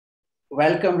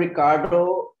Welcome,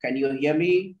 Ricardo. Can you hear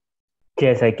me?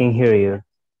 Yes, I can hear you.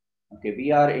 Okay,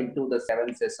 we are into the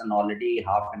seventh session already,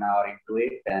 half an hour into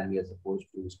it, and we are supposed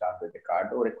to start with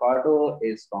Ricardo. Ricardo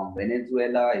is from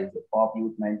Venezuela. He's a pop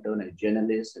youth mentor, a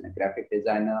journalist, and a graphic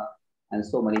designer, and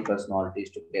so many personalities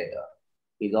together.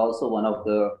 He's also one of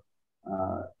the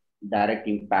uh, direct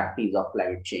impactees of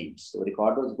climate change. So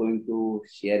Ricardo is going to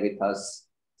share with us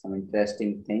some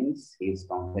interesting things. He's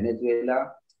from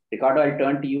Venezuela. Ricardo, I'll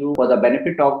turn to you for the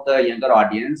benefit of the younger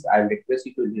audience. I'll request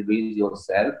you to introduce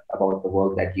yourself about the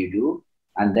work that you do,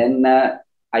 and then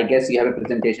I guess you have a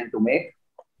presentation to make.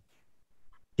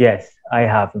 Yes, I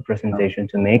have a presentation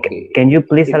to make. Okay. Can you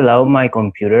please allow my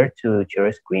computer to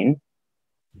share screen?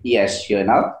 Yes, sure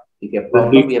enough. If you have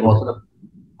problem, we have also the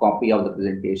copy of the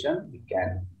presentation. We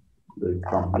can do it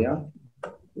from here.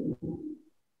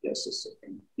 Just a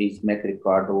second. Please make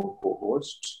Ricardo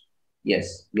co-host.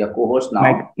 Yes, we are co-host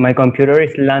now. My computer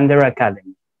is Lander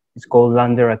Academy. It's called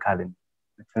Lander Academy.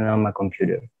 It's on my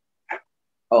computer.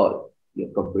 Oh, your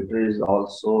computer is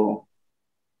also.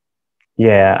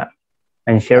 Yeah,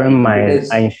 I'm sharing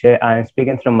I'm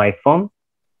speaking through my phone.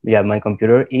 Yeah, my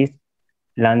computer is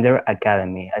Lander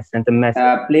Academy. I sent a message.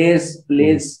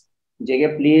 Please,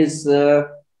 JK, please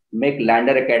make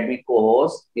Lander Academy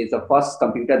co-host. He's the first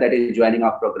computer that is joining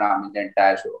our program in the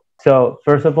entire show. So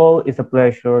first of all, it's a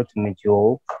pleasure to meet you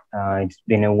all. It's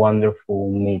been a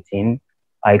wonderful meeting.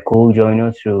 I could join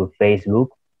you through Facebook.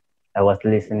 I was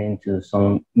listening to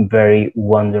some very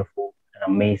wonderful and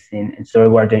amazing and so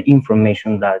rewarding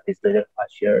information that this leader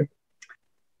has shared.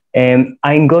 And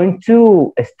I'm going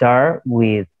to start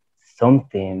with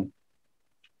something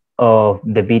of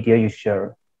the video you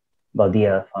shared about the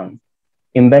elephant.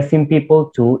 Investing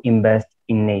people to invest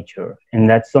in nature. And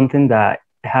that's something that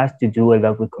has to do a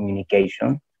lot with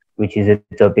communication, which is a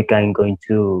topic I'm going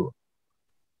to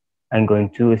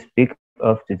speak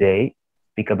of today,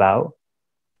 speak about.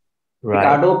 Right.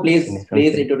 Ricardo, please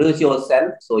introduce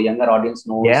yourself so younger audience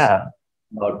knows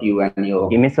about you and your.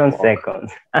 Give me some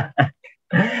seconds.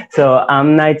 So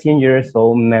I'm 19 years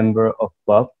old, member of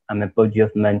POP. I'm a POP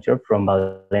youth mentor from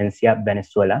Valencia,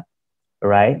 Venezuela.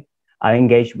 Right? I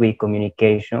engage with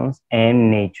communications and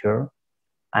nature.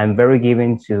 I'm very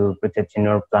given to protecting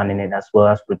our planet as well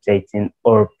as protecting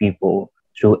our people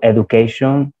through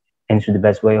education and through the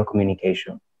best way of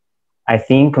communication. I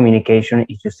think communication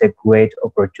is just a great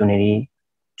opportunity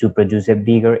to produce a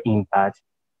bigger impact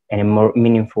and a more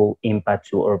meaningful impact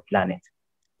to our planet.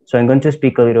 So I'm going to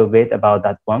speak a little bit about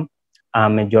that one.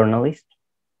 I'm a journalist,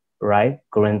 right?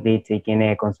 Currently taking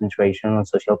a concentration on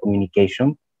social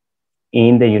communication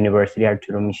in the University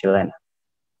Arturo Michelena,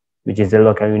 which is the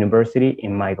local university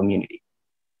in my community.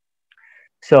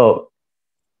 So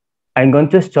I'm going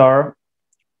to start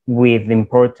with the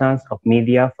importance of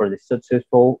media for the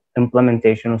successful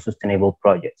implementation of sustainable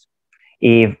projects.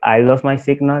 If I lost my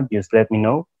signal, just let me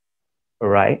know, all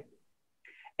right?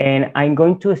 And I'm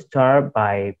going to start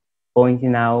by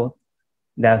pointing out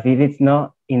that if it's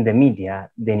not in the media,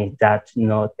 then it does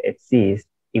not exist,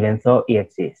 even though it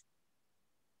exists,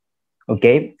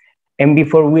 okay? And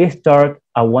before we start,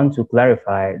 I want to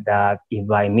clarify that if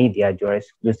by media, you're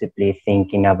exclusively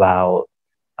thinking about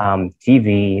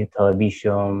TV,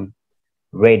 television,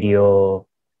 radio,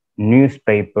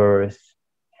 newspapers,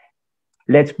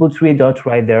 let's put three dots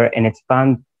right there and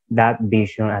expand that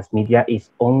vision as media is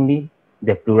only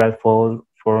the plural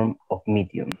form of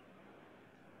medium,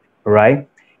 right?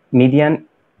 Medium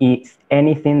is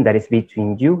anything that is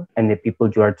between you and the people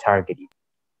you are targeting.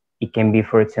 It can be,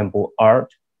 for example,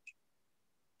 art.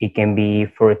 It can be,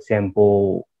 for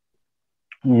example,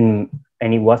 any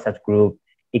WhatsApp group.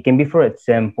 It can be, for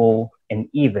example, an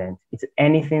event. It's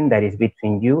anything that is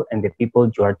between you and the people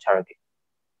you are targeting,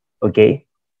 okay?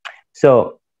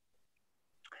 So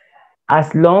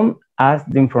as long as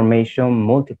the information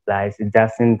multiplies, it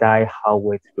doesn't die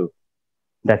halfway through.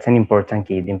 That's an important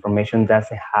key. The information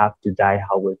doesn't have to die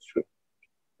halfway through,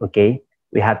 okay?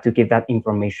 We have to keep that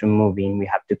information moving. We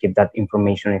have to keep that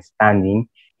information expanding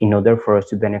in order for us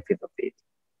to benefit of it,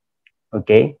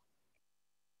 okay?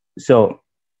 So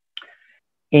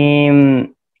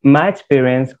in my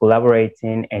experience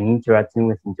collaborating and interacting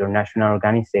with international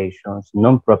organizations,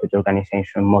 non-profit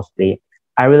organizations mostly,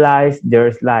 I realized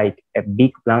there's like a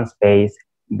big blank space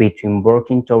between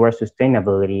working towards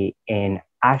sustainability and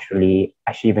actually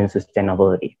achieving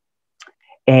sustainability.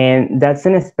 And that's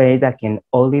in a space that can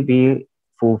only be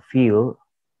fulfilled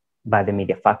by the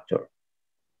media factor,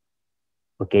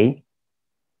 okay?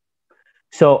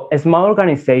 So small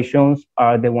organizations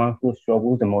are the ones who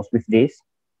struggle the most with this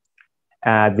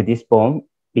point.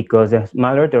 because the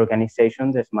smaller the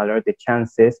organization, the smaller the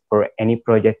chances for any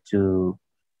project to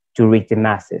reach the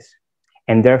masses.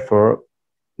 And therefore,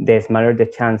 the smaller the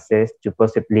chances to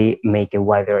possibly make a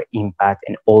wider impact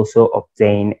and also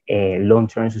obtain a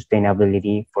long-term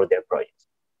sustainability for their projects.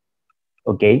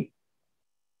 Okay,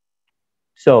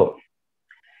 so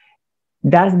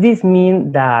does this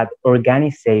mean that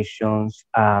organizations,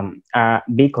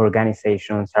 big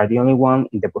organizations, are the only one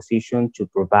in the position to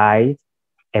provide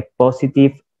a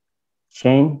positive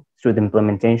change through the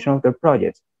implementation of their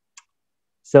projects?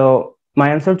 So my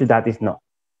answer to that is no.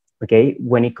 Okay,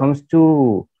 when it comes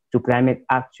to climate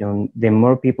action, the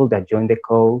more people that join the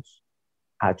cause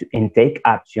and take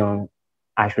action,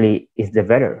 actually is the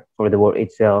better for the world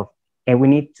itself. And we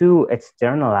need to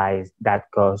externalize that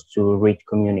cause to reach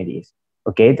communities.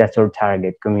 Okay, that's our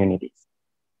target communities.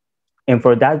 And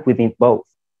for that, we need both.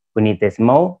 We need the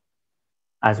small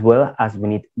as well as we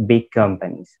need big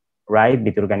companies, right?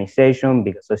 Big organization,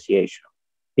 big association,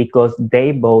 because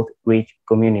they both reach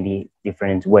community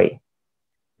different way.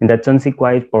 And that's something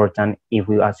quite important if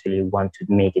we actually want to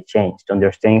make a change, to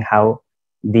understand how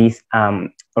these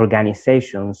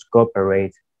organizations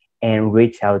cooperate and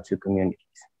reach out to communities.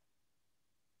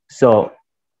 So,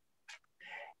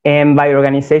 and by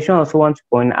organization, I also want to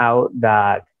point out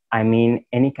that I mean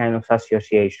any kind of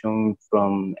association,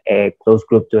 from a close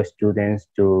group to students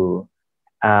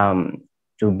um,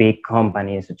 to big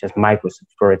companies such as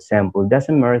Microsoft, for example,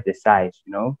 doesn't matter the size,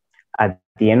 you know. At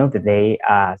the end of the day,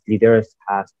 as leaders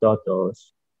have taught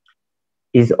us,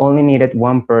 is only needed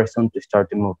one person to start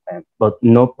the movement, but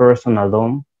no person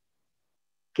alone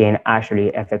can actually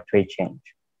effectuate change.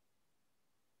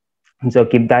 And so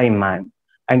keep that in mind.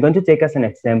 I'm going to take as an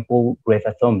example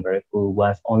Greta Thunberg, who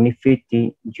was only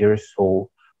 50 years old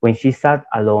when she sat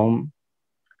alone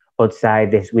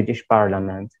outside the Swedish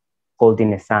parliament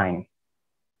holding a sign,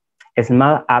 a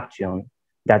small action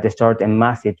that started a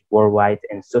massive worldwide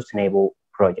and sustainable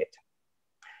project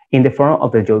in the form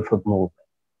of the joyful movement.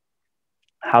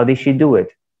 How did she do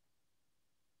it?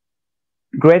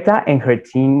 Greta and her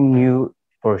team knew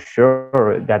for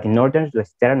sure that in order to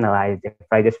externalize the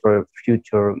Fridays for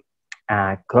Future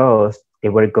cause, they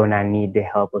were gonna need the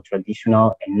help of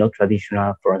traditional and not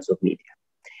traditional forms of media.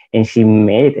 And she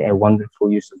made a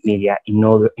wonderful use of media in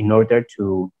order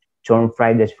to turn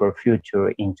Fridays for Future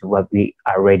into what we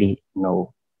already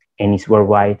know and is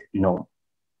worldwide known.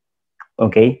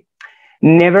 Okay.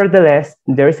 Nevertheless,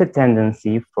 there is a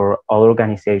tendency for all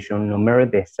organizations, no matter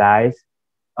the size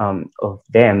of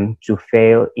them, to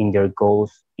fail in their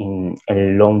goals in a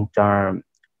long-term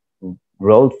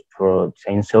road for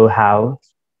saying so how,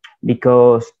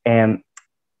 because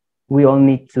we all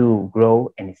need to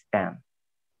grow and expand.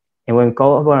 And when we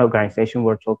call about organization,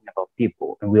 we're talking about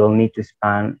people, and we all need to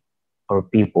expand our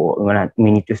people.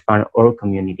 We need to expand our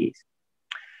communities.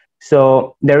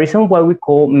 So the reason why we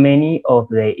call many of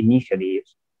the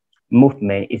initiatives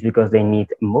movement is because they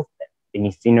need movement. They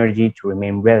need synergy to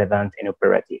remain relevant and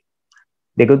operative.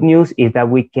 The good news is that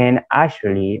we can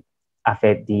actually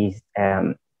affect this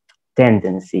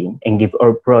tendency and give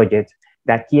our projects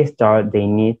that key start they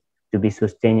need to be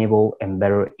sustainable and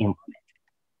better implemented.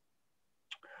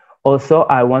 Also,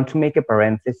 I want to make a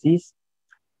parenthesis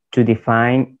to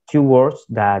define two words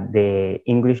that the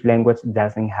English language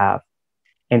doesn't have,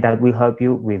 and that will help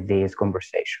you with this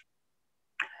conversation.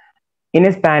 In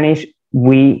Spanish,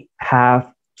 we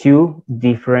have two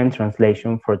different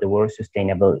translations for the word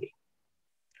sustainability,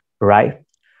 right?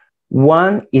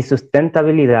 One is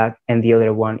sustentabilidad and the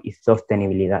other one is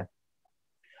sostenibilidad.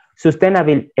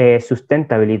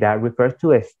 Sustentabilidad refers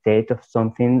to a state of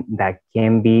something that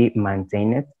can be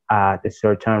maintained at a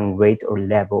certain rate or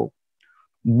level,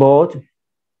 but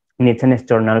needs an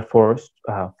external force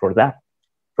for that.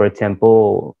 For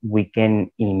example, we can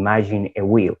imagine a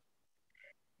wheel.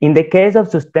 In the case of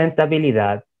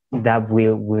sustentabilidad, that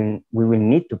wheel we will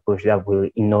need to push that wheel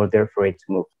in order for it to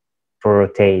move, for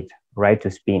rotate, right, to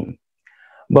spin.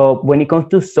 But when it comes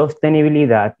to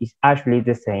sustainability, it's actually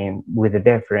the same, with the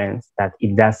difference that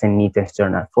it doesn't need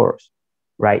external force,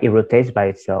 right? It rotates by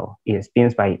itself, it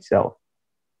spins by itself.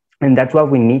 And that's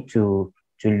what we need to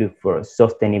look for,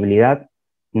 sustainability,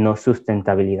 no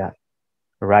sustentabilidad,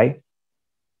 right?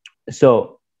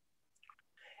 So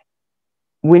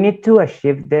we need to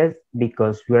achieve this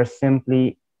because we are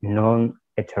simply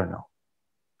non-eternal,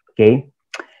 okay?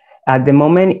 At the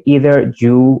moment, either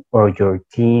you or your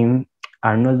team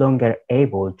are no longer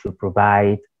able to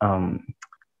provide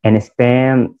and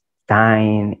spend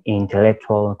time,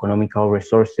 intellectual, economical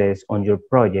resources on your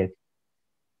project,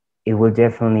 it will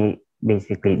definitely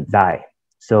basically die.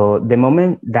 So the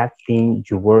moment that thing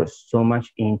you work so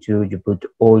much into, you put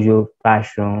all your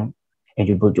passion and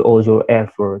you put all your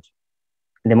effort,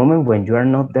 the moment when you are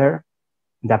not there,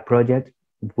 that project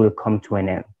will come to an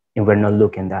end. And we're not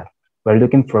looking that. We're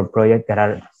looking for projects that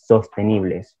are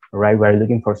sostenibles, right? We're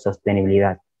looking for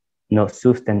sustainability, not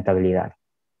sustentabilidad.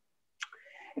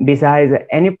 Besides,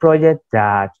 any project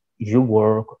that you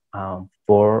work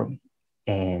for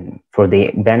and for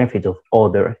the benefit of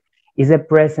others is a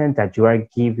present that you are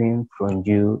giving from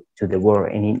you to the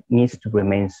world, and it needs to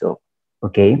remain so.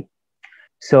 Okay.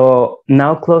 So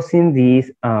now closing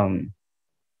this,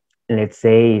 let's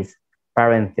say,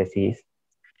 parentheses.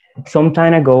 Some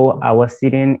time ago, I was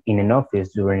sitting in an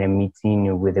office during a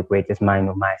meeting with the greatest mind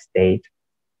of my state.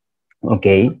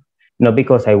 Okay, not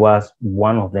because I was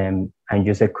one of them. I'm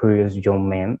just a curious young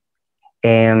man.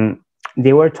 And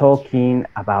they were talking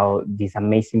about this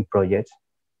amazing project.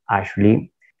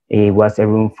 Actually, it was a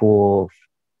room full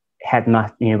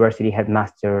of university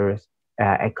headmasters,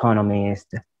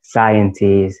 economists,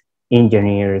 scientists,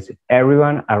 engineers,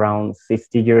 everyone around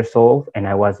 60 years old, and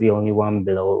I was the only one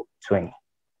below 20.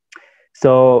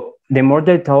 So the more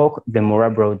they talk, the more I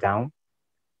broke down.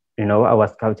 You know, I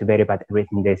was captivated by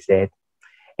everything they said.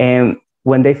 And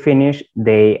when they finished,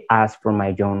 they asked for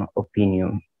my own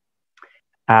opinion.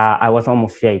 I was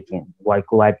almost shaking. What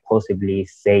could I possibly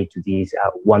say to this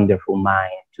wonderful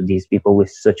mind, to these people with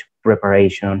such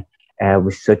preparation,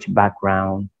 with such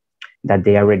background that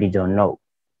they already don't know?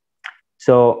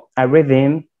 So I read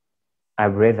in, I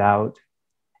read out,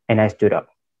 and I stood up.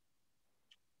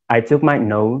 I took my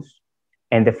notes,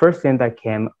 and the first thing that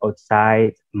came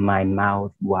outside my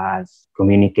mouth was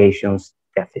communications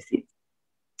deficit.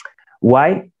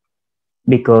 Why?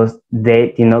 Because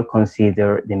they did not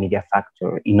consider the media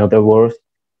factor. In other words,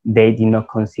 they did not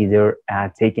consider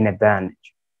taking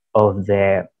advantage of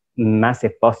the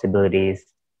massive possibilities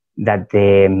that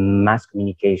the mass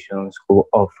communications could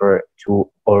offer to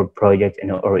our project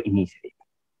and our initiative.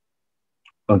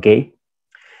 Okay?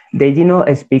 They did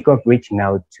not speak of reaching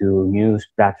out to news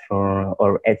platform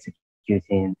or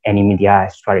executing any media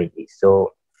strategy.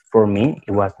 So for me,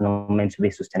 it was not meant to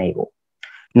be sustainable.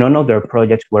 None of their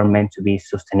projects were meant to be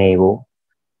sustainable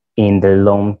in the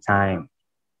long time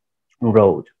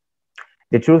road.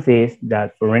 The truth is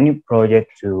that for any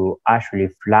project to actually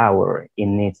flower, it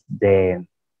needs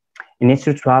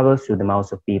to travel through the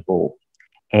mouths of people.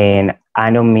 And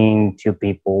I don't mean two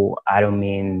people, I don't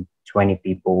mean 20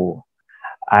 people,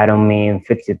 I don't mean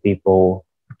 50 people,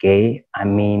 okay? I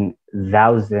mean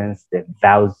thousands and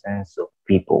thousands of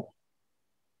people,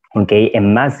 okay? A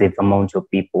massive amount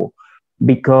of people.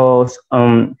 Because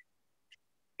when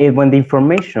the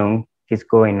information is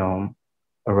going on,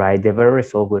 all right, the very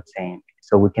result would change.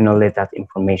 So we cannot let that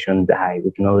information die.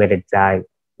 We cannot let it die.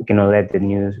 We cannot let the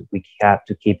news. We have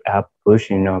to keep up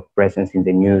pushing our presence in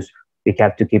the news. We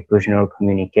have to keep pushing our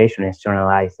communication,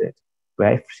 externalize it,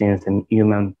 right? Since a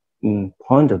human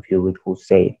point of view, we could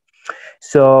say.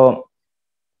 So,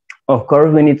 of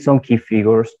course, we need some key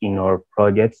figures in our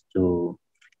projects to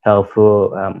help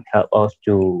us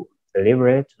to deliver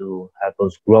it, to help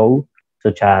us grow,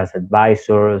 such as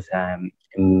advisors,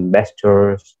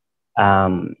 investors,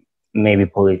 um, maybe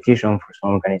politicians for some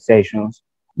organizations.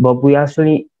 But we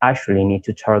actually need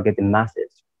to target the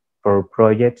masses for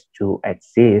projects to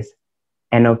exist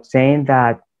and obtain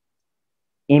that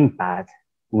impact,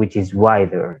 which is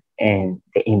wider and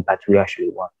the impact we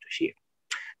actually want to achieve.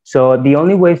 So the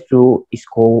only way through is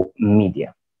called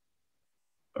media,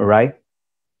 right?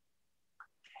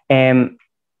 And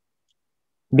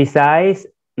besides,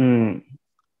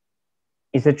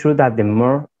 is it true that the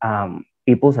more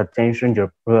people's attention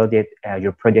your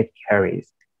project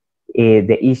carries,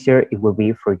 the easier it will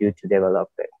be for you to develop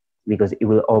it because it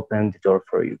will open the door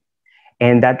for you.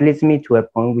 And that leads me to a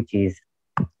point which is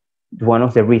one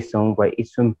of the reasons why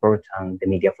it's so important the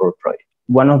media for a project.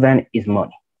 One of them is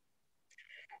money.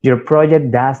 Your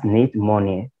project does need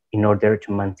money in order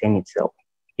to maintain itself.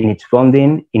 It needs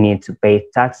funding, it needs to pay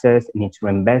taxes, it needs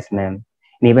reinvestment.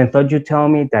 And even though you tell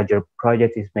me that your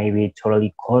project is maybe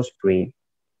totally cost-free,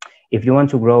 if you want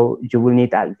to grow, you will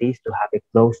need at least to have a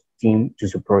close team to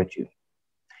support you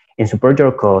and support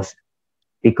your cause,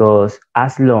 because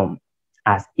as long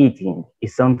as eating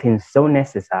is something so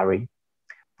necessary,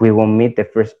 we won't meet the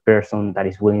first person that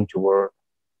is willing to work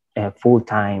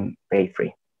full-time,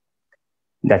 pay-free.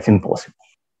 That's impossible.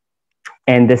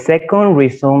 And the second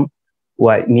reason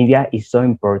why media is so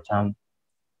important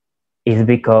is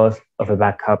because of a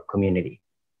backup community,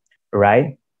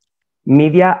 right?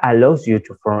 Media allows you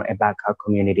to form a backup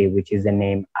community, which is the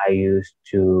name I use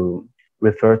to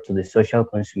refer to the social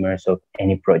consumers of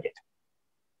any project.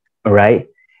 right?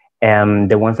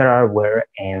 The ones that are aware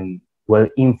and well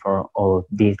informed of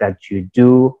this that you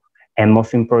do, and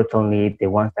most importantly, the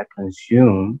ones that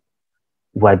consume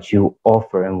what you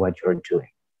offer and what you're doing.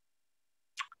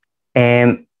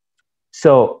 And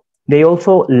so they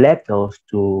also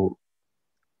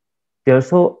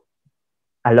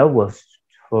allow us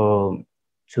for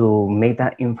to make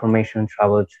that information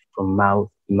travel from mouth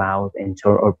to mouth and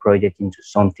turn our project into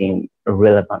something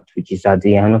relevant, which is at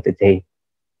the end of the day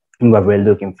what we're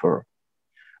looking for.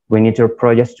 We need our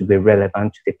projects to be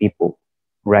relevant to the people,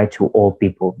 right? To all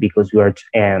people, because we are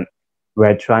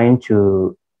trying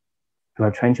to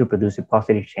produce a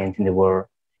positive change in the world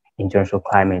in terms of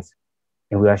climate,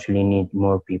 and we actually need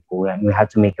more people, and we have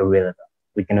to make it relevant.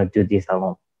 We cannot do this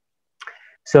alone.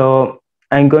 So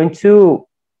I'm going to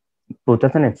put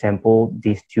as an example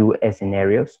these two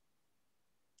scenarios.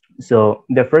 So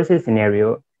the first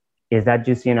scenario is that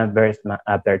you see an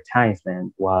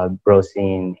advertisement while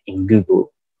browsing in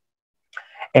Google,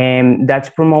 and that's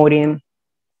promoting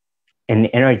an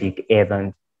energy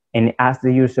event and ask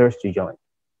the users to join.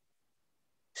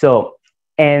 So,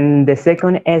 and the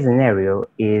second scenario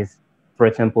is, for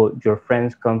example, your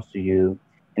friends comes to you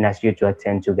and ask you to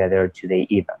attend together to the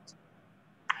event.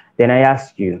 Then I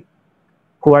ask you,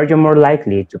 who are you more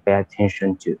likely to pay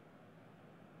attention to?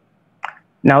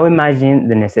 Now imagine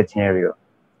the next scenario.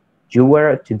 You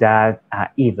were to that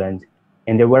event,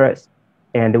 and there was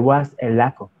a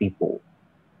lack of people.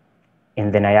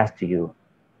 And then I asked you,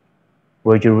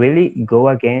 would you really go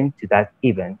again to that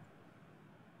event?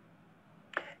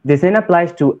 The same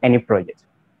applies to any project.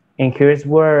 And here's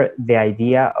where the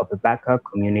idea of a backup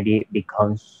community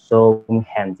becomes so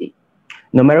handy.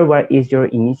 No matter what is your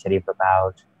initiative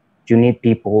about, you need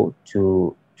people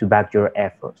to back your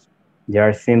efforts. They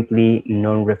are simply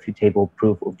non-refutable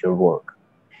proof of your work.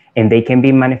 And they can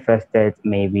be manifested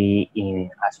maybe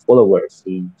as followers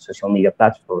in social media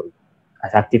platforms,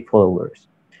 as active followers,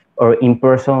 or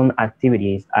in-person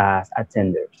activities as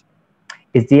attenders.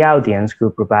 It's the audience who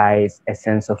provides a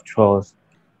sense of trust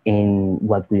in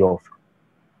what we offer,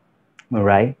 all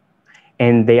right?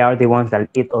 And they are the ones that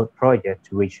lead our project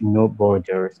to reach new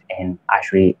borders and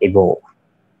actually evolve,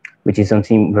 which is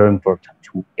something very important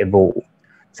to evolve.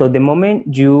 So the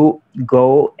moment you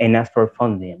go and ask for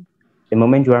funding, the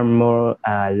moment you are more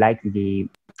likely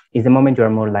is the moment you are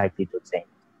more likely to obtain,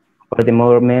 or the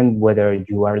moment whether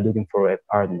you are looking for a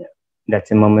partner. That's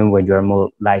the moment where you are more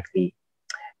likely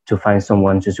to find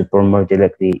someone to support more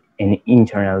directly and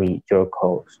internally your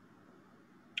cause.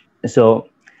 So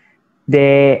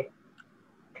the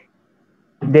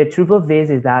the truth of this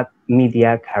is that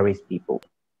media carries people,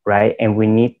 right? And we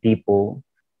need people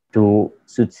to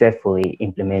successfully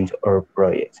implement our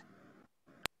project.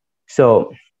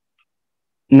 So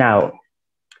now,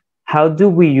 how do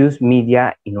we use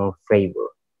media in our favor?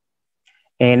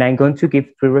 And I'm going to give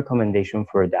three recommendations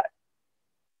for that.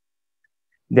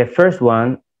 The first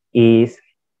one is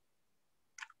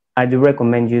I do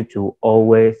recommend you to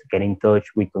always get in touch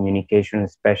with communication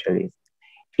specialists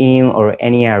in or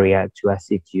any area to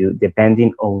assist you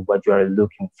depending on what you are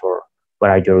looking for.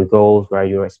 What are your goals? What are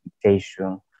your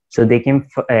expectations? So they can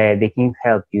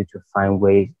help you to find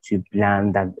ways to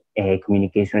plan that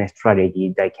communication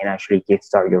strategy that can actually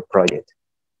kickstart your project.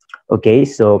 Okay,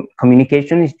 so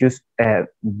communication is just a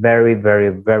very, very,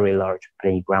 very large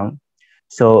playground.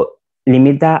 So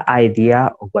limit the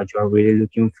idea of what you are really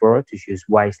looking for to choose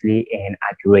wisely and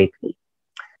accurately.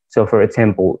 So, for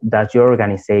example, does your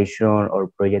organization or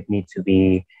project need to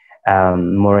be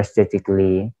more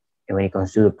aesthetically when it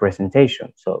comes to the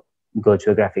presentation? So, go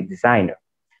to a graphic designer.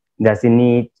 Does it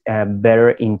need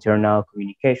better internal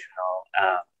communicational,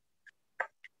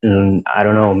 I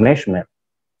don't know, measurement?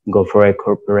 Go for a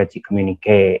corporate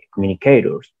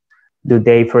communicators. Do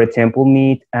they, for example,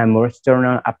 need a more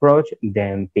external approach?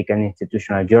 Then pick an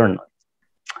institutional journal.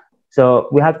 So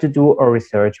we have to do our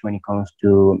research when it comes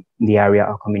to the area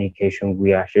of communication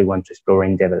we actually want to explore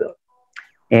and develop.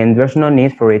 And there's no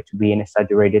need for it to be an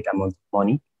exaggerated amount of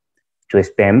money to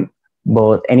spend,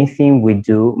 but anything we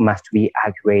do must be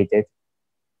accurate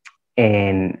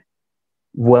and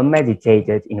well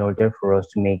meditated in order for us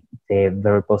to make the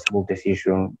very possible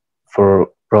decision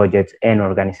for projects and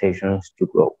organizations to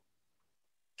grow.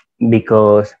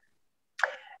 Because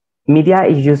media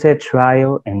is just a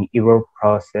trial and error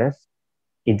process.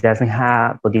 But it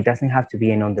doesn't have to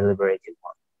be a non-deliberative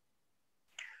one.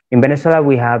 In Venezuela,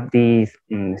 we have this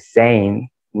saying,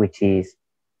 which is,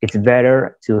 it's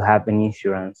better to have an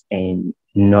insurance and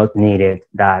not need it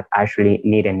than actually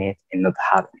needing it and not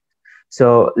having it.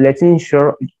 So let's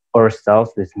ensure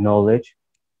ourselves with knowledge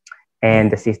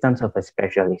and the systems of a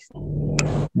specialist.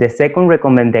 The second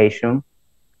recommendation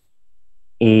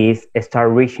is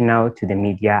start reaching out to the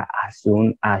media as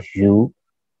soon as you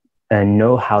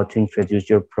know how to introduce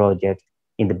your project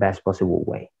in the best possible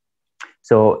way.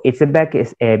 So it's a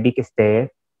big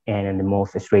step and the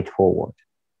most straightforward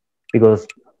because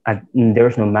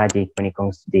there's no magic when it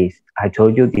comes to this. I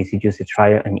told you this is just a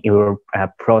trial and error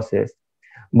process,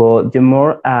 but the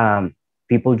more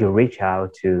people you reach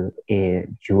out to, you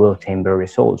will obtain better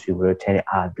results. You will obtain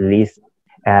at least,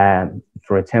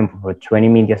 for example, for 20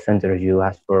 media centers, you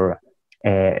ask for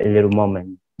a little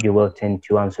moment, you will obtain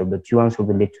two answers, but two answers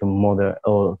will lead to more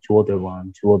or two other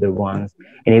ones,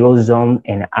 and it goes on.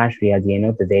 And actually, at the end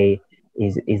of the day,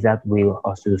 is that will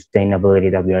of sustainability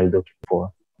that we are looking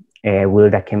for? Will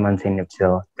that can maintain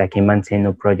itself? That can maintain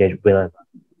a project relevant?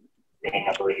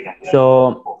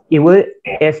 So it will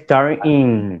start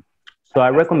in. So I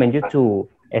recommend you to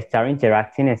start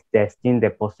interacting and testing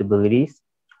the possibilities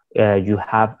you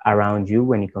have around you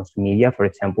when it comes to media. For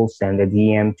example, send a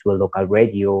DM to a local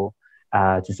radio,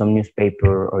 to some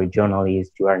newspaper or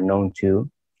journalist you are known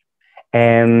to,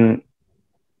 and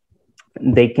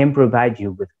they can provide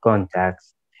you with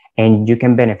contacts, and you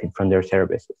can benefit from their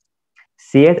services.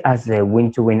 See it as a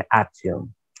win-to-win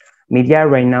action. Media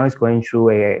right now is going through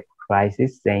a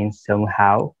crisis, saying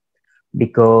somehow,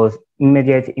 because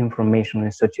immediate information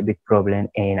is such a big problem,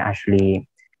 and actually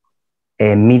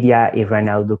media is right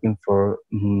now looking for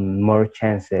more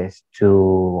chances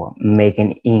to make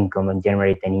an income and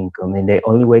generate an income, and the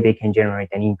only way they can generate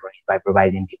an income is by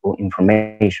providing people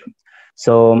information.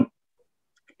 So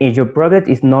if your product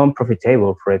is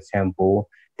non-profitable, for example,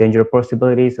 then your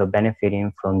possibilities of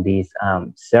benefiting from these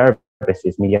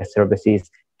services, media services,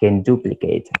 can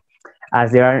duplicate,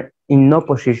 as they are in no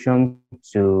position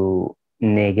to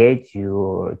negate you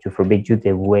or to forbid you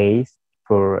the ways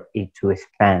for it to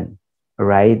expand,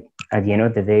 right? At the end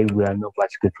of the day, we all know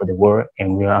what's good for the world,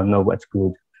 and we all know what's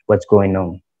good, what's going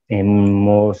on. And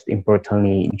most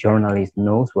importantly, journalists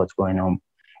knows what's going on,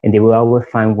 and they will always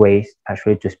find ways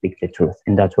actually to speak the truth.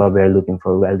 And that's what we're looking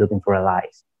for. We're looking for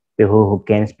allies, people who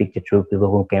can speak the truth,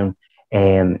 people who can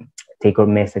take our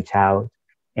message out,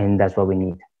 and that's what we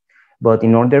need. But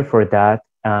in order for that,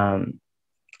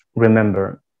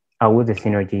 remember, out with the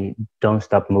synergy, don't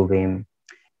stop moving,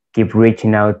 keep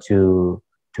reaching out to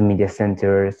media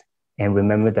centers, and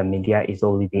remember that media is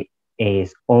only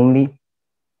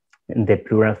the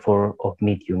plural form of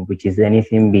medium, which is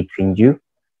anything between you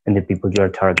and the people you are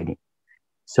targeting.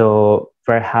 So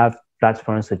perhaps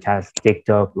platforms such as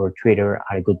TikTok or Twitter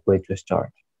are a good way to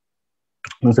start.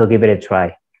 So give it a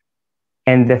try.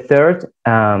 And the third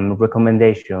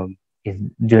recommendation is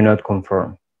do not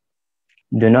conform.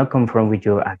 Do not conform with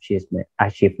your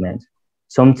achievement.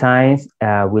 Sometimes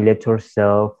we let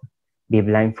ourselves be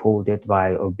blindfolded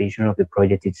by our vision of the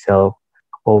project itself,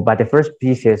 or by the first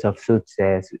pieces of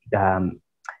success that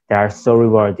are so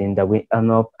rewarding that we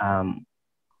end up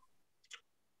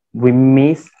we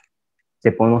miss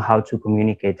the point of how to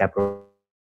communicate that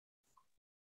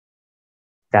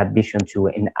vision to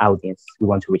an audience we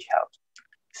want to reach out.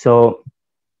 So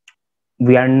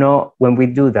we are not, when we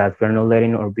do that, we're not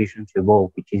letting our vision to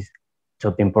evolve, which is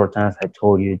so important, as I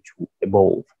told you, to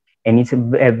evolve. And it's a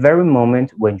very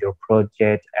moment when your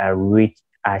project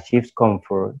achieves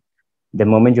comfort, the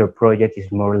moment your project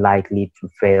is more likely to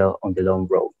fail on the long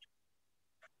road.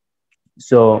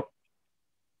 So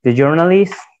the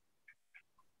journalist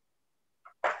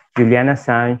Julian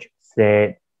Assange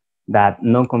said that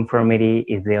non-conformity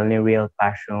is the only real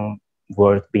passion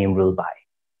worth being ruled by.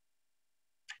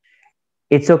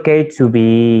 It's okay to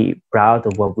be proud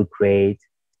of what we create,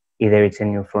 either it's a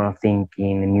new form of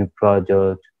thinking, a new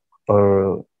product,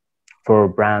 or for a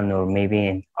brand, or maybe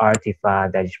an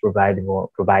artifact that is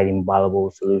providing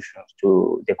valuable solutions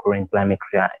to the current climate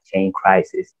change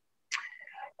crisis.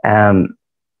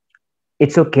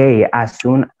 It's okay as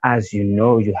soon as you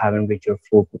know you haven't reached your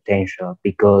full potential,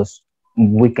 because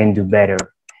we can do better.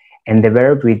 And the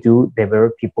better we do, the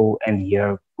better people and the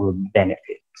earth will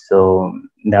benefit. So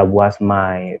that was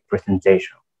my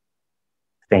presentation.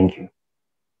 Thank you.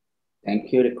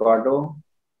 Thank you, Ricardo.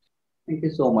 Thank you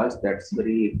so much. That's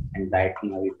very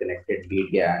enlightening how we connected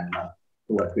media and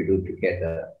what we do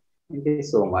together. Thank you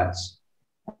so much.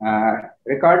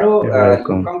 Ricardo, you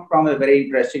come from a very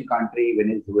interesting country,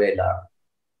 Venezuela.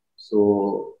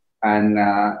 So, and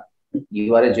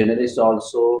you are a journalist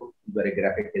also, you are a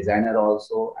graphic designer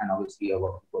also, and obviously you are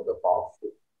working for the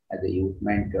Pacfpeace as a youth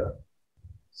mentor.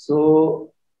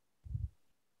 So,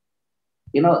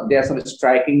 you know, there are some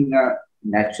striking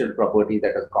natural properties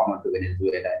that are common to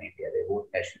Venezuela and India. They're both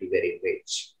naturally very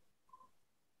rich.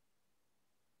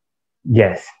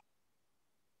 Yes,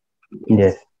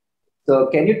 yes. Yes. So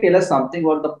can you tell us something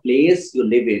about the place you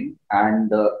live in and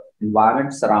the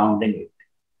environment surrounding it?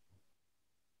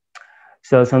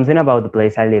 So something about the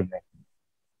place I live in.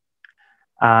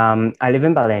 I live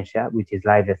in Valencia, which is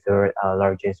like the third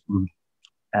largest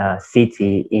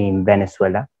city in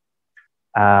Venezuela.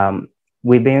 Um,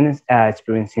 we've been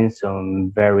experiencing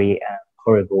some very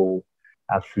horrible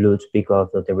floods because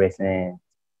of the recent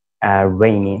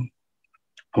raining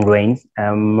rains.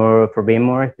 More for being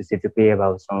more specifically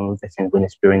about some of the things we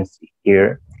experience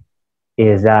here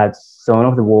is that some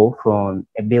of the wall from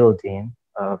a building,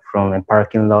 from a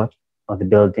parking lot of the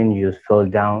building, just fell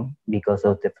down because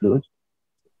of the flood.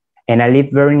 And I live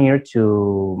very near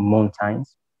to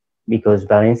mountains because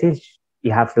Valencia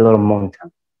it has a lot of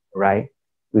mountains, right?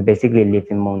 We basically live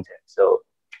in mountains. So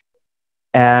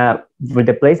uh, for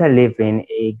the place I live in,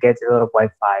 it gets a lot of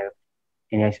Wi-Fi,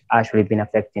 and it's actually been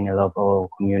affecting a lot of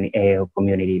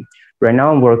community. Right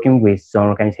now, I'm working with some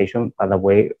organization, by the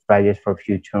way, projects for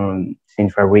future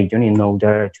Central region in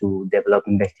order to develop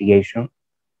investigation,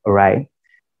 all right,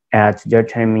 to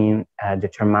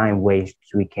determine ways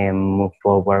we can move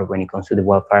forward when it comes to the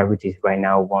wildfire, which is right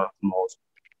now one of the most,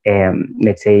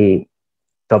 let's say,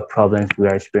 top problems we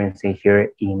are experiencing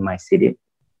here in my city.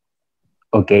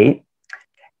 Okay,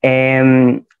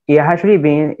 and it actually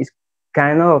been it's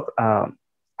kind of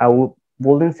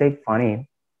wouldn't say funny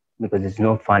because it's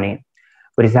not funny,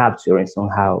 but it's absurd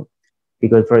somehow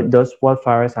because for those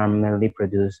wildfires are mainly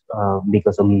produced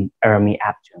because of army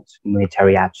actions,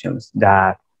 military actions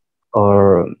that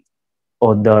or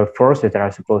or the forces that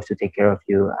are supposed to take care of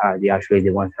you are actually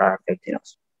the ones that are affecting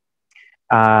us.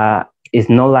 Uh, it's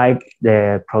not like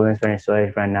the problems Venezuela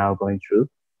is right now going through.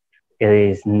 It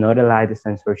is not like the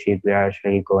censorship we are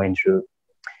actually going through.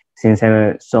 Since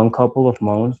some couple of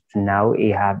months now,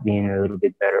 it have been a little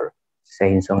bit better,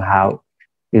 saying somehow,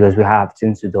 because we have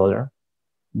since the dollar.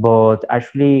 But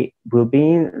actually, we've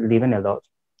been living a lot.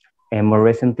 And more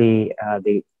recently,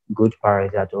 the good part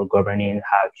is that our government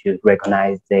have to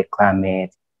recognize the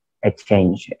climate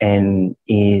change and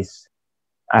is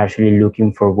actually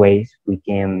looking for ways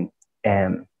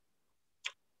um,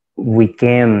 we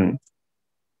can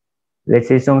let's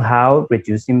say somehow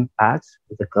reduce impacts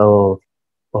of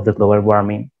the global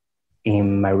warming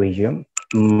in my region.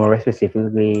 More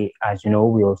specifically, as you know,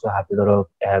 we also have a lot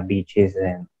of beaches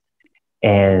and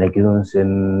lagoons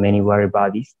and many water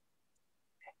bodies,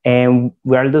 and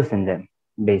we are losing them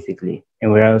basically,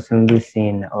 and we're also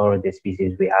losing all the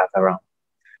species we have around.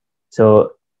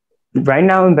 So right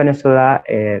now in Venezuela,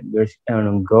 there's an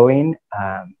ongoing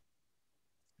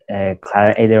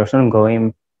there's an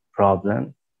ongoing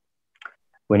problem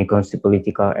when it comes to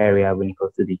political area, when it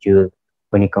comes to the youth,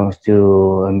 when it comes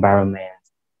to environment,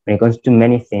 when it comes to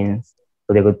many things.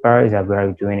 So the good part is that we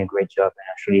are doing a great job, and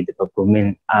actually the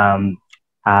government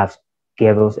has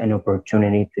gave us an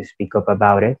opportunity to speak up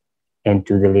about it and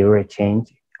to deliver a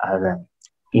change uh,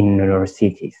 in our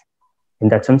cities.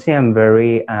 And that's something I'm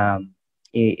very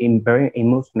very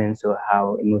emotional. So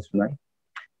how emotional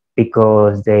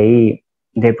because they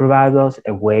provide us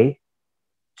a way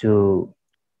to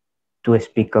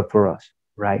speak up for us,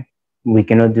 right? We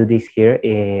cannot do this here.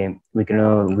 We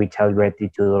cannot reach out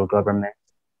directly to our government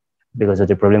because of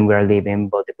the problem we are living,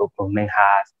 but the government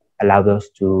has allowed us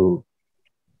to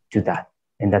do that.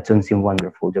 And that's something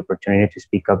wonderful, the opportunity to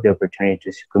speak up, the opportunity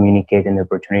to communicate, and the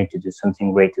opportunity to do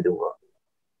something great to the world.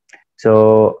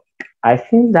 So I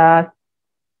think that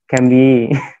can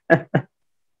be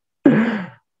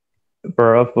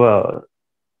part of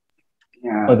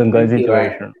Yeah, of the thank you.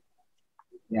 situation.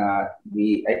 Yeah,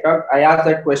 I asked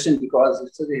that question because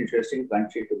it's such an interesting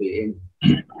country to be in,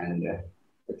 and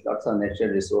with lots of natural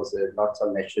resources, lots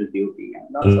of natural beauty, and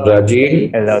lots of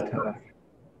Rajiv, very A lot.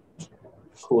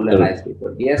 cool and nice people.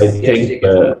 I Yes, yes, think,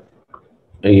 JK.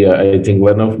 yeah, I think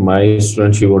one of my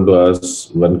students, you want to ask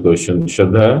one question.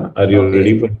 Shraddha, are you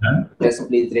ready for Okay, that? yes,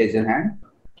 please raise your hand.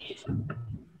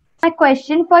 My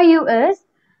question for you is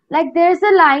like there's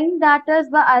a line that is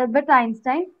by Albert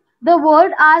Einstein. The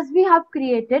world as we have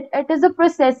created it is a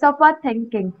process of our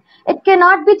thinking. It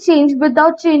cannot be changed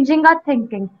without changing our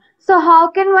thinking. So how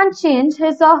can one change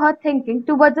his or her thinking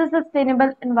towards a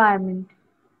sustainable environment?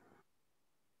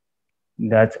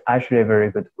 That's actually a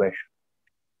very good question.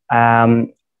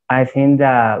 Um, I think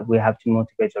that we have to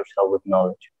motivate ourselves with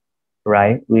knowledge,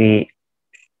 right? We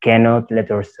cannot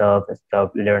let ourselves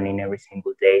stop learning every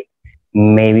single day.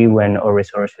 Maybe when our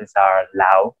resources are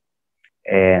low,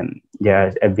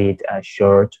 they're a bit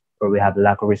short, or we have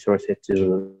lack of resources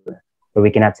to where we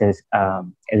can access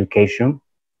education.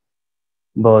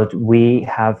 But we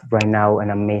have right now an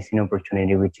amazing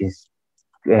opportunity, which is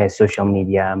social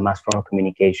media, mass form of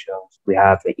communications, we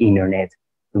have the internet.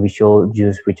 We should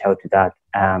just reach out to that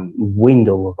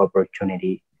window of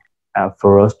opportunity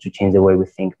for us to change the way we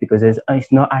think, because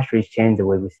it's not actually change the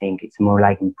way we think, it's more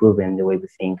like improving the way we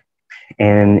think.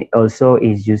 And also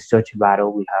it's just such a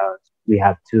battle we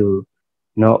have to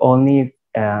not only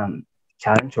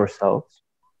challenge ourselves,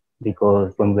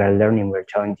 because when we are learning, we're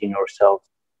challenging ourselves.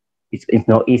 It's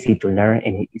not easy to learn,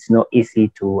 and it's not easy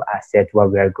to accept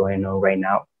what we are going on right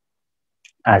now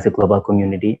as a global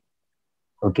community.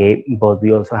 Okay, but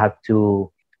we also have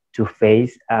to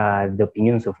face the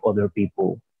opinions of other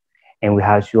people, and we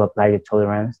have to apply the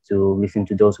tolerance to listen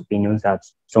to those opinions. That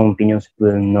some opinions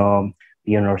will not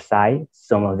be on our side,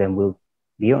 some of them will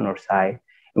be on our side,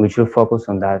 and we should focus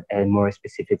on that and more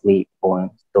specifically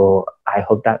points. So I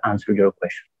hope that answered your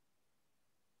question.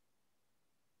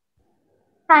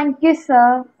 Thank you,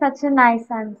 sir. Such a nice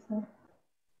answer.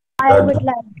 I would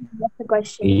like to ask a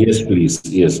question. Yes, please.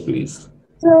 Yes, please.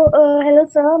 So, hello,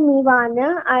 sir. Me,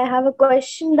 Vanya. I have a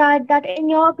question that in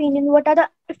your opinion, what are the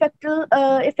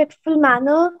effectful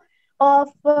manner of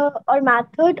or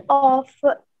method of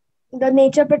the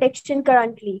nature protection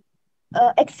currently,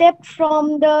 except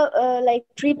from the like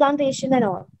tree plantation and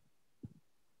all?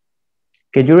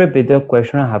 Could you repeat the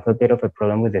question? I have a bit of a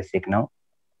problem with the signal.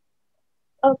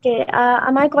 Okay.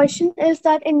 My question is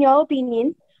that in your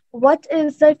opinion, what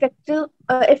is the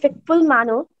effectful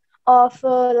manner of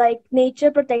like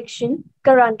nature protection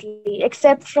currently,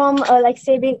 except from like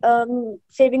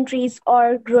saving trees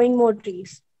or growing more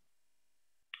trees?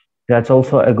 That's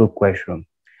also a good question,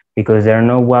 because there are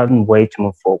no one way to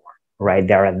move forward, right?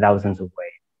 There are thousands of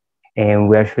ways, and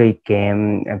we actually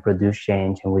can produce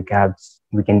change, and we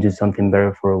can do something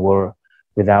better for the world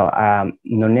without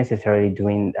not necessarily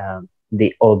doing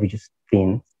the obvious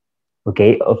things.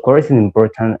 Okay, of course, it's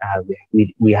important.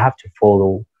 We have to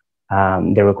follow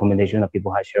the recommendation that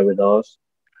people have shared with us.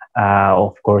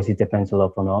 Of course, it depends a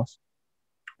lot on us.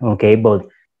 Okay, but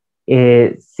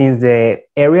since the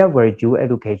area where you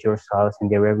educate yourselves and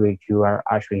the area where you are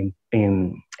actually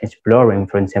exploring,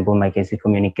 for example, in my case, is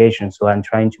communication. So I'm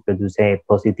trying to produce a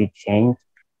positive change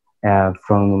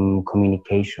from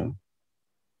communication.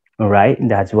 All right,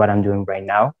 that's what I'm doing right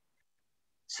now.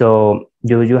 So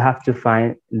you have to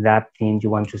find that thing you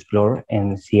want to explore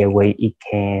and see a way you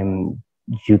can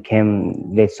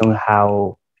let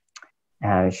somehow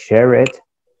share it,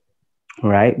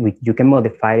 right? You can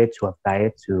modify it to apply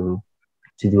it to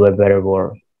do a better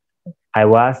work. I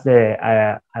started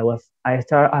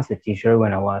as a teacher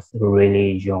when I was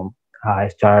really young. I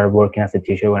started working as a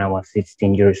teacher when I was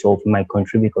 16 years old in my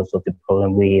country because of the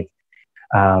problem with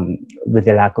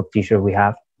the lack of teachers we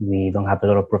have. We don't have a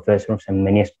lot of professors, and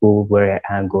many schools where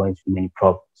I'm going through many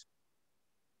problems.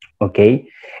 Okay,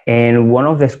 and one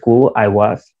of the school it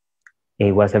was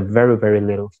a very, very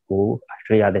little school,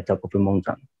 actually at the top of a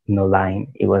mountain, no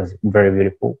line. It was very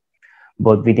beautiful,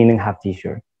 but we didn't have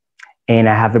teacher. And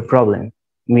I have a problem.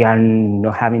 We are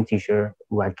not having teacher.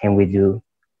 What can we do?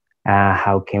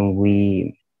 How can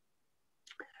we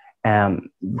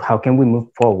move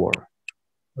forward?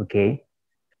 Okay.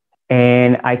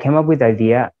 And I came up with the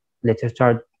idea, let's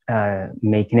start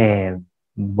making a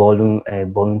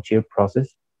volunteer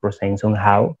process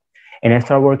somehow. And I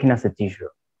started working as a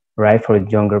teacher, right, for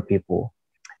younger people.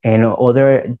 And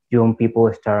other young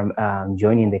people start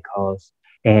joining the cause.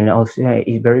 And also,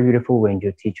 it's very beautiful when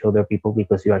you teach other people,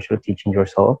 because you're actually teaching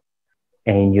yourself,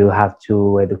 and you have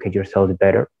to educate yourself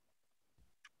better.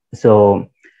 So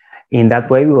in that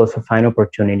way, we also find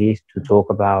opportunities to talk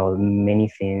about many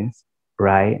things,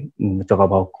 right? We talk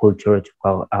about culture, to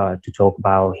talk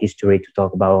about history, to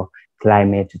talk about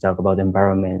climate, to talk about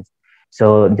environment.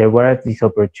 So there was this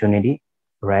opportunity,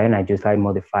 right? And I just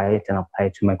modify it and apply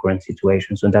it to my current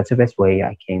situation. So that's the best way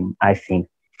I think.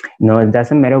 No, it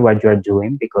doesn't matter what you're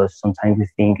doing, because sometimes we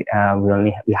think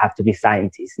we have to be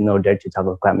scientists in order to talk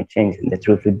about climate change. And the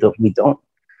truth, we don't.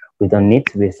 We don't need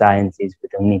to be scientists. We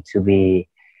don't need to be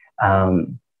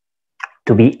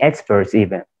experts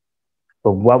even.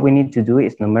 But what we need to do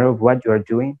is, no matter what you are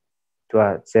doing, to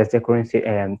accept the current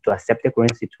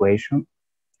situation,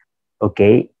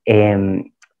 okay, and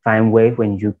find ways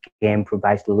when you can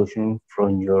provide solutions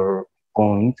from your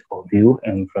point of view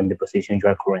and from the position you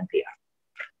are currently at.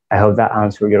 I hope that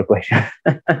answered your question.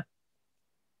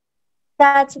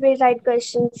 That's a very right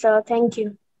question, sir. Thank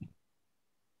you.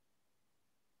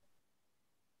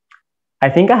 I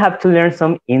think I have to learn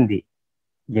some Hindi,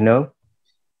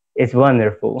 It's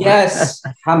wonderful. Yes,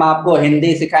 हम आपको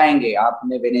हिंदी सिखाएंगे,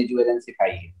 आपने Venezuelan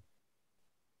सिखाई है.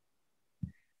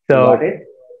 So, got it?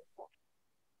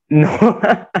 No.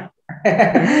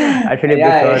 Actually,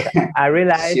 because I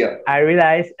realized sure.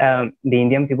 the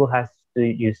Indian people has to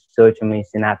use such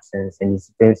amazing accents, and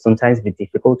it's sometimes a bit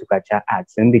difficult to catch an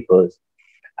accent because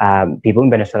people in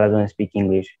Venezuela don't speak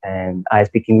English, and I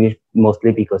speak English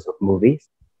mostly because of movies,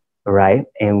 right?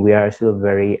 And we are also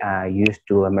very used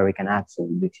to American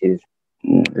accent, which is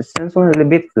it sounds a little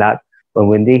bit flat, but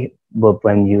when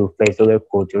you face other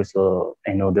cultures or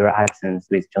and other accents,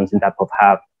 which Johnson type of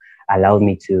have allowed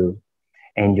me to,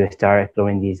 and you start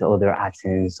exploring these other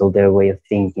accents, other way of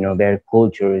thinking, their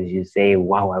cultures, you say,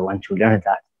 wow, I want to learn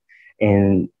that.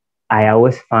 And I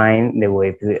always find the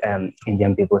way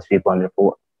Indian people speak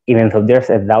wonderful, even though there's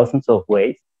thousands of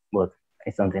ways, but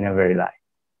it's something I very like.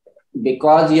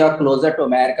 Because you are closer to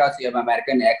America, so you have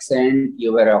American accent,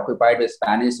 you were occupied with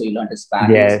Spanish, so you learned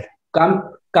Spanish. Yes.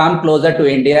 Come closer to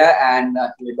India and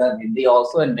you learn Hindi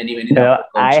also, and many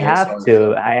I have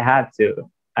to.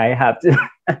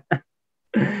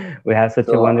 We have such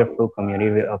a wonderful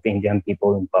community of Indian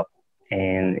people in Pop,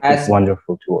 and it's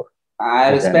wonderful to work.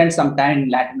 I've spent some time in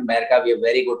Latin America. We have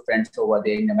very good friends over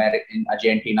there in America, in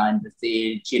Argentina, in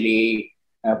Brazil, Chile,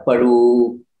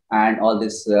 Peru, and all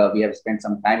this. We have spent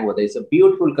some time over there. It's a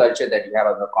beautiful culture that you have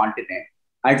on the continent.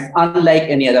 And it's unlike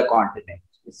any other continent.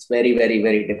 It's very, very,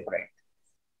 very different.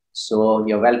 So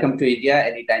you're welcome to India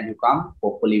anytime you come.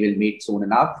 Hopefully we'll meet soon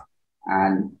enough,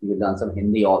 and we'll learn some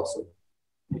Hindi also.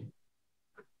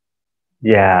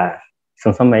 Yeah,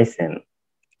 sounds amazing.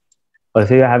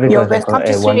 Also, you have a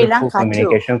wonderful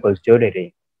communication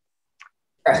culturally.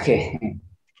 Okay.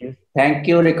 Thank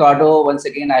you, Ricardo. Once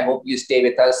again, I hope you stay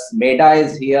with us. Meda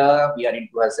is here. We are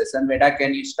into her session. Meda,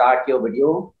 can you start your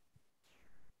video?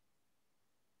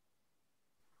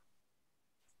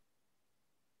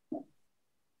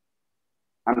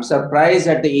 I'm surprised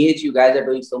at the age you guys are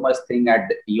doing so much thing.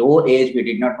 At your age, we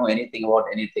did not know anything about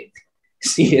anything,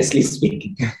 seriously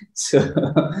speaking. So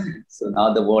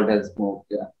now the world has moved.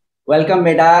 Yeah. Welcome,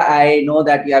 Meda. I know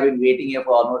that you have been waiting here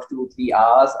for almost 2-3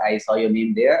 hours. I saw your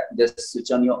name there. Just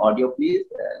switch on your audio, please.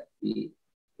 Okay.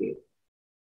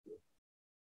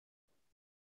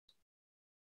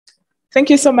 Thank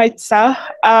you so much, sir.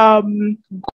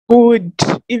 Good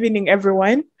evening,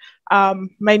 everyone.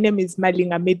 My name is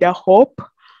Malinga Mida Hope.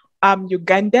 I'm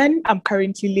Ugandan. I'm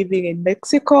currently living in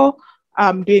Mexico.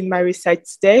 I'm doing my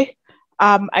research there.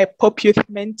 I Pop Youth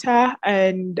Mentor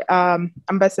and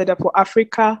Ambassador for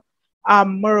Africa.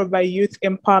 I'm more of a youth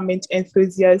empowerment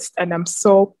enthusiast, and I'm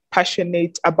so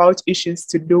passionate about issues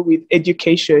to do with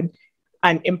education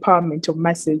and empowerment of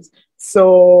masses.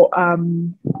 So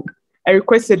I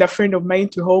requested a friend of mine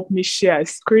to help me share a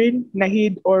screen,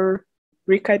 Nahid or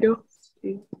Ricardo.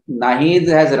 Nahid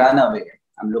has run away.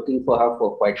 I'm looking for her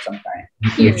for quite some time.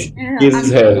 She's here.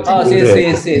 Oh,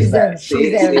 she's back.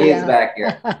 She's back.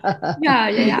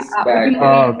 Yeah.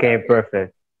 Oh, okay,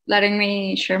 perfect. Letting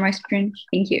me share my screen.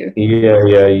 Thank you.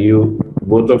 Yeah. You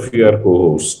both of you are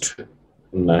co-host.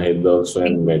 Nahid also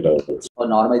and Meda also. Oh,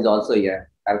 Norma is also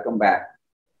here. Welcome back.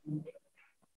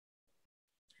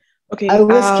 Okay. I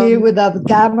was here without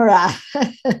camera.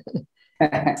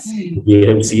 We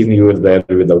have seen you there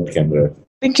without camera.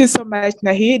 Thank you so much,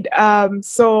 Nahid.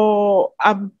 So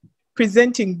I'm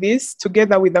presenting this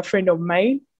together with a friend of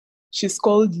mine. She's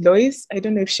called Lois. I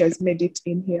don't know if she has made it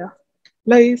in here.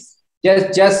 Lois.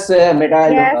 Just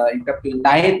Meda, interrupt you.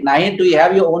 Nahid, do you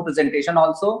have your own presentation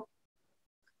also?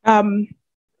 I'll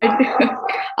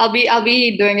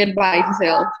be doing it by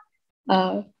myself.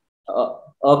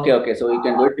 Okay. So we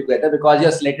can do it together because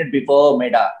you're slated before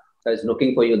Meda. So I was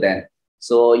looking for you then.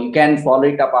 So you can follow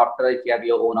it up after if you have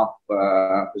your own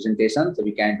presentation. So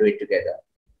we can do it together.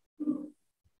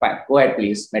 Fine. Go ahead,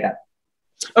 please, Meda.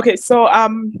 Okay. So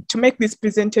to make this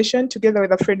presentation together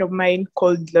with a friend of mine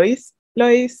called Lois.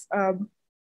 Lois,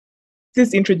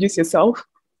 please introduce yourself.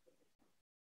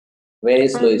 Where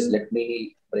is Lois? Let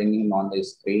me bring him on the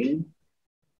screen.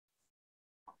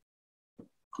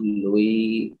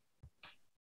 Louis.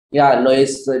 Yeah,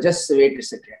 Lois, just wait a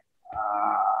second.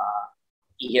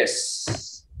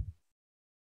 Yes.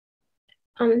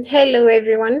 Hello,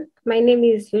 everyone. My name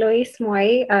is Lois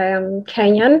Mwai. I am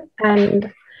Kenyan,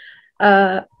 and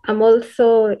I'm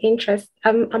also interested.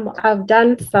 I've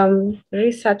done some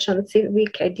research on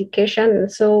civic education,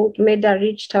 and so Meda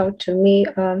reached out to me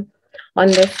on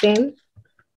the same.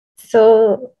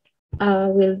 So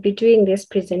we'll be doing this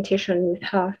presentation with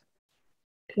her.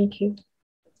 Thank you.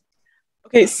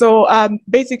 Okay, so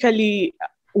basically,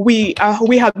 we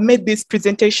have made this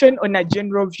presentation on a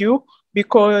general view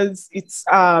because it's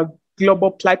a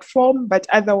global platform, but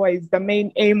otherwise the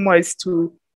main aim was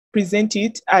to present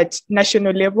it at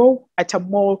national level at a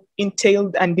more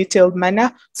entailed and detailed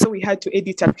manner. So we had to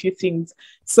edit a few things.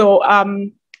 So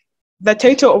the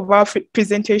title of our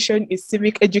presentation is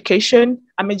Civic Education,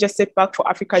 a Major Setback for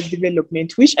Africa's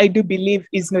Development, which I do believe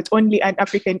is not only an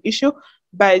African issue,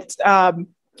 but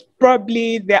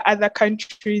probably there are other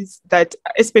countries that,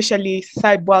 especially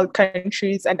third world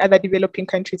countries and other developing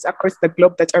countries across the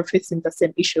globe, that are facing the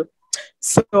same issue.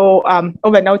 So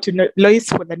over now to Lois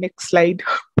for the next slide.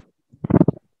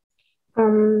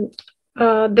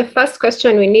 The first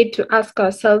question we need to ask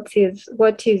ourselves is,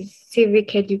 what is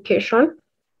civic education?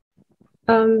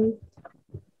 And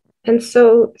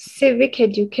so civic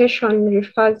education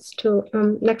refers to,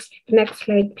 next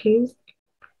slide, please.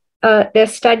 The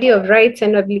study of rights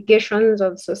and obligations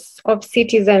of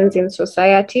citizens in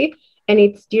society, and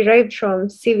it's derived from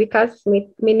civicus,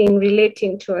 meaning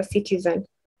relating to a citizen.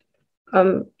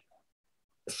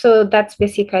 So that's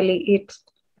basically it.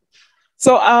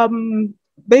 So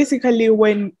basically,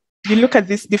 when you look at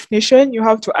this definition, you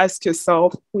have to ask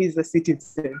yourself, who is a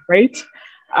citizen, right?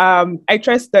 I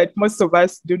trust that most of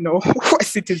us do know who a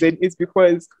citizen is,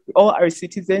 because we all are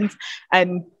citizens,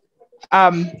 and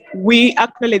we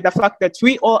acknowledge the fact that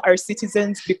we all are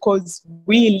citizens because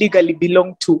we legally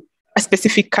belong to a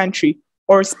specific country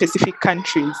or specific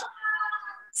countries.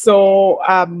 So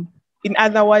in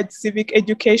other words, civic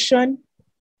education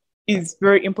is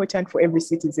very important for every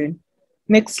citizen.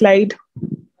 Next slide,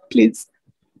 please.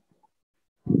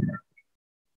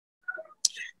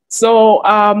 So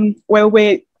while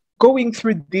we're going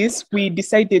through this, we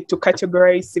decided to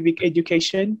categorize civic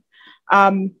education.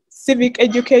 Civic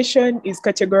education is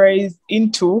categorized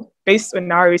into, based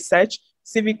on our research,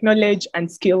 civic knowledge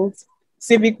and skills,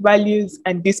 civic values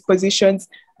and dispositions.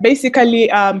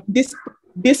 Basically,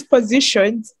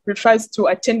 dispositions refers to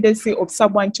a tendency of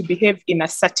someone to behave in a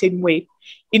certain way.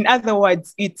 In other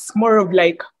words, it's more of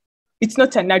like, it's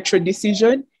not a natural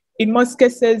decision. In most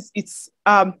cases, it's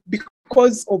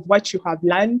because of what you have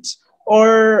learned,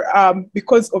 or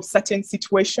because of certain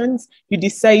situations, you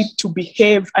decide to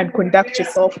behave and conduct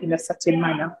yourself in a certain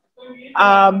manner.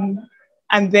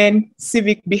 And then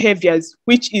civic behaviors,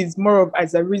 which is more of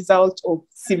as a result of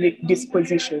civic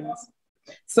dispositions.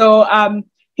 So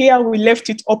here we left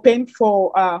it open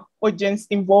for audience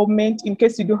involvement. In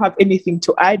case you do have anything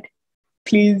to add,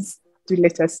 please do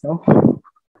let us know.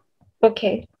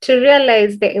 Okay, to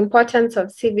realize the importance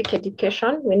of civic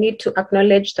education, we need to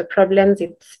acknowledge the problems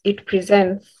it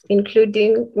presents,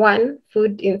 including 1,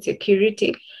 food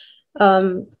insecurity,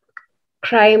 crime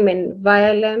and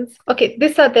violence. Okay,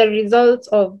 these are the results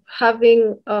of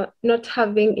having not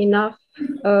having enough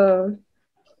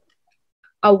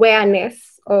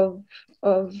awareness of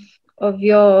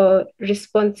your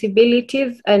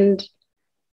responsibilities and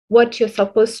what you're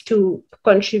supposed to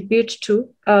contribute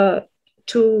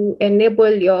to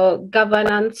enable your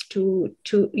governance to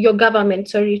your government,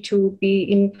 to be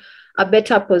in a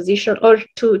better position, or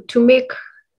to make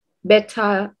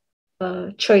better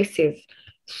choices.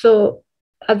 So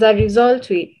as a result,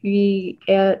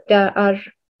 there are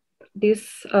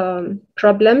these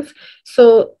problems.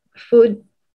 So food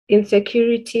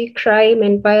insecurity, crime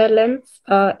and violence,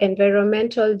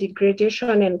 environmental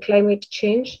degradation and climate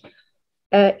change,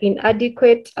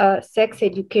 inadequate sex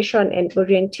education and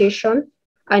orientation,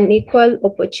 unequal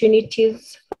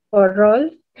opportunities for all,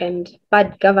 and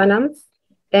bad governance,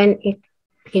 then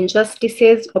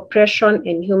injustices, oppression,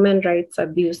 and human rights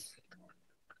abuse.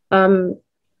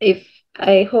 If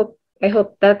I hope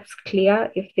that's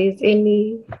clear. If there's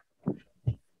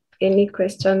any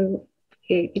question,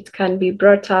 it can be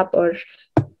brought up, or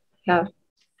yeah,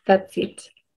 that's it.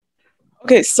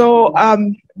 Okay, so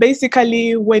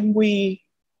basically, when we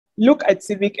look at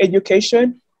civic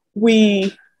education,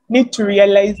 we need to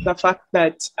realize the fact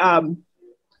that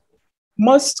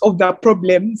most of the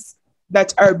problems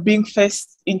that are being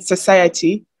faced in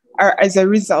society are as a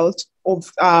result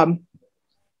of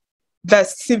the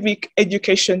civic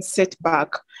education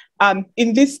setback.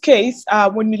 In this case,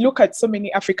 when we look at so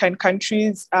many African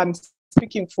countries,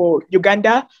 speaking for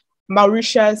Uganda,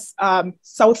 Mauritius,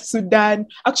 South Sudan,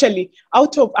 actually,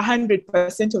 out of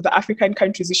 100% of the African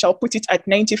countries, we shall put it at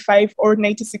 95 or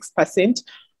 96%,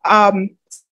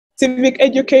 civic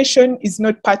education is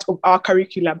not part of our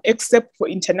curriculum, except for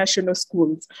international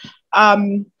schools.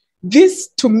 This,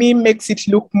 to me, makes it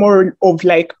look more of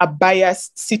like a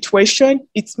biased situation.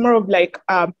 It's more of like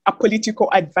a political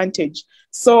advantage.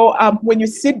 So when you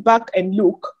sit back and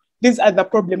look, these are the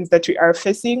problems that we are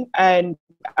facing. And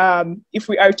if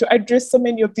we are to address so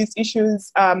many of these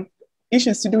issues,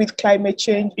 issues to do with climate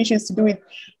change, issues to do with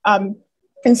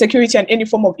insecurity and any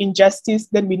form of injustice,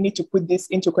 then we need to put this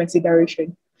into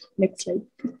consideration. Next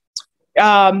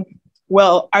slide.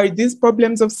 Well, are these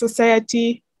problems of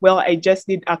society? Well, I just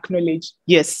did acknowledge,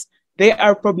 yes, there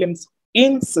are problems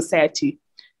in society.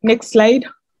 Next slide.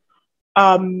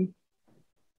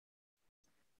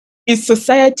 Is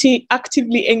society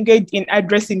actively engaged in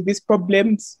addressing these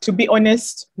problems? To be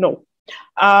honest, no.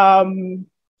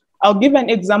 I'll give an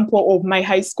example of my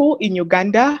high school in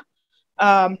Uganda.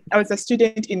 I was a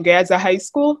student in Gayaza High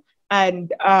School,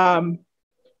 and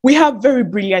we have very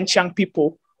brilliant young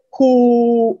people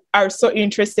who are so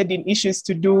interested in issues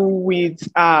to do with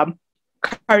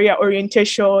career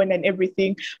orientation and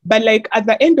everything. But like at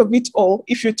the end of it all,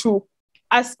 if you to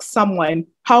ask someone,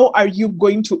 how are you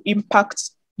going to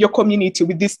impact your community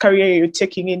with this career you're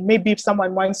taking in? Maybe if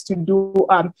someone wants to do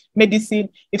medicine,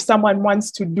 if someone wants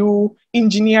to do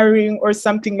engineering or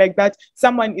something like that,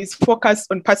 someone is focused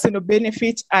on personal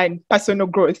benefit and personal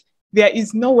growth. There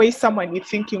is no way someone is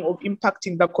thinking of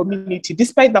impacting the community,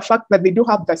 despite the fact that they do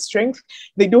have the strength,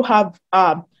 they do have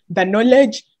the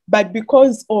knowledge, but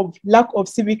because of lack of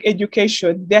civic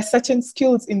education, there are certain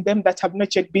skills in them that have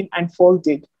not yet been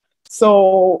unfolded.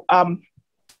 So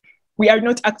we are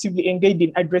not actively engaged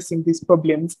in addressing these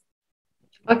problems.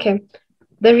 Okay.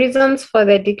 The reasons for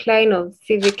the decline of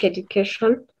civic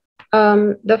education,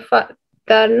 the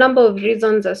number of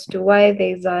reasons as to why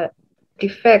there's a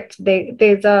defect,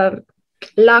 there's a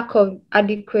lack of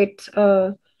adequate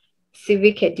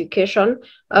civic education.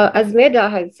 As Meda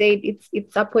has said,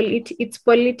 it's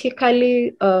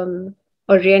politically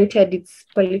oriented, it's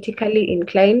politically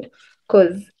inclined,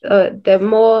 because the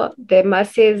more the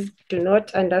masses do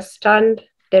not understand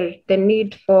the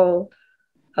need for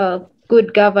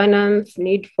good governance,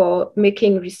 need to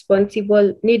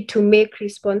make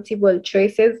responsible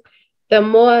choices, the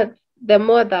more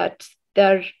that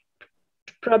there are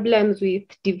problems with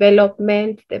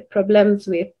development, the problems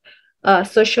with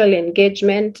social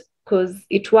engagement, because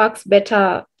it works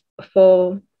better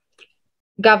for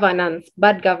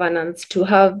bad governance to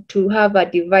have a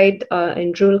divide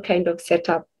and rule kind of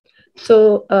setup.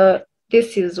 So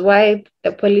this is why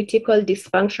the political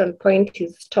dysfunction point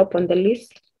is top on the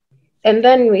list. And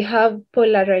then we have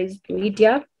polarized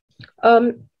media.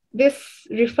 This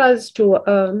refers to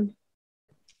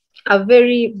a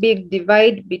very big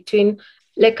divide between,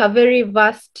 like a very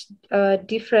vast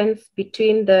difference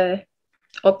between the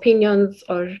opinions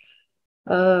or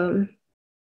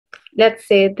let's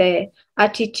say the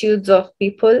attitudes of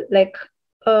people. Like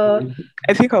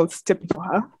I think I'll step for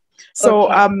her.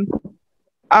 So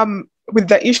okay. With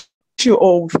the issue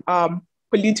of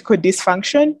political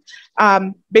dysfunction,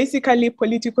 basically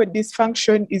political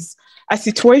dysfunction is a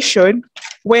situation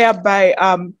whereby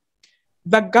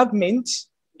the government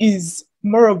is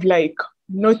more of like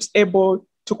not able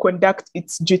to conduct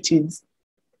its duties.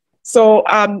 So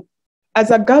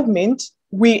as a government,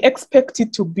 we expect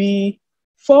it to be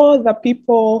for the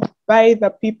people, by the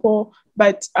people,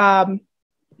 but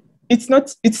it's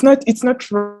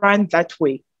not run that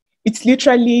way. It's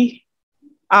literally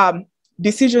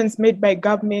decisions made by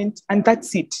government, and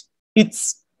that's it.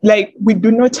 It's like we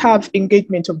do not have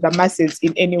engagement of the masses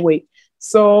in any way.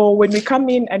 So when we come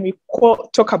in and we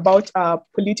talk about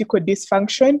political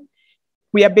dysfunction,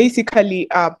 we are basically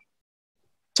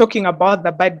talking about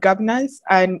the bad governance,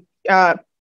 and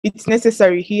it's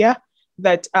necessary here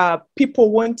that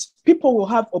people will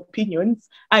have opinions,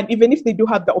 and even if they do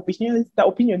have the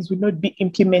opinions will not be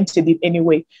implemented in any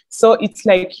way. So it's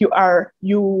like you are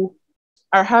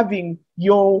having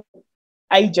your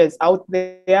ideas out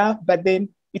there, but then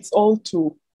it's all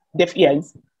to deaf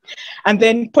ears. And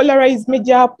then polarized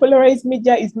media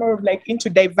is more of like into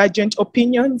divergent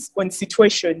opinions on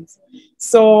situations.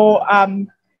 So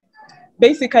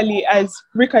basically, as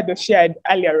Ricardo shared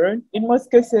earlier on, in most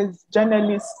cases,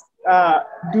 journalists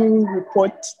do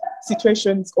report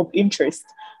situations of interest.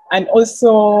 And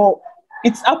also,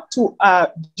 it's up to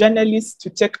journalists to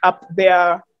take up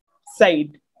their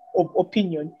side of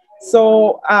opinion.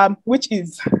 So, which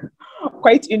is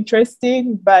quite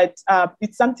interesting, but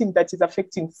it's something that is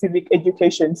affecting civic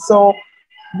education. So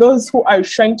those who are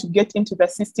trying to get into the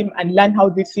system and learn how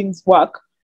these things work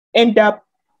end up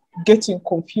getting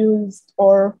confused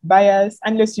or biased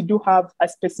unless you do have a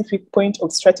specific point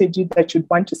of strategy that you'd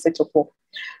want to settle for.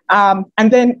 And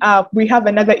then we have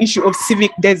another issue of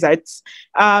civic deserts.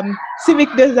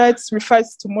 Civic deserts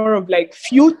refers to more of like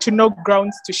few to no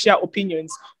grounds to share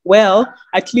opinions. Well,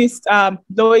 at least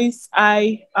Lois,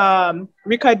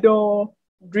 Ricardo,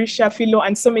 Grisha, Philo,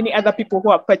 and so many other people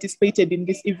who have participated in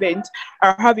this event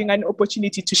are having an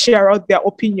opportunity to share out their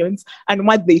opinions and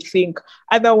what they think.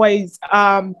 Otherwise,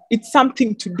 it's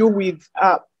something to do with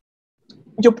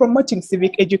you're promoting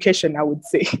civic education, I would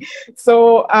say.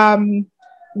 So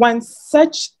once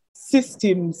such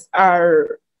systems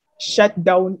are shut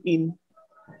down in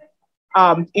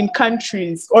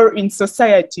countries or in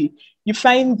society, you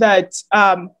find that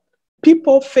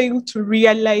people fail to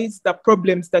realize the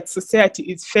problems that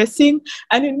society is facing.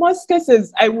 And in most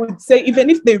cases, I would say,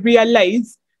 even if they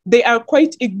realize, they are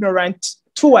quite ignorant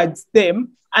towards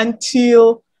them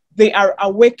until they are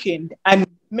awakened and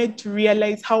made to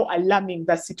realize how alarming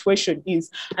the situation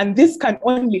is. And this can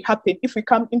only happen if we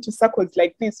come into circles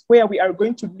like this, where we are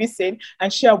going to listen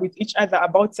and share with each other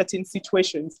about certain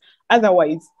situations.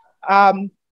 Otherwise, I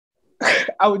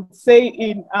would say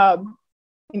in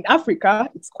Africa,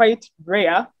 it's quite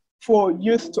rare for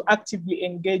youth to actively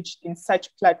engage in such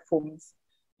platforms.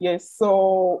 Yes,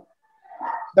 so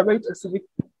the rate of civic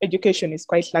education is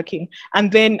quite lacking.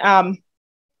 And then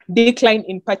decline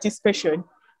in participation.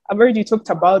 I've already talked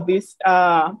about this.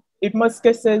 In most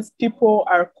cases, people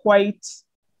are quite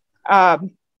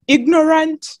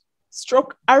ignorant,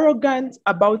 stroke arrogant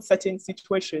about certain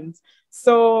situations.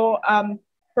 So,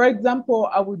 for example,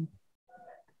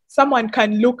 someone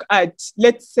can look at,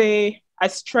 let's say, a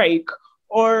strike,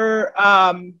 or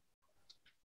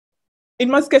in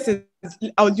most cases,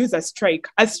 I'll use a strike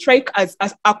as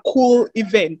a cool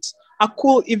event.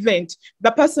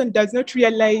 The person does not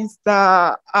realize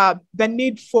the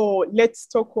need for, let's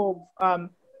talk of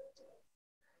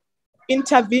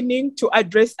intervening to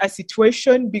address a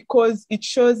situation, because it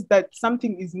shows that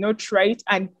something is not right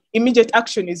and immediate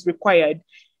action is required.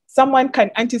 Someone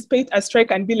can anticipate a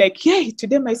strike and be like, yay,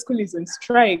 today my school is on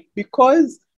strike,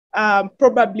 because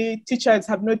probably teachers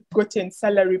have not gotten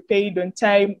salary paid on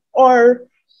time, or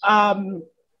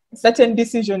certain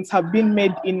decisions have been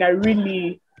made in a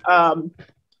really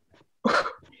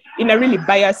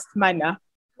biased manner,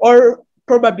 or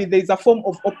probably there's a form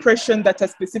of oppression that a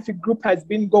specific group has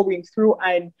been going through,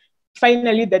 and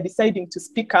finally they're deciding to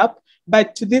speak up.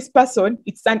 But to this person,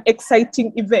 it's an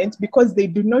exciting event because they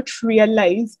do not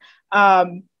realize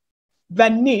the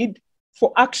need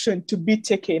for action to be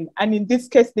taken. And in this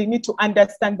case, they need to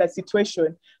understand the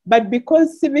situation. But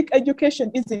because civic education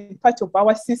isn't part of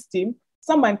our system,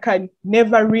 someone can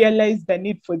never realize the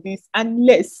need for this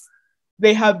unless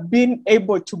they have been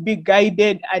able to be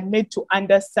guided and made to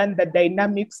understand the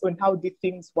dynamics on how the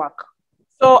things work.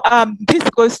 So this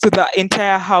goes to the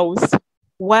entire house.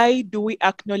 Why do we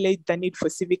acknowledge the need for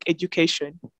civic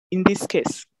education in this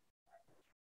case?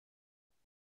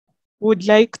 Would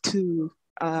like to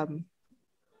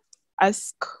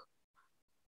ask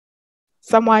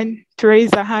someone to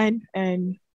raise a hand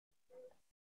and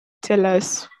tell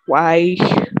us why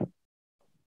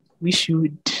we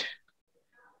should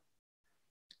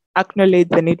acknowledge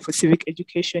the need for civic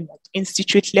education at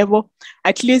institute level.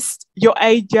 At least your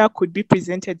idea could be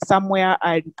presented somewhere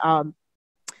and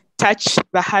touch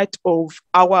the heart of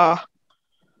our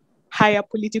higher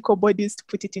political bodies to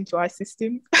put it into our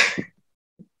system.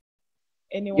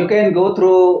 Anyone? You can go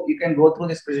through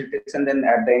this presentation, then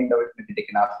at the end of it, maybe they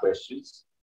can ask questions.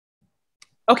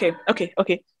 Okay.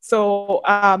 So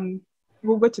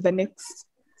we'll go to the next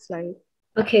slide.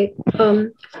 Okay.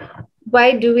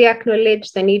 Why do we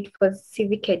acknowledge the need for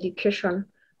civic education?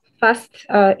 First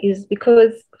is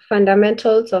because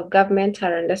fundamentals of government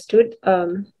are understood,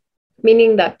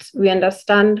 meaning that we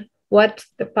understand what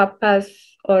the purpose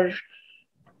of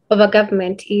a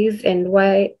government is and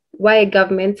why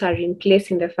governments are in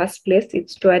place in the first place.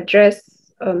 It's to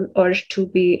address or to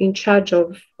be in charge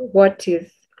of what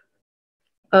is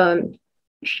the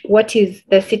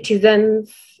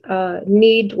citizens'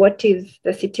 need, what is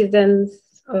the citizens'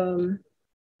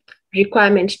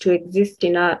 requirement to exist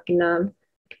in a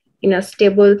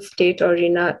stable state, or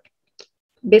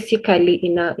basically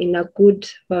in a good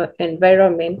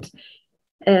environment.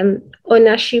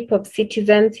 Ownership of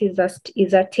citizens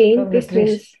is attained. This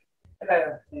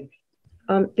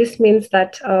means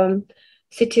that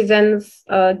citizens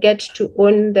get to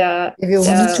own their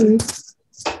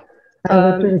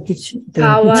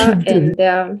power and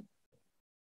their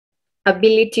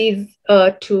abilities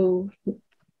to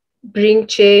bring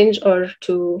change, or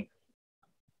to,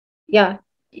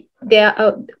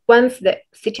 once the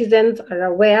citizens are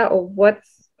aware of what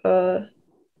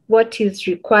is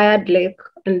required, like,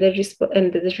 and the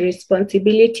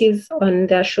responsibilities on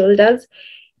their shoulders,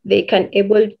 they can be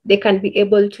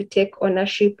able to take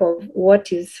ownership of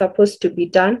what is supposed to be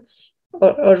done,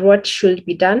 or what should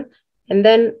be done. And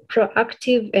then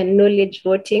proactive and knowledge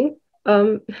voting.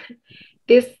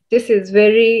 This is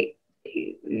very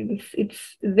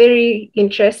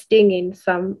interesting in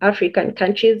some African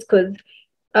countries, because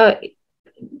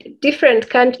in different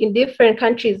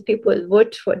countries, people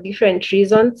vote for different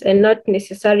reasons and not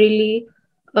necessarily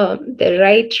the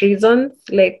right reasons.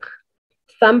 Like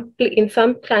in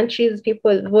some countries,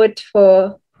 people vote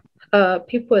for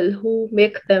people who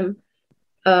make them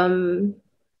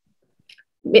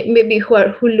maybe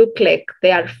who look like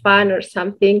they are fun or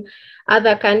something.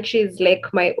 Other countries,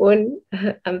 like my own,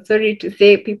 I'm sorry to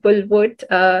say, people vote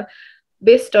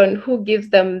based on who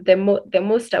gives them the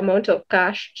most amount of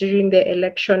cash during the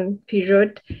election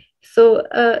period. So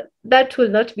that will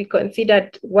not be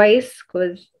considered wise,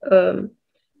 because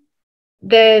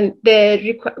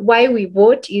why we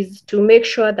vote is to make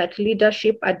sure that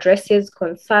leadership addresses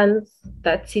concerns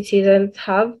that citizens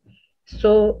have.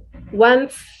 So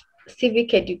once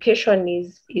civic education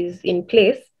is in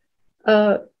place,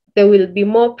 there will be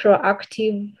more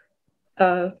proactive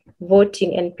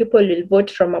voting, and people will vote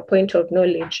from a point of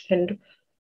knowledge. And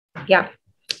yeah,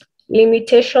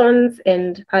 limitations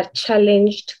and a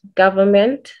challenged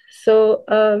government. So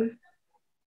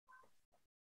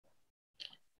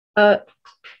on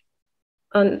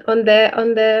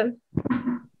the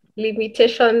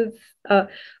limitations,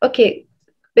 okay,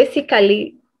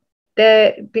 basically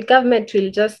the government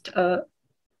will just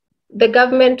the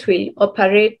government will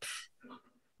operate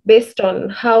based on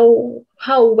how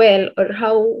well or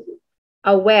how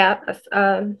aware as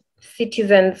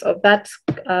citizens of that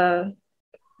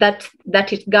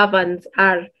it governs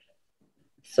are.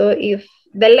 So if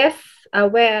the less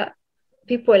aware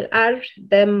people are,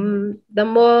 the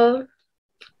more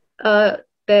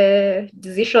the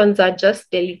decisions are just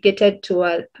delegated to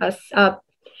a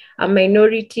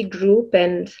minority group,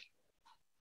 and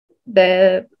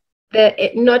the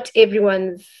not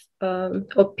everyone's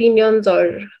opinions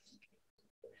or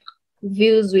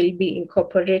views will be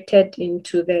incorporated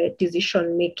into the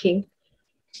decision making.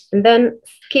 And then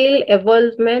skill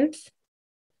evolvement,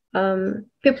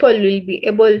 people will be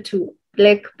able to,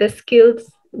 like, the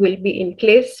skills will be in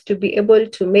place to be able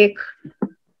to make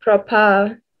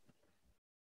proper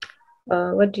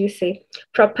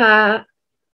proper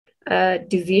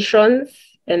decisions,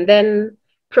 and then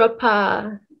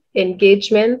proper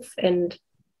engagements and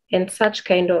such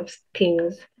kind of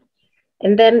things.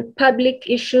 And then public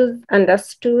issues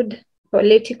understood,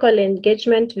 political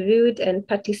engagement viewed, and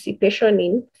participation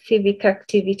in civic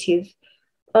activities.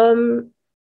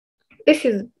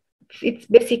 It's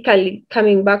basically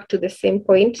coming back to the same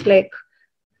point. Like,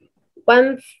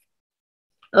 once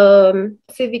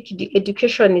civic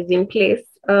education is in place,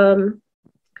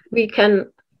 we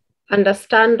can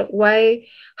understand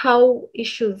how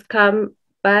issues come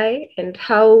by and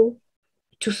how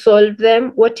to solve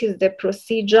them, what is the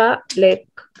procedure, like,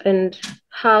 and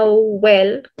how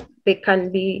well they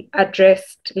can be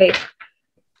addressed. Like,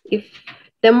 if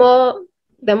the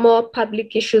more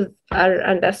public issues are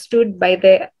understood by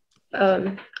the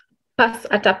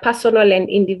at a personal and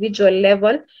individual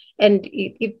level, and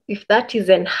if that is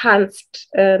enhanced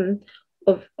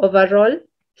overall,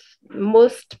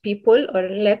 most people, or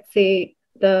let's say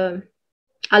a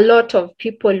lot of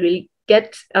people, will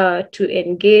get to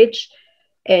engage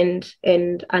and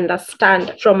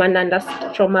understand from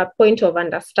a point of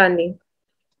understanding.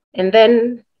 And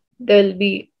then there'll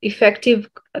be effective,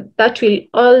 that will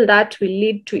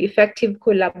lead to effective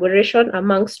collaboration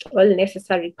amongst all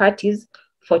necessary parties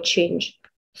for change.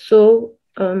 So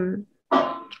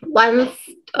once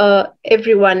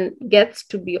everyone gets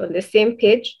to be on the same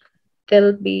page,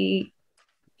 there'll be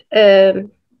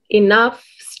enough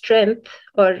strength,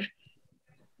 or,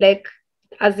 like,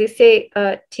 as they say,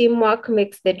 teamwork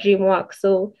makes the dream work.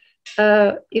 So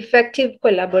effective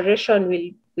collaboration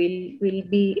will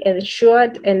be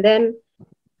ensured, and then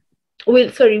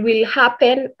will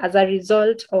happen as a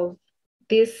result of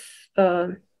this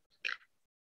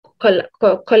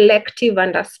collective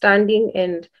understanding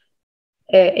and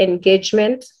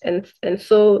engagement. And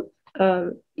so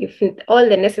if all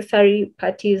the necessary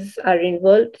parties are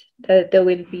involved, there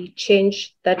will be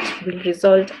change that will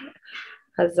result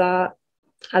as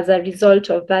a result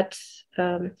of that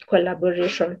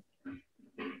collaboration.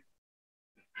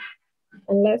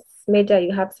 Unless, Major,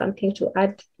 you have something to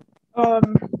add.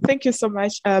 Thank you so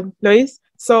much, Lois.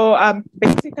 So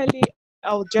basically,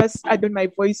 I'll just add on my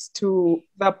voice to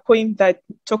the point that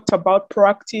talked about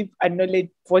proactive and knowledge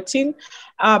voting.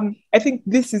 I think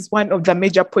this is one of the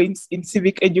major points in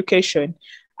civic education.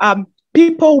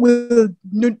 People will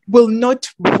not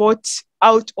vote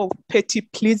out of petty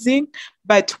pleasing,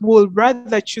 but will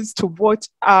rather choose to vote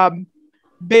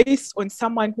based on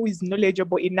someone who is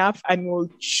knowledgeable enough and will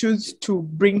choose to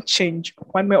bring change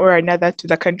one way or another to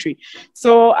the country.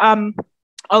 So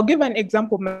I'll give an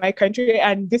example of my country,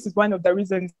 and this is one of the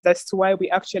reasons as to why we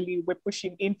actually were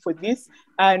pushing in for this.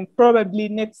 And probably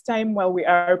next time while we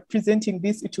are presenting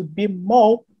this, it would be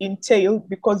more entailed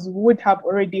because we would have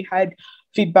already had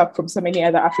feedback from so many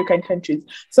other African countries.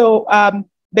 So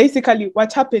basically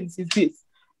what happens is this.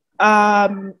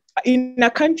 In a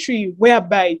country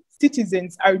whereby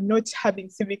citizens are not having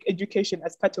civic education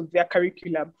as part of their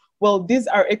curriculum, well, these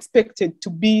are expected to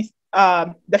be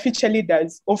the future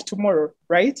leaders of tomorrow,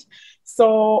 right?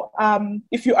 So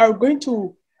if you are going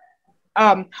to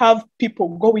have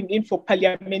people going in for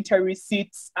parliamentary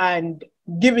seats and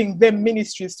giving them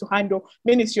ministries to handle,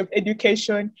 Ministry of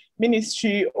Education,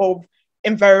 Ministry of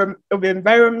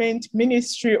Environment,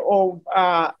 Ministry of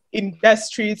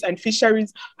Industries and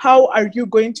Fisheries, how are you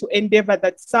going to endeavor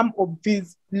that some of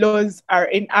these laws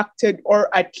are enacted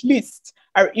or at least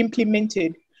are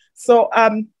implemented? So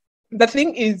the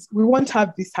thing is, we won't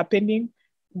have this happening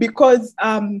because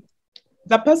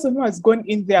the person who has gone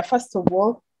in there, first of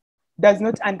all, does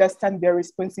not understand their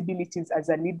responsibilities as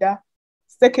a leader.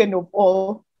 Second of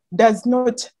all, does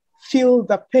not feel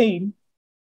the pain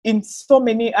in so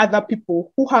many other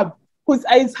people whose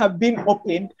eyes have been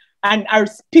opened and are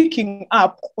speaking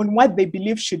up on what they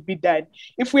believe should be done.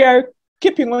 If we are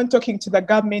keeping on talking to the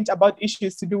government about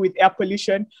issues to do with air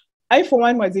pollution, I, for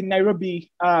one, was in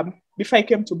Nairobi before I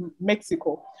came to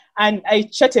Mexico. And I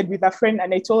chatted with a friend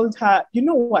and I told her, you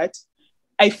know what?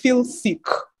 I feel sick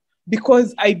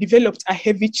because I developed a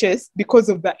heavy chest because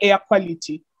of the air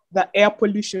quality. The air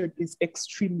pollution is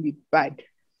extremely bad.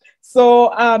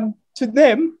 So to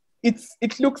them,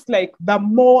 it looks like the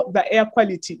more the air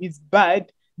quality is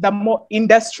bad, the more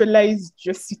industrialized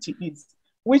your city is,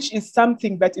 which is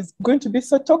something that is going to be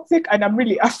so toxic. And I'm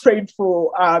really afraid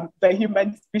for the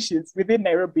human species within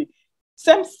Nairobi.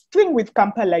 Same thing with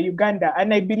Kampala, Uganda.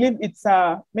 And I believe it's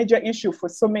a major issue for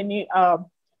so many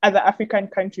other African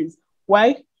countries.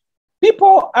 Why?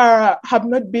 People have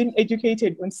not been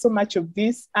educated on so much of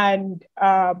this, and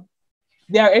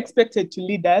they are expected to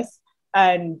lead us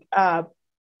and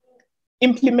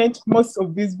implement most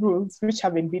of these rules, which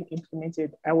haven't been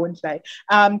implemented, I won't lie.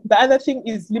 The other thing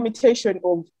is limitation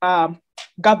of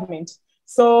government.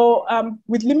 So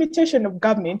with limitation of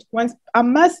government, once a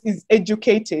mass is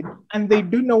educated and they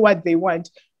do know what they want,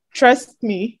 trust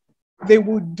me, they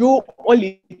will do all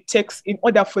it takes in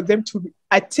order for them to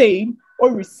attain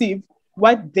or receive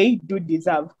what they do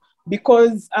deserve,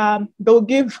 because they'll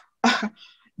give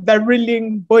the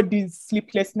ruling bodies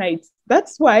sleepless nights.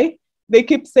 That's why they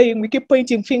keep saying, we keep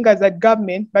pointing fingers at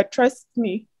government, but trust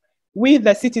me, we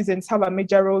the citizens have a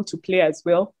major role to play as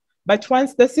well. But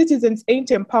once the citizens ain't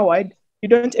empowered, you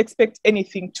don't expect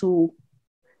anything to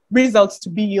results to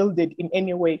be yielded in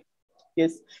any way.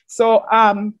 Yes. So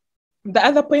the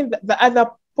other point that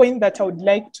I would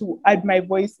like to add my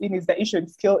voice in is the issue of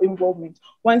skill involvement.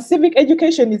 Once civic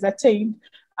education is attained,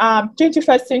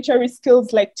 21st century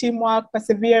skills like teamwork,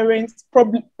 perseverance,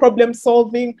 problem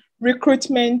solving,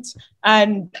 recruitment,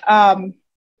 and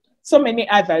so many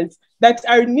others that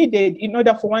are needed in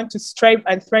order for one to strive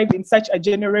and thrive in such a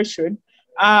generation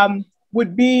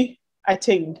would be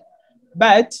attained.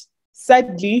 But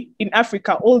sadly, in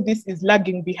Africa, all this is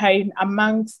lagging behind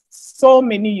amongst so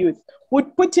many youth.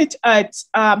 Would put it at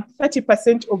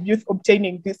 30% of youth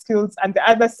obtaining these skills, and the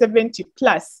other 70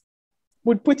 plus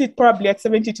would put it probably at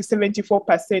 70 to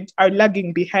 74% are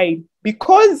lagging behind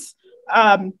because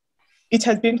it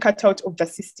has been cut out of the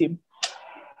system.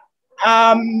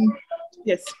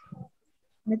 Yes.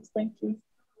 Next point, please.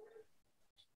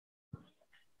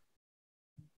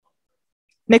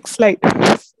 Next slide.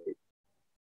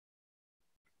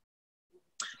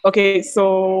 Okay,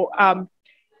 so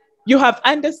you have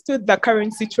understood the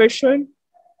current situation.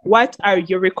 What are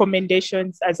your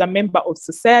recommendations as a member of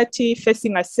society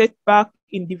facing a setback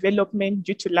in development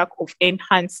due to lack of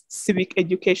enhanced civic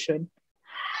education?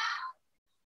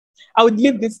 I would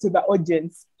leave this to the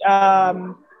audience.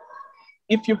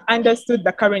 If you've understood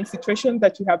the current situation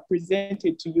that we have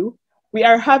presented to you, we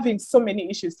are having so many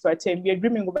issues to attain. We are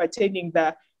dreaming of attaining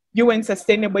the UN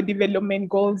Sustainable Development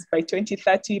Goals by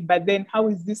 2030, but then how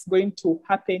is this going to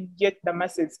happen yet the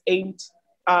masses ain't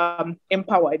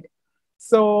empowered?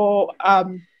 So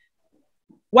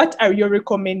what are your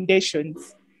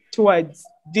recommendations towards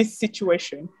this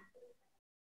situation?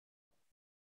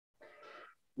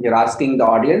 You're asking the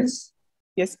audience?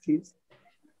 Yes, please.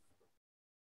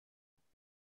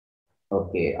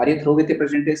 Okay, are you through with the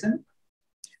presentation?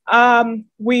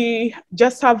 We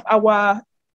just have our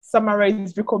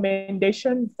summarized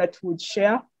recommendations that we would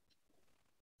share.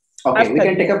 Okay, we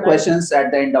can take up questions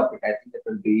at the end of it. I think it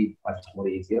will be much more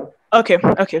easier. Okay.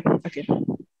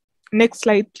 Next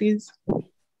slide, please.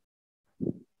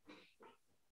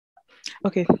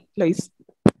 Okay, Lois.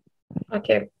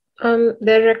 Okay.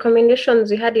 The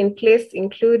recommendations we had in place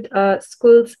include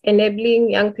schools enabling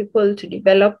young people to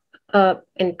develop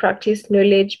and practice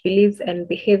knowledge, beliefs, and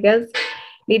behaviors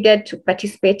needed to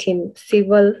participate in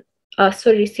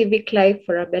civic life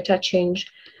for a better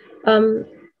change.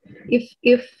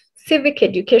 If civic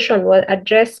education was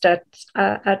addressed at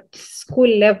school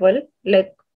level,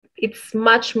 like, it's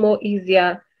much more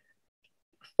easier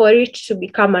for it to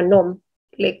become a norm.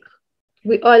 Like,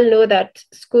 we all know that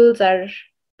schools are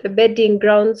the bedding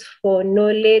grounds for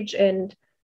knowledge, and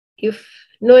if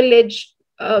knowledge,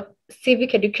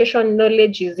 civic education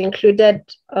knowledge is included,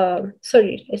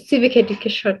 civic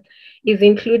education is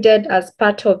included as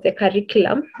part of the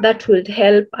curriculum, that would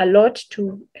help a lot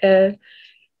to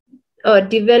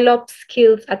develop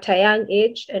skills at a young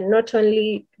age, and not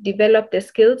only develop the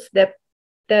skills,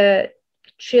 the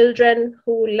children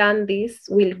who learn this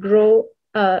will grow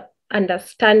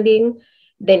understanding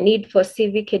the need for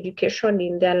civic education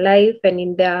in their life and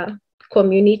in their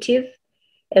communities.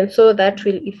 And so that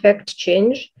will effect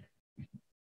change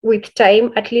with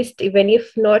time, at least, even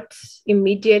if not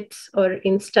immediate or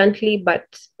instantly,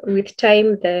 but with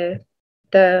time, the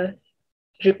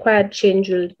required change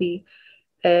will be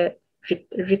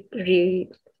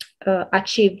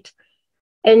achieved.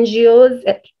 NGOs,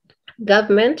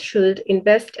 government should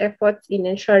invest efforts in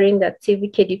ensuring that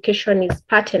civic education is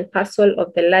part and parcel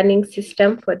of the learning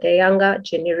system for the younger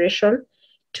generation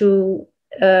to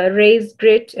raise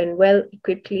great and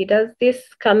well-equipped leaders.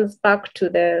 This comes back to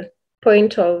the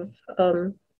point of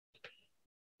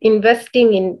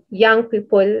investing in young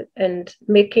people and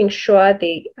making sure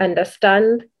they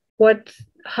understand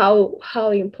how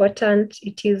important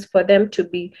it is for them to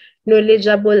be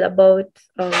knowledgeable about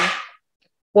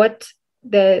what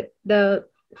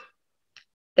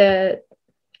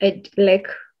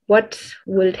what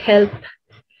will help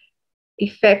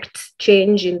effect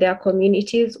change in their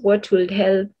communities, what will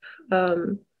help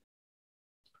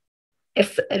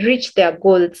reach their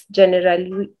goals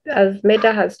generally. As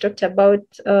Meda has talked about,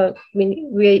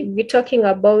 we're talking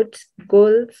about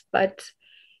goals, but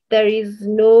there is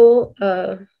no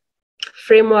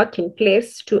framework in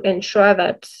place to ensure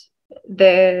that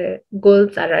the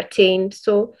goals are attained.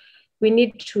 So we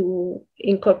need to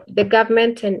the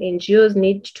government and NGOs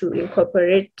need to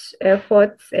incorporate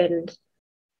efforts and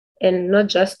not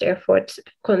just efforts,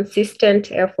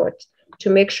 consistent effort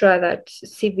to make sure that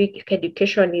civic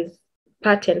education is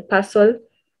part and parcel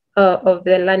of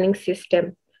the learning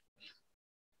system.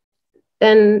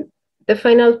 Then the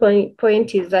final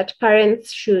point is that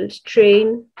parents should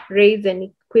train, raise, and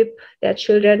equip their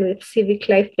children with civic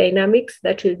life dynamics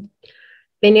that will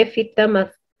benefit them as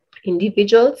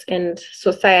individuals and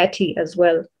society as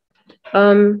well.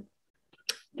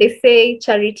 They say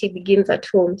charity begins at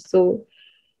home, so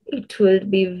it will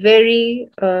be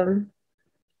very,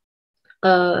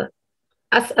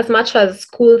 as much as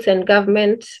schools and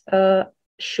government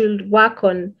should work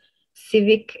on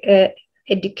civic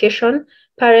education,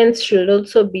 parents should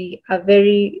also be a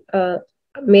very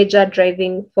major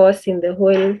driving force in the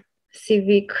whole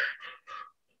civic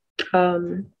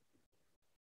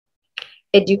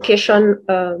education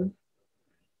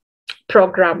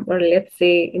program, or let's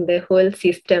say in the whole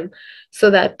system,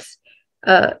 so that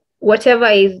whatever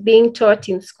is being taught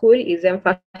in school is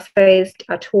emphasized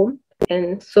at home.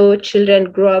 And so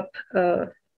children grow up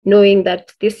knowing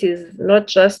that this is not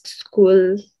just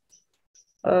school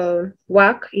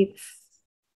work,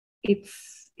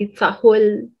 it's a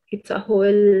whole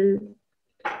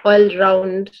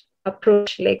all-round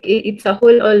approach. Like it's a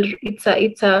whole,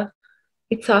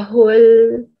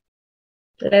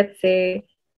 let's say,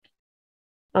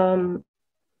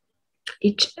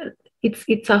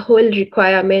 it's a whole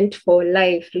requirement for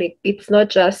life. Like, it's not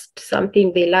just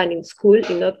something they learn in school,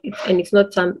 it's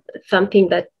not something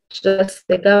that just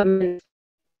the government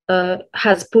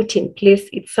has put in place.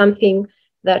 It's something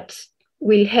that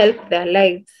will help their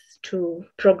lives to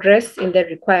progress in the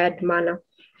required manner.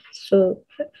 So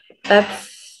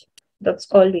that's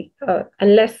all.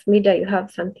 Unless Mida, you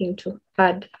have something to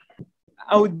add.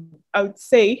 I would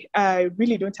say I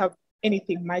really don't have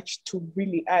anything much to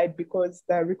really add, because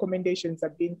the recommendations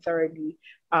have been thoroughly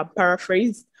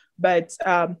paraphrased. But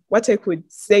what I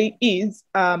could say is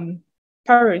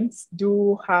parents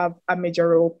do have a major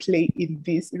role play in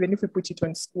this, even if we put it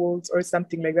on schools or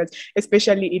something like that,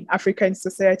 especially in African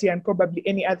society and probably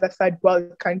any other third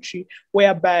world country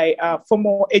whereby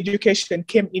formal education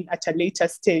came in at a later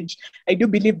stage. I do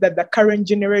believe that the current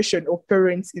generation of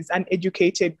parents is an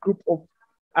educated group of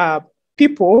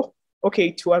people,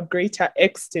 okay, to a greater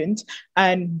extent,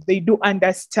 and they do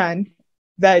understand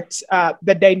that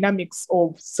the dynamics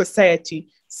of society.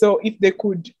 So if they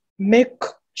could make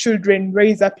children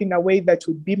raise up in a way that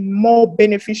would be more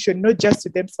beneficial, not just to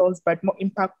themselves, but more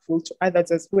impactful to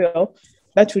others as well,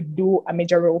 that would do a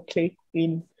major role play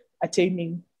in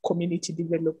attaining community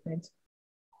development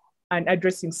and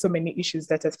addressing so many issues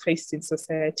that are faced in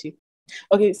society.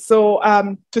 Okay, so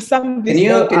to sum this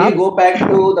can you go back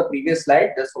to the previous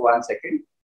slide just for 1 second?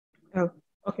 Oh,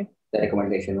 okay. The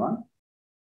recommendation one.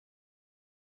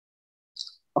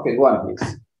 Okay, go on,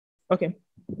 please. Okay.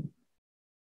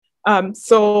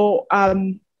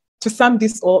 To sum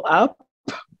this all up,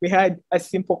 we had a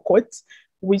simple quote,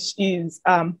 which is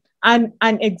an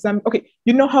exam. Okay,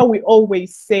 you know how we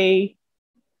always say,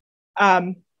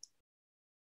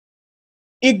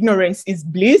 ignorance is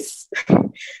bliss.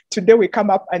 Today we come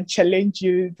up and challenge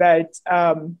you that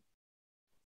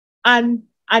an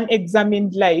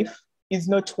unexamined life is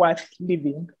not worth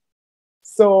living.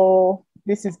 So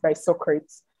this is by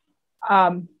Socrates.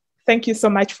 Thank you so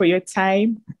much for your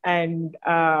time, and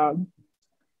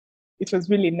it was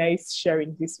really nice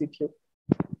sharing this with you.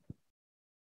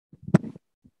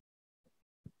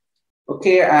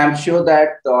 Okay, I'm sure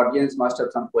that the audience must have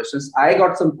some questions. I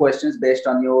got some questions based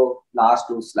on your last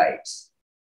 2 slides.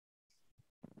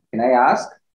 Can I ask?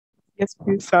 Yes,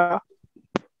 please, sir.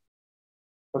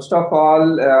 First of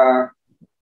all,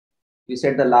 you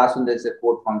said the last one, there's a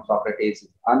quote from Socrates,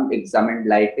 unexamined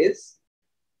life is?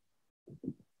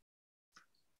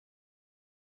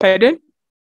 Pardon?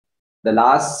 The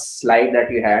last slide that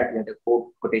you had a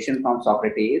quotation from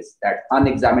Socrates that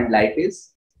unexamined life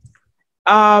is?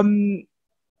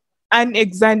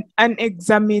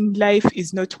 Unexamined life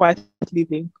is not worth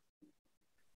living.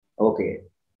 Okay.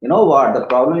 You know what? The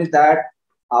problem is that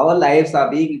our lives are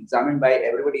being examined by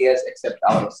everybody else except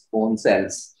our own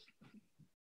selves.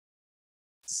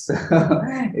 So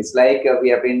it's like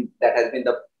that has been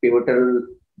the pivotal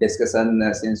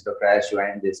discussion since Dr. Ash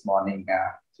joined this morning,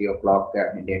 3 o'clock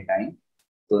Indian time.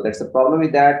 So that's the problem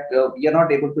with that. We are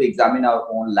not able to examine our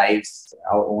own lives,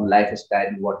 our own lifestyle,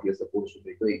 and what we are supposed to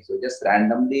be doing. So just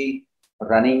randomly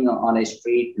running on a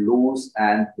street loose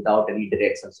and without any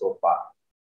direction so far.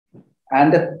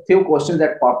 And the few questions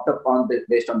that popped up on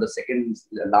based on the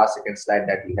last second slide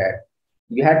that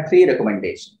you had 3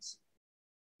 recommendations.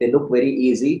 They look very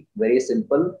easy, very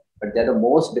simple, but they're the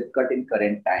most difficult in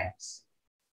current times.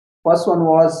 First one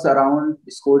was around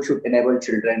school should enable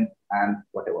children and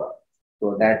whatever.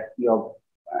 So that you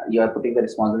are putting the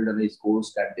responsibility on the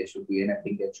schools that they should be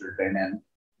enabling their children and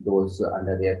those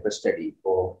under their custody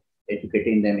for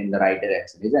educating them in the right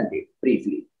direction, isn't it?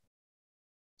 Briefly.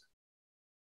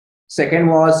 Second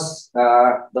was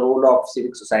the role of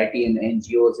civic society and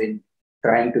NGOs in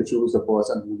trying to choose the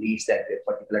person who leads that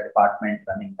particular department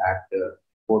running that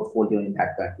portfolio in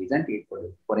that country, isn't it?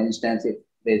 For instance, if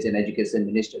there's an education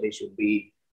minister, they should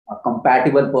be a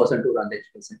compatible person to run the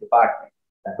education department.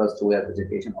 That was through your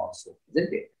presentation also,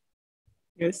 isn't it?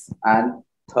 Yes. And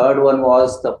third one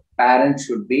was the parents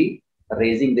should be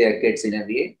raising their kids in a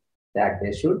way that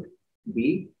they should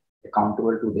be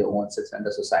accountable to their own sex and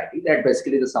the society. That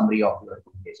basically the summary of your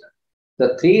recommendation.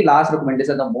 The 3 last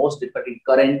recommendations are the most difficult in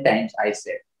current times, I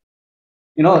said.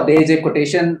 You know, there is a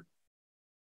quotation.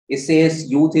 It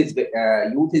says youth is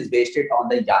wasted on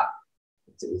the young.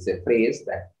 It's a phrase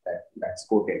that's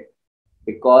quoted.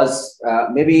 Because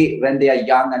maybe when they are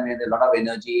young and when they have a lot of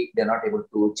energy, they're not able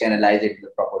to channelize it in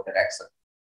the proper direction.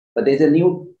 But there's a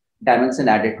new dimension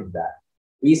added to that.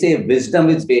 We say wisdom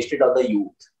is wasted on the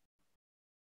youth.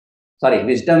 Sorry,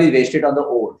 wisdom is wasted on the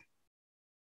old.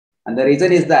 And the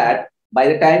reason is that by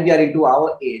the time we are into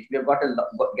our age, we have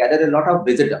gathered a lot of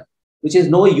wisdom, which is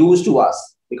no use to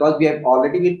us because we have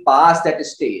already been past that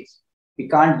stage. We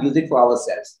can't use it for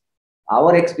ourselves.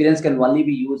 Our experience can only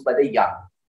be used by the young,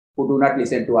 who do not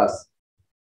listen to us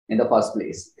in the first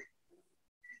place.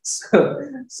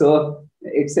 So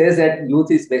it says that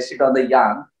youth is wasted on the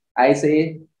young. I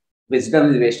say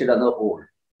wisdom is wasted on the old.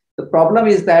 The problem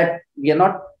is that we are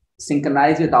not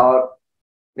synchronized with our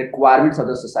requirements of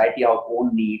the society, our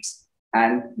own needs,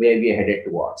 and where we are headed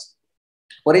towards.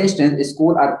 For instance,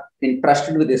 schools are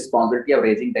entrusted with the responsibility of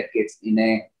raising their kids in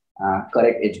a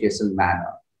correct educational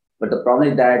manner. But the problem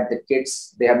is that the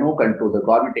kids, they have no control. The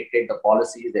government dictates the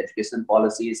policies, the education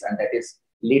policies, and that is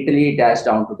literally dashed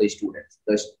down to the students.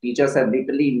 The teachers have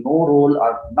literally no role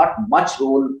or not much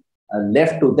role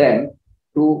left to them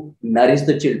to nourish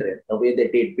the children the way they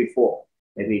did before,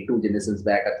 maybe 2 generations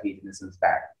back or 3 generations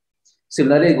back.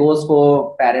 Similarly, it goes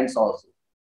for parents also.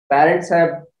 Parents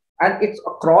have, and it's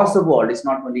across the world, it's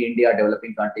not only India,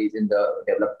 developing countries, in the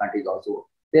developed countries also,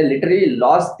 they literally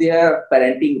lost their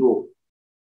parenting role.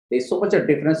 There's so much a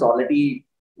difference already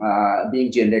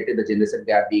being generated, the generation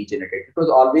gap being generated. It was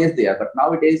always there, but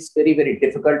nowadays it's very, very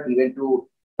difficult even to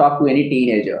talk to any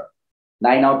teenager.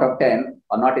 9 out of 10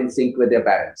 are not in sync with their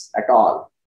parents at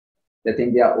all. They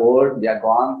think they are old, they are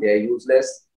gone, they are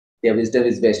useless, their wisdom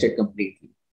is wasted completely.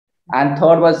 And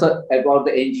third was about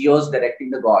the NGOs directing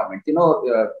the government. You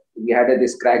know, we had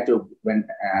this crack joke when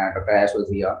Dr. Ash was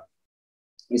here.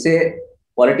 You say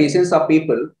politicians are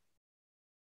people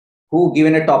who,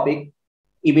 given a topic,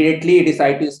 immediately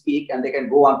decide to speak, and they can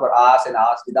go on for hours and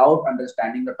hours without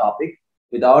understanding the topic,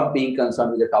 without being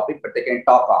concerned with the topic, but they can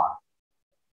talk on.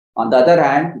 On the other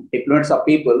hand, diplomats are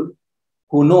people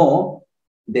who know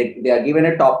they are given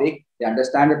a topic, they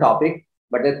understand the topic,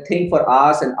 but they think for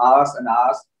hours and hours and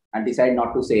hours and decide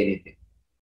not to say anything.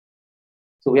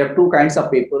 So we have two kinds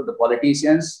of people: the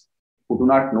politicians who do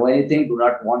not know anything, do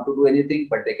not want to do anything,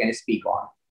 but they can speak on,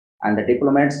 and the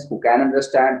diplomats who can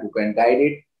understand, who can guide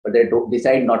it, but they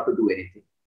decide not to do anything.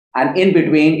 And in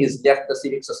between is left the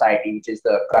civic society, which is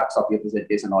the crux of your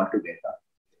presentation altogether.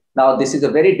 Now, this is a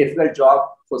very difficult job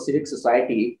for civic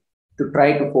society to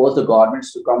try to force the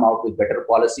governments to come out with better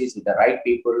policies, with the right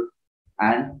people,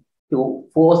 and to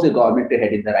force the government to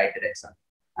head in the right direction.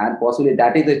 And possibly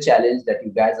that is the challenge that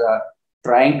you guys are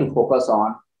trying to focus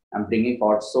on and bringing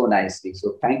forward so nicely.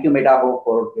 So thank you, Medaho,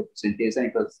 for your presentation.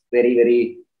 It was very,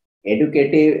 very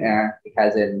educative, and it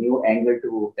has a new angle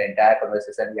to the entire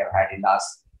conversation we have had in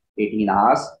last 18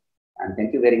 hours. And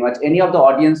thank you very much. Any of the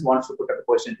audience wants to put up a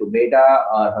question to Meda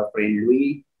or her friend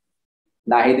Louis?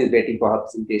 Nahid is waiting for her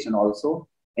presentation also.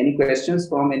 Any questions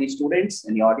from any students,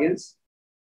 any audience?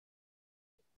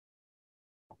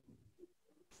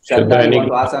 Shraddha, you want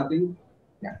to ask something?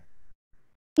 Yeah.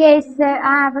 Yes, sir,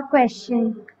 I have a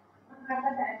question.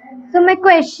 So my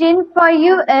question for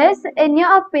you is, in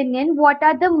your opinion, what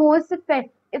are the most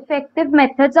effective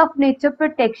methods of nature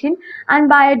protection and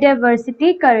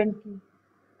biodiversity currently?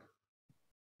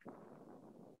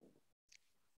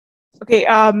 Okay,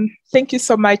 thank you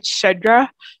so much, Shadra.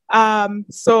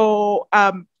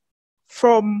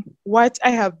 From what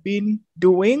I have been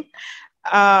doing,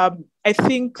 I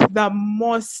think the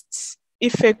most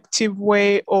effective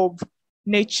way of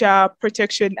nature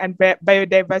protection and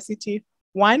biodiversity,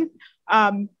 one,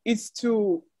 is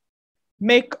to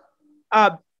make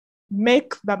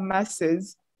the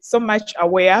masses so much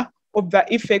aware of the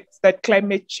effects that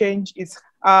climate change is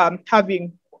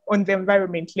having on the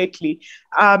environment lately.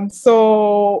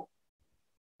 So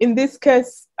in this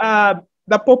case,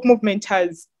 the pop movement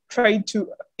has tried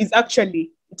to, it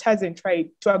hasn't tried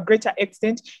to a greater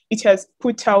extent. It has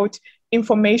put out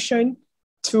information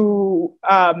to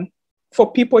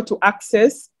for people to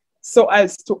access so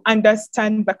as to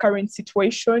understand the current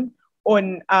situation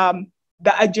on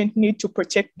the urgent need to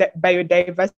protect the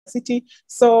biodiversity.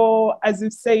 So as you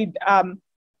said,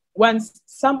 once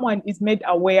someone is made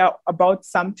aware about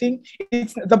something,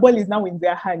 the ball is now in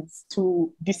their hands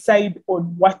to decide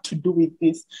on what to do with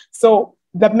this. So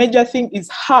the major thing is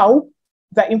how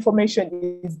the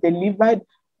information is delivered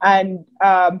and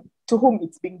to whom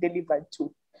it's being delivered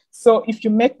to. So if you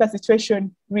make the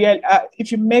situation real,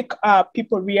 if you make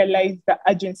people realize the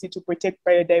urgency to protect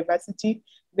biodiversity,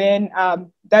 then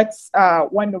that's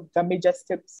one of the major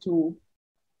steps to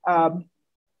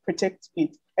protect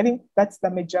it. I think that's the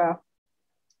major.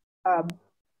 Thank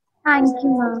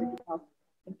you, ma'am.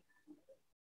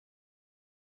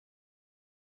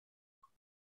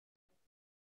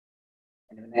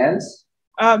 Anyone else?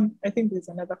 I think there's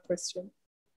another question.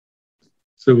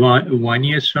 So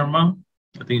Vanya Sharma,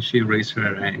 I think she raised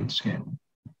her hand.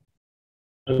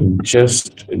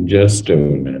 Just a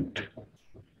minute.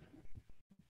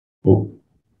 Oh.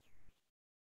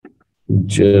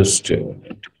 Just a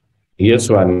minute. Yes,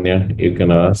 Vanya, you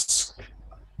can ask.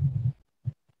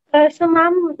 So,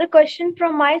 ma'am, the question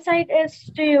from my side is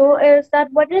to you is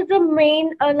that what is the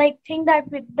main thing that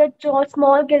the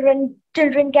small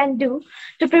children can do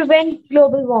to prevent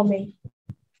global warming?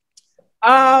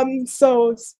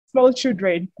 So small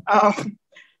children.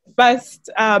 First,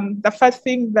 the first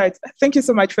thing that, thank you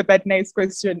so much for that nice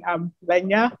question,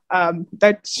 Vanya.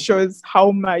 That shows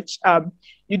how much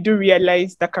you do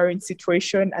realize the current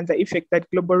situation and the effect that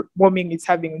global warming is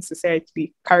having on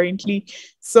society currently.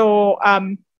 So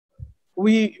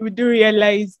we do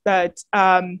realize that,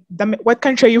 what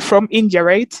country are you from? India,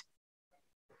 right?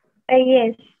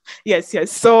 Yes.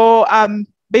 Yes. So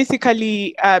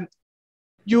basically,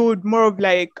 you would more of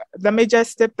like, the major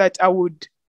step that I would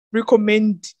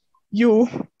recommend you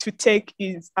to take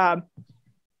is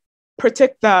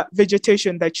protect the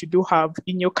vegetation that you do have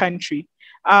in your country.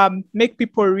 Make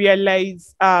people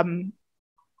realize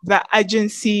the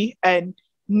urgency and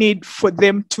need for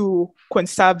them to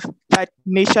conserve that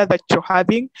nature that you're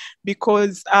having,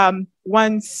 because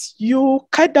once you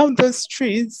cut down those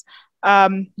trees,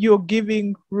 you're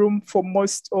giving room for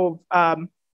most of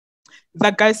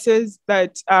the gases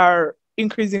that are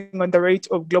increasing on the rate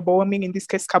of global warming, in this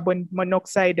case, carbon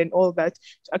monoxide and all that,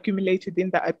 to accumulate within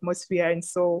the atmosphere. And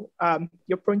so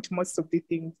you're prone to most of the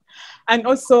things. And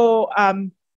also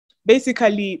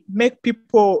basically make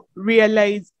people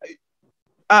realize,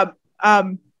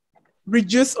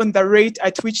 reduce on the rate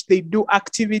at which they do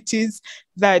activities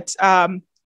that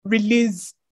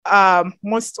release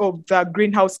most of the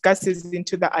greenhouse gases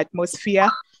into the atmosphere.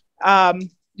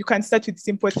 You can start with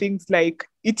simple things like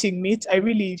eating meat.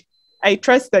 I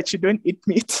trust that you don't eat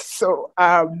meat. So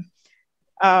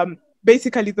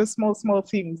basically those small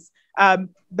things.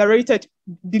 The rate at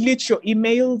delete your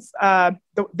emails,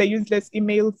 the useless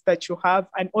emails that you have,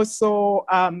 and also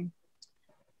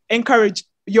encourage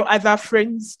your other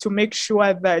friends to make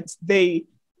sure that they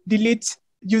delete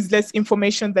useless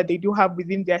information that they do have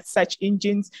within their search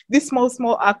engines. These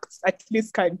small acts at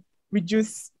least can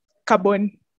reduce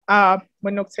carbon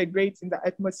monoxide rates in the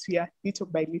atmosphere little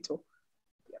by little.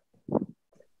 Yeah.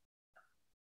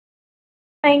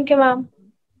 Thank you, ma'am.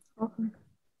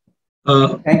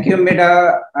 Thank you,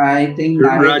 Mida. I think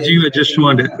Raju, I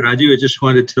just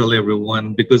want to tell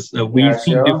everyone, because we've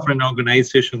seen different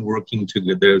organizations working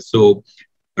together. So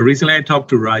recently I talked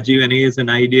to Raju, and he has an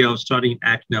idea of starting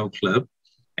Act Now Club.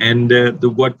 And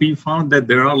what we found that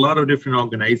there are a lot of different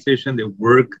organizations that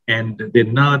work, and they're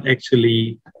not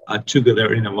actually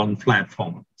together in one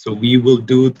platform. So we will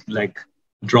do like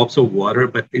drops of water,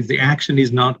 but the action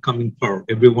is not coming forward.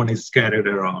 Everyone is scattered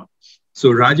around. So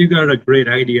Raju got a great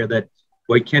idea that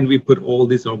why can't we put all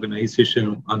these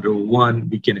organizations under one?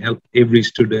 We can help every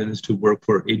student to work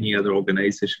for any other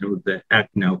organization with the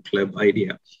Act Now Club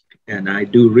idea. And I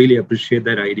do really appreciate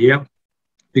that idea,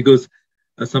 because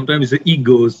sometimes the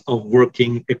egos of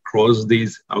working across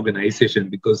these organizations,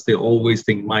 because they always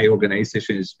think my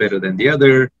organization is better than the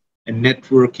other, and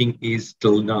networking is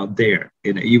still not there.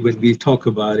 And even we talk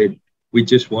about it, we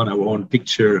just want our own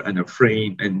picture and a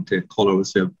frame and to call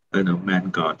ourselves, man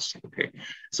gods. Okay,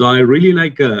 so I really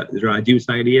like Raju's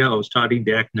idea of starting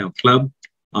the Act Now Club.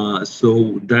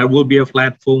 So that will be a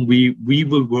platform. We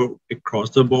will work across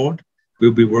the board.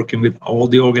 We'll be working with all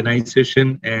the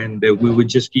organization, and we would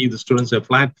just give the students a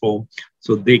platform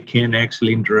so they can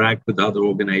actually interact with other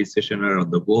organizations around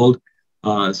the world.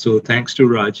 So thanks to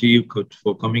Rajiv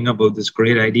for coming up with this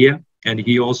great idea. And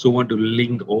he also want to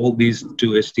link all these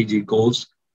two SDG goals.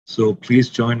 So please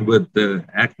join with the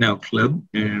Act Now Club,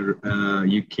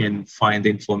 and you can find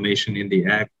the information in the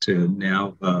Act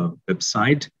Now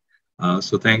website.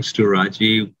 So thanks to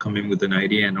Rajiv coming with an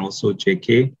idea, and also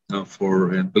JK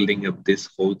for building up this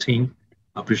whole team.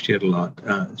 Appreciate a lot.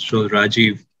 So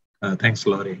Rajiv, thanks a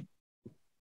lot.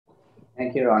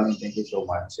 Thank you, Ronnie. Thank you so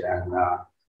much. And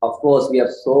of course, we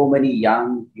have so many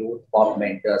young youth pop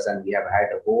mentors, and we have had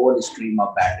a whole stream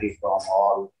of battery from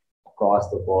all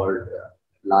across the world.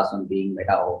 Last one being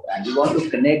Meta Hope. And we want to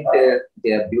connect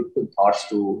their beautiful thoughts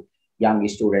to young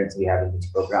students we have in this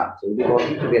program. So we'll be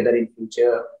working together in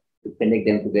future to connect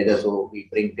them together, so we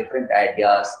bring different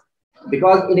ideas.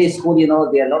 Because in a school,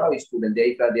 there are a lot of students.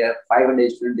 If there are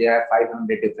 500 students, they have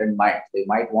 500 different minds. They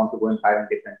might want to go in 500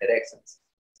 different directions.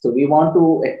 So we want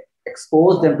to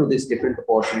expose them to these different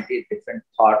opportunities, different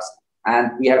thoughts,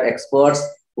 and we have experts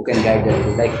who can guide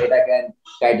them. Like Veda can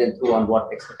guide them through on what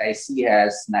expertise he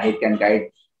has. Nahid can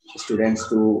guide students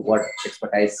to what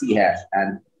expertise he has.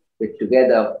 And with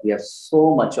together, we have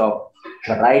so much of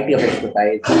variety of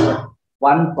expertise,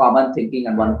 one common thinking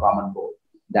and one common goal,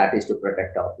 that is to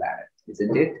protect our planet,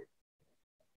 isn't it?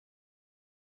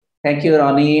 Thank you,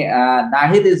 Ronnie.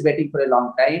 Nahid is waiting for a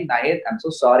long time. Nahid, I'm so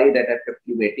sorry that I kept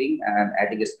you waiting. I'm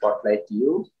adding a spotlight to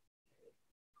you.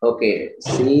 Okay,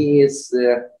 she is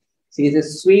a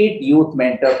sweet youth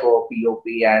mentor for POP,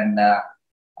 and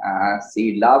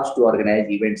she loves to organize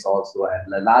events also.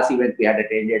 And the last event we had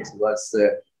attended, she was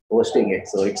hosting it.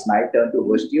 So it's my turn to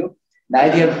host you.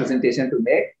 Nahid, you have a presentation to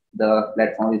make. The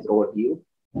platform is over to you.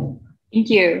 Thank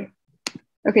you.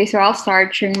 Okay, so I'll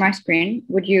start sharing my screen.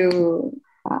 Would you?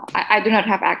 I do not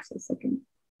have access. Okay.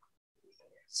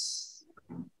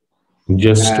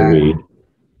 Just wait.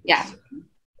 Yeah.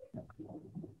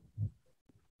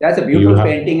 That's a beautiful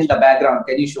painting in the background.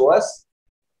 Can you show us?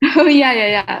 Oh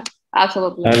yeah.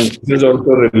 Absolutely. And it is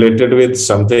also related with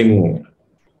something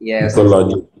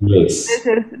ecological. Yes.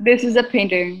 This is a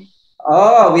painting.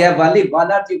 Oh, we have only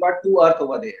one Earth. You got two Earth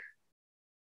over there.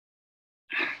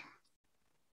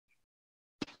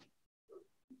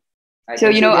 So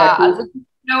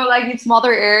like it's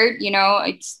Mother Earth,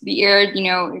 it's the earth,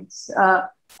 it's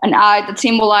an eye that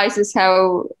symbolizes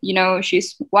how,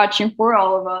 she's watching for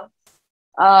all of us.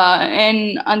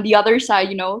 And on the other side,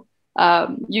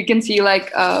 you can see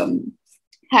like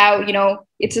how,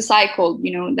 it's a cycle,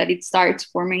 that it starts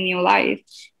forming new life,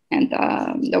 and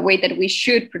the way that we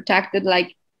should protect it,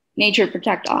 like nature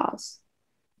protect us.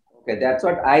 Okay, that's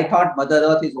what I thought. Mother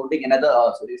Earth is holding another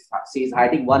Earth, so she's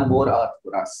hiding one more Earth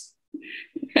for us.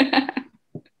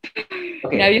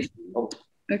 Okay.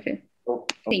 Okay.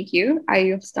 Thank you.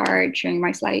 I'll start showing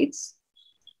my slides.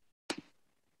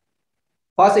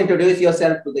 First, introduce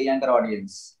yourself to the younger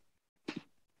audience.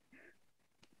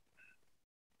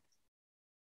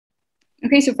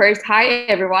 Okay, so first, hi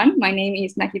everyone. My name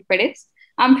is Naki Perez.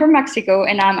 I'm from Mexico,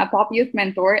 and I'm a pop youth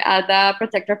mentor at the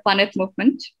Protect Our Planet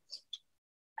movement.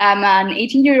 I'm an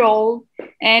 18-year-old,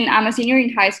 and I'm a senior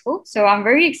in high school, so I'm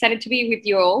very excited to be with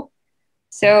you all.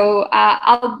 So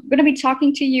I'm going to be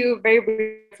talking to you very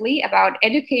briefly about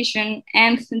education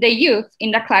and the youth in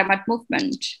the climate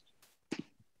movement.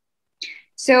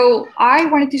 So I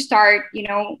wanted to start,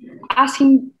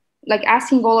 asking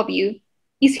all of you,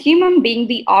 is human being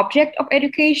the object of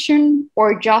education,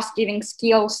 or just giving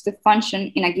skills to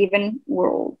function in a given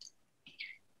world?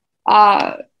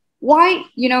 Why,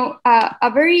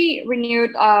 a very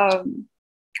renewed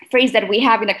phrase that we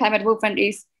have in the climate movement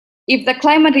is, if the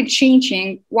climate is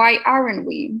changing, why aren't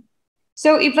we?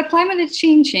 So if the climate is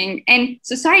changing and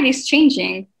society is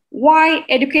changing, why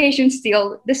education is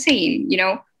still the same?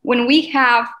 When we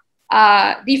have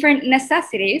different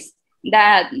necessities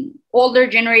that older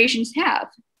generations have.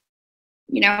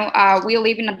 We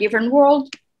live in a different world.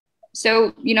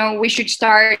 So, we should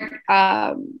start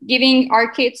giving our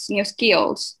kids new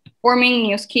skills, forming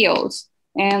new skills,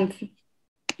 and,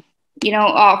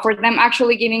 for them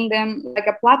actually giving them like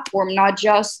a platform, not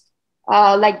just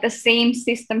like the same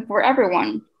system for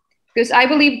everyone. Because I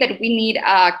believe that we need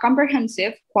a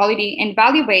comprehensive, quality, and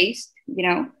value-based,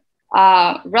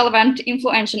 relevant,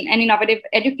 influential, and innovative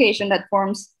education that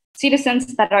forms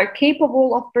citizens that are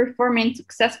capable of performing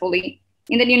successfully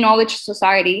in the new knowledge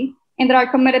society, and that are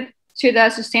committed to the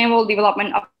sustainable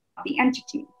development of the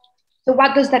entity. So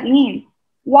what does that mean?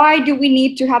 Why do we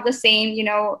need to have the same,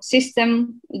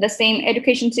 system, the same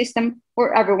education system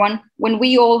for everyone, when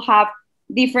we all have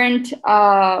different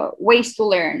ways to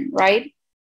learn, right?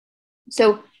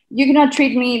 So you cannot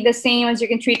treat me the same as you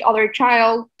can treat other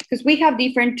child, because we have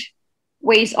different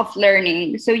ways of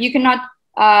learning. So you cannot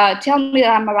tell me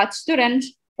that I'm a bad student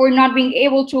for not being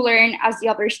able to learn as the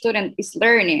other student is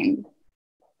learning.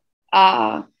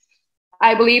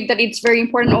 I believe that it's very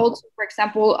important also, for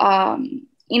example,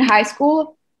 in high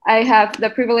school, I have the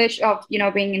privilege of,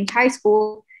 being in high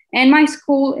school, and my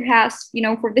school has,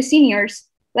 for the seniors,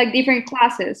 like different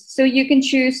classes. So you can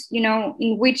choose,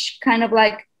 in which kind of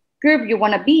like group you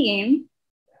want to be in.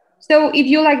 So if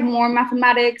you like more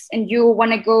mathematics and you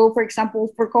want to go, for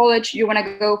example, for college, you want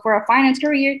to go for a finance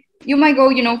career, you might go,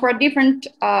 for a different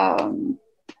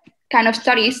kind of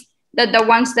studies than the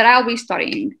ones that I'll be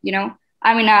studying.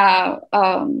 I'm in a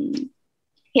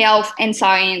health and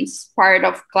science part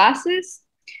of classes.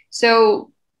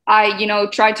 So I,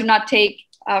 try to not take,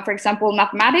 for example,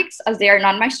 mathematics, as they are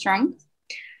not my strength.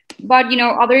 But,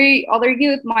 other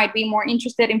youth might be more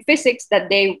interested in physics, that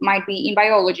they might be in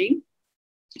biology.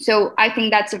 So I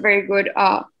think that's a very good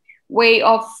way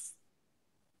of,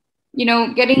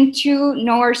 getting to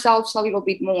know ourselves a little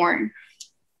bit more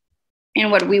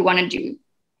and what we want to do.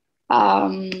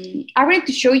 I wanted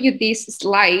to show you this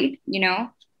slide,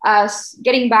 as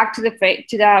getting back to the phrase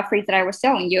that I was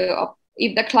telling you of,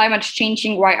 if the climate's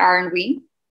changing, why aren't we?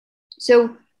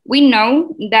 So we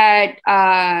know that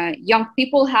young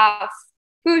people have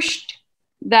pushed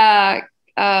the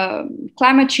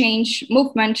climate change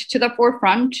movement to the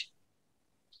forefront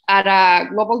at a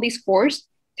global discourse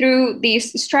through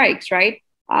these strikes, right?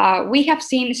 We have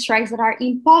seen strikes that are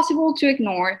impossible to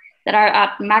ignore, that are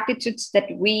at magnitudes that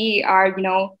we are,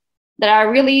 that are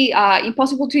really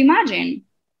impossible to imagine.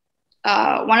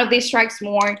 One of these strikes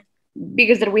more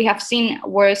biggest that we have seen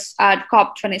was at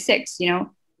COP26.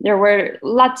 There were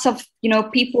lots of,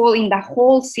 people in the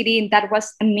whole city, and that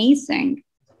was amazing.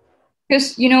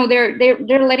 Because,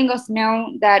 they're letting us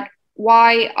know that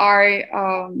why are,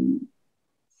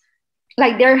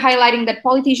 they're highlighting that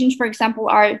politicians, for example,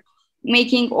 are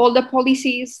making all the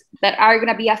policies that are going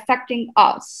to be affecting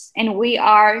us. And we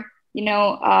are,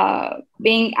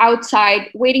 being outside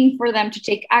waiting for them to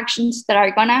take actions that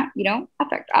are going to,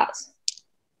 affect us.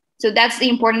 So that's the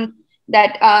important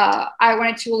that I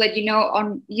wanted to let you know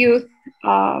on youth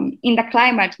in the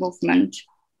climate movement.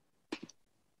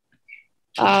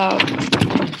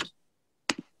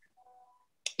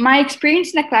 my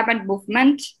experience in the climate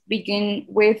movement began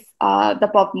with the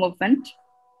pop movement.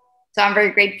 So I'm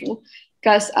very grateful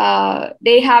because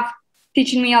they have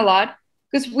teaching me a lot,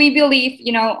 because we believe,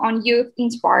 on youth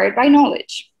inspired by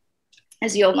knowledge,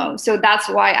 as you all know. So that's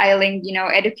why I linked,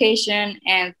 education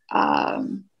and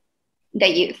the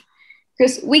youth,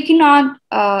 because we cannot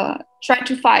try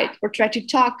to fight or try to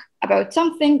talk about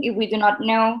something if we do not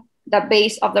know the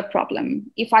base of the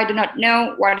problem. If I do not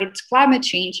know what is climate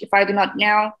change, if I do not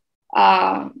know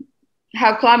how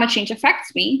climate change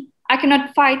affects me, I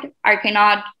cannot fight, I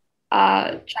cannot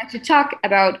try to talk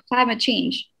about climate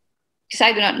change, because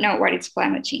I do not know what is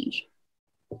climate change.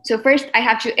 So first I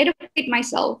have to educate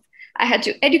myself. I had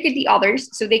to educate the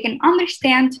others so they can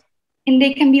understand, and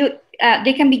they can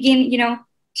begin,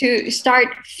 to start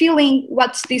feeling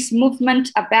what's this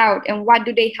movement about, and what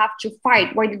do they have to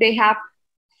fight? Why do they have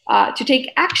to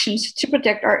take actions to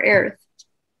protect our Earth?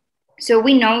 So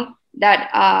we know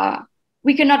that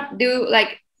we cannot do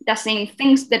like the same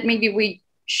things that maybe we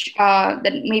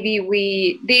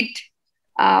did,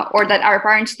 or that our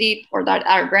parents did, or that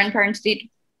our grandparents did,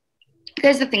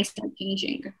 because the things are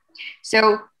changing.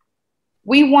 So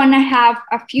we want to have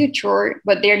a future,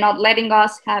 but they're not letting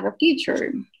us have a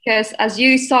future. Because as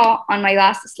you saw on my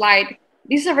last slide,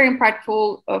 this is a very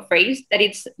impactful phrase, that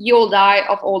it's "you'll die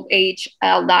of old age,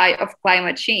 I'll die of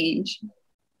climate change."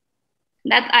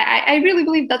 That I really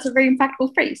believe that's a very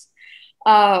impactful phrase,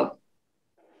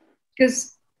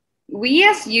 because we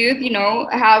as youth,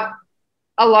 have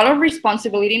a lot of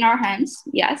responsibility in our hands,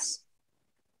 yes,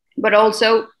 but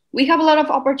also we have a lot of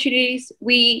opportunities.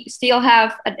 We still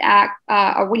have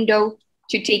a window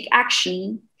to take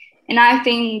action. And I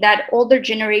think that older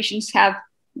generations have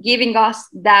given us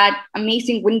that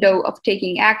amazing window of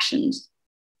taking actions.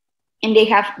 And they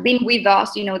have been with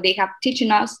us, they have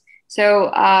teaching us. So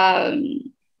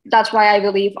that's why I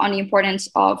believe on the importance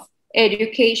of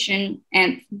education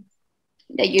and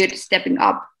the youth stepping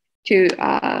up to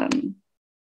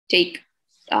take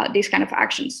these kind of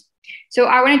actions. So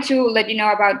I wanted to let you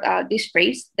know about this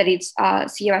phrase, that it's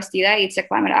Sia Bastida, it's a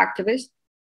climate activist.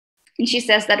 And she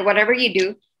says that whatever you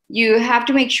do, you have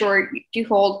to make sure to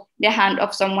hold the hand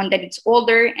of someone that is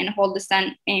older, and hold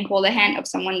the hand of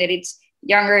someone that is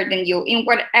younger than you in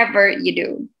whatever you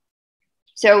do.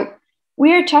 So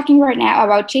we are talking right now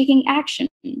about taking action,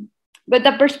 but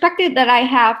the perspective that I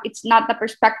have, it's not the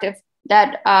perspective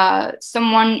that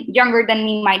someone younger than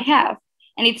me might have.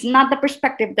 And it's not the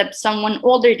perspective that someone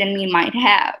older than me might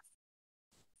have.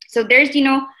 So there's,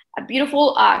 a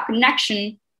beautiful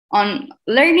connection on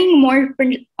learning more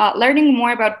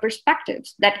about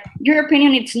perspectives, that your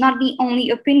opinion, it's not the only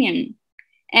opinion.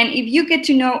 And if you get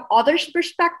to know others'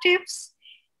 perspectives,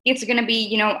 it's going to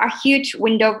be, a huge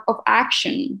window of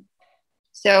action.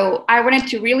 So I wanted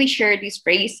to really share this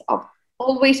phrase of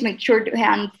always make sure to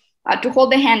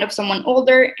hold the hand of someone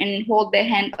older and hold the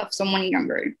hand of someone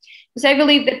younger. Because I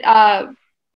believe that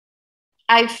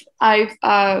I've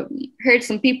heard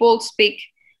some people speak,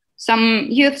 some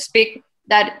youth speak,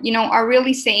 that are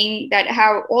really saying that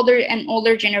how older and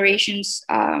older generations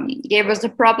gave us the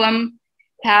problem,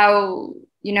 how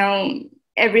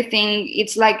everything,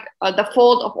 it's like the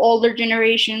fault of older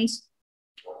generations.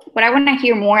 But I want to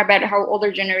hear more about how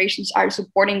older generations are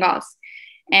supporting us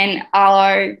and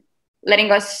are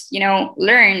letting us,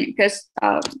 learn. Because,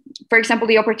 for example,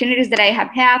 the opportunities that I have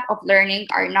had of learning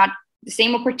are not the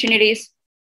same opportunities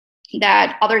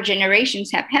that other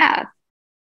generations have had.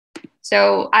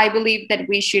 So I believe that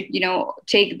we should,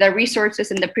 take the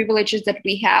resources and the privileges that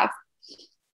we have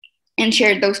and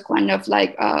share those kind of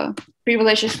like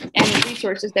privileges and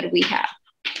resources that we have.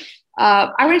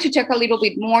 I wanted to talk a little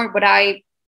bit more, but I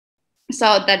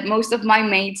saw that most of my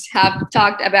mates have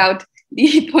talked about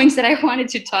the points that I wanted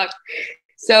to talk.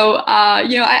 So,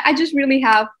 I just really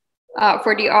have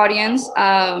for the audience,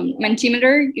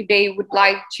 Mentimeter, if they would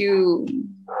like to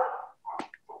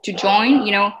join,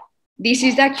 this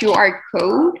is the QR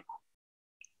code.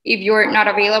 If you're not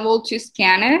available to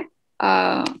scan it,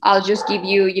 I'll just give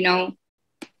you,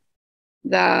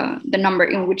 the number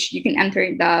in which you can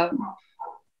enter the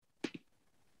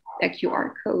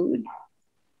QR code.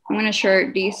 I'm gonna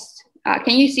share this.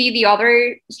 Can you see the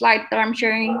other slide that I'm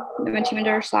sharing, the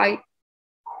Mentimeter slide?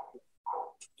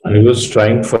 I was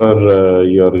trying for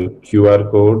your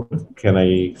QR code. Can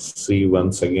I see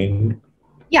once again?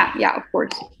 Yeah, of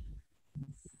course.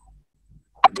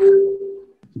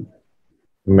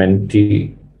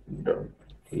 Menti.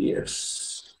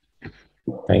 Yes.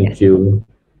 Thank you.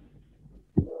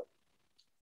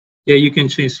 Yeah, you can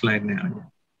change slide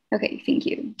now. Okay, thank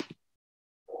you.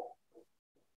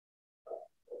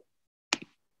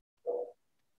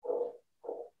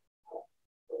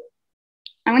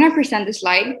 I'm gonna present the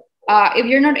slide. If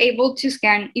you were not able to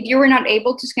scan the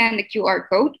QR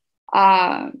code,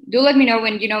 do let me know,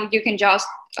 and you can just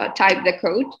type the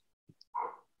code.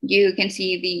 You can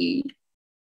see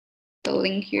the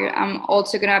link here. I'm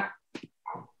also gonna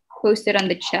post it on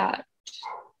the chat.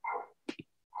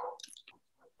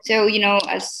 So,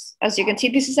 as you can see,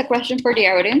 this is a question for the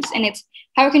audience, and it's,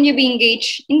 how can you be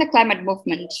engaged in the climate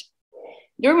movement?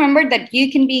 Do remember that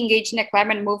you can be engaged in the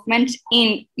climate movement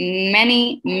in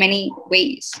many, many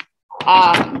ways.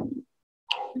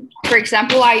 For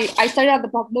example, I started out the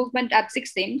pop movement at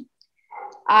 16.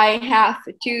 I have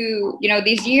to,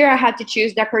 this year I had to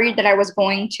choose the career that I was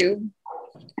going to.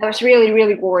 I was really,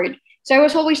 really bored. So I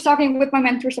was always talking with my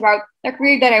mentors about the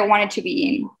career that I wanted to be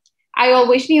in. I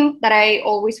always knew that I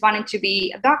always wanted to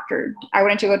be a doctor. I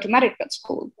wanted to go to medical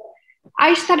school.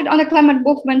 I started on the climate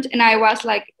movement, and I was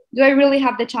like, do I really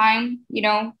have the time?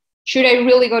 Should I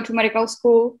really go to medical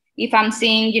school if I'm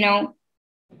seeing,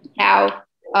 how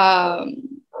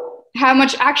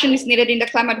much action is needed in the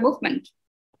climate movement?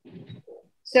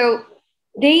 So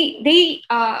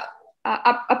a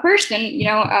person,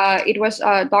 it was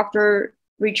Dr.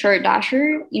 Richard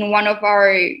Dasher in one of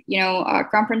our,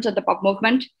 conference at the pop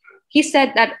movement. He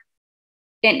said that,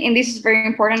 and this is very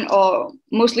important,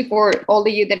 mostly for all of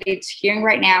you that it's hearing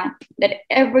right now, that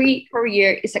every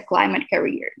career is a climate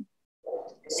career.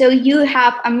 So you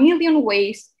have a million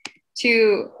ways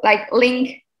to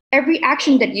link every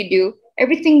action that you do,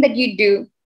 everything that you do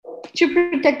to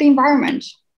protect the environment.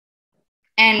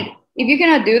 And if you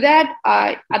cannot do that,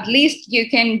 at least you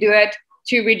can do it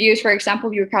to reduce, for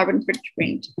example, your carbon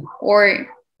footprint. Or,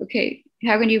 okay,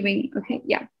 how can you be, okay,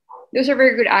 yeah. Those are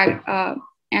very good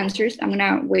answers. I'm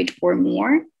gonna wait for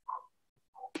more.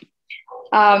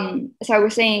 So I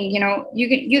was saying,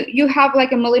 you have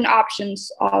a million options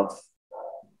of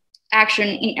action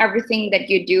in everything that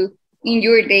you do in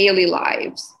your daily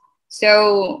lives.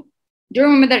 So do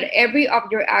remember that every of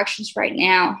your actions right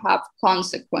now have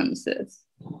consequences,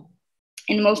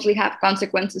 and mostly have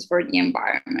consequences for the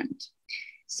environment.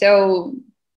 So,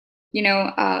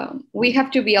 we have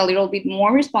to be a little bit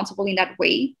more responsible in that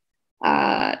way.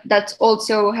 That's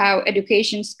also how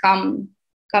education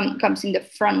comes in the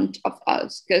front of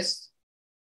us, because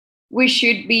we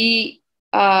should be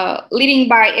leading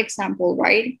by example,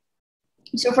 right?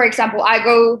 So, for example, I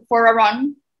go for a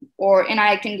run, and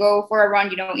I can go for a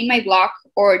run, in my block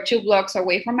or 2 blocks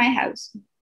away from my house.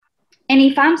 And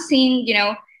if I'm seeing,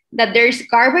 that there's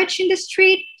garbage in the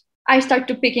street, I start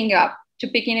to picking it up.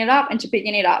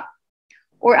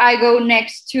 Or I go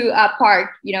next to a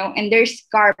park, and there's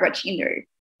garbage in there.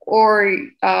 Or,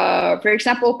 for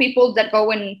example, people that go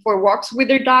for walks with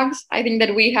their dogs. I think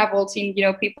that we have all seen,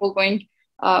 people going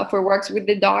for walks with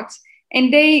the dogs,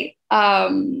 and they,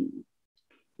 the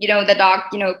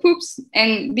dog, poops,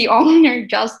 and the owner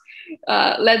just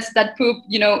lets that poop,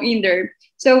 in there.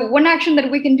 So one action that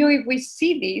we can do if we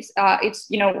see these, it's,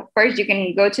 first you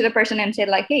can go to the person and say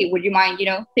hey, would you mind,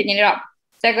 picking it up?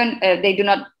 Second, they do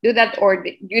not do that, or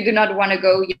you do not want to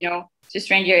go, to a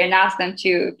stranger and ask them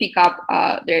to pick up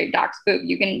their dog's poop.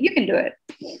 You can do it.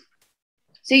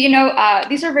 So,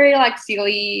 these are very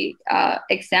silly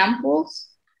examples,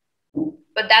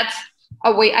 but that's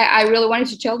a way I really wanted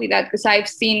to tell you that, because I've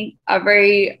seen a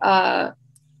very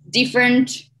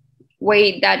different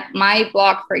way that my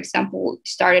blog, for example,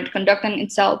 started conducting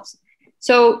itself.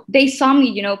 So they saw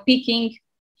me, picking,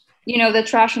 the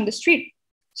trash on the street.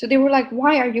 So they were like,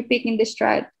 why are you picking this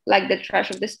trash, the trash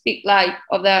of the street,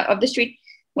 of the street,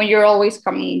 when you're always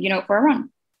coming, for a run?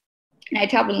 And I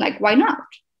tell them why not?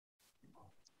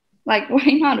 Why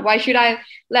not? Why should I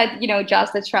let,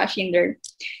 just the trash in there?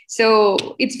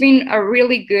 So it's been a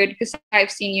really good, because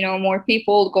I've seen, more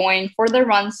people going for the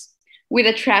runs with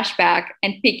a trash bag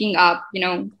and picking up,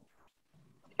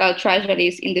 trash that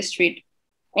is in the street.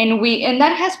 And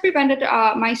that has prevented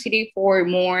my city for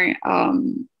more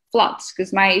floods,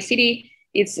 because my city,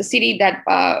 it's a city that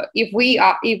if we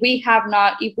are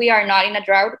not in a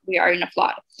drought, we are in a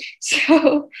flood.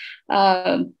 So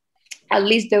at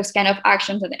least those kind of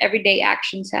actions and everyday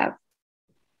actions have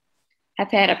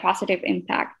had a positive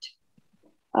impact.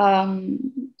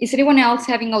 Is anyone else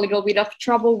having a little bit of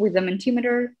trouble with the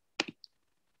Mentimeter?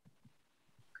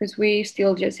 Because we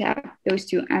still just have those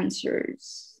 2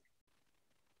 answers.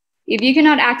 If you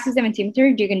cannot access the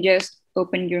Mentimeter, you can just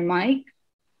open your mic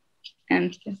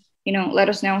and let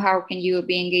us know how can you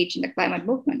be engaged in the climate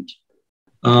movement.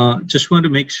 Just want to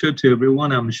make sure to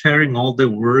everyone, I'm sharing all the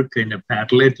work in a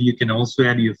Padlet. You can also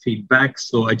add your feedback.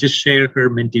 So I just share her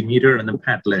Mentimeter and the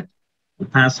Padlet. The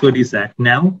password is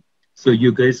ActNow. So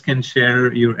you guys can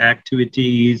share your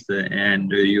activities and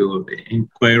your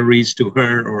inquiries to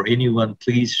her or anyone,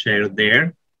 please share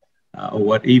there.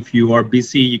 What if you are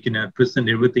busy, you cannot present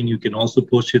everything, you can also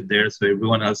post it there so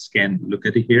everyone else can look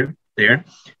at it here, there.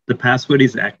 The password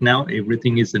is act now,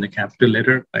 everything is in a capital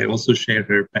letter. I also share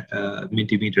her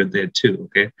Mentimeter there too,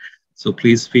 okay? So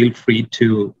please feel free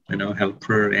to, help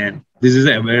her. And this is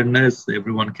awareness,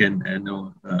 everyone can,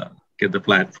 get the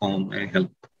platform and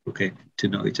help, okay, to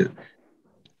know each other.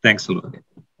 Thanks a lot.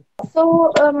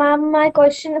 So, ma'am, my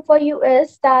question for you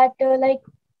is that,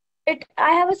 I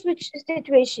have a switch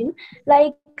situation.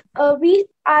 We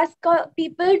ask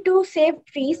people to save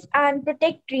trees and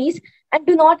protect trees and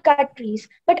do not cut trees,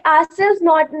 but ourselves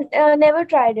never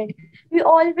tried it. We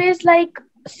always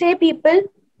say people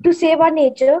to save our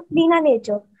nature, clean our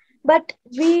nature, but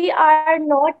we are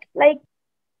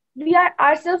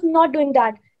ourselves not doing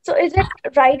that. So, is it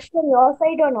right from your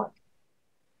side or not?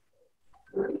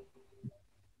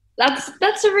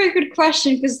 That's a very good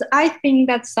question, because I think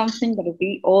that's something that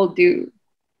we all do.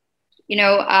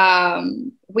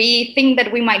 We think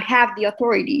that we might have the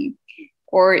authority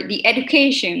or the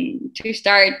education to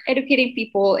start educating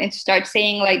people and to start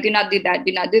saying do not do that,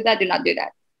 do not do that, do not do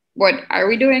that. But are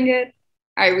we doing it?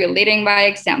 Are we leading by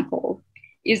example?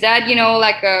 Is that,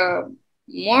 a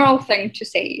moral thing to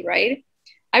say, right?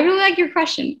 I really like your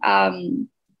question.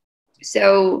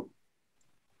 So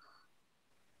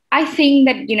I think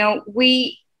that,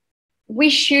 we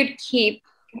should keep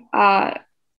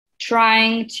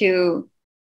trying to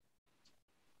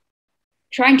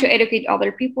educate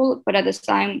other people, but at the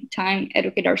same time,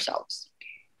 educate ourselves.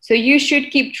 So you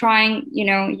should keep trying,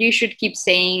 you should keep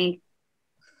saying,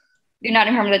 do not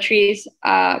harm the trees,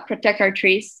 protect our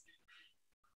trees.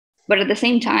 But at the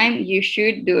same time, you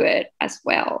should do it as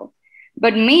well.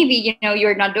 But maybe,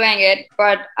 you're not doing it,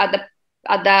 but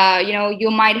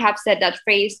you might have said that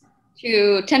phrase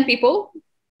to 10 people.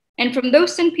 And from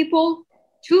those 10 people,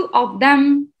 2 of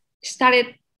them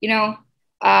started,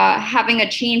 having a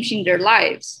change in their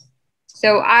lives.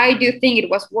 So I do think it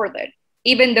was worth it,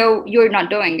 even though you're not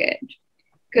doing it.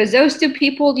 Because those 2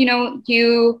 people,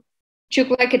 you took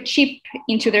like a chip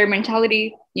into their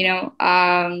mentality,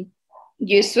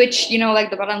 you switched,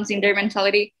 the buttons in their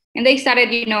mentality, and they started,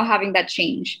 having that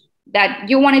change that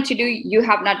you wanted to do, you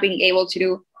have not been able to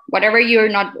do, whatever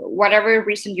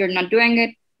reason you're not doing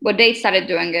it, but they started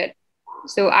doing it.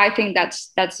 So I think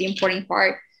that's the important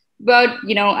part. But,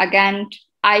 again,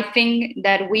 I think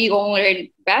that we all learn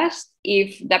best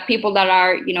if the people that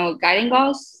are, guiding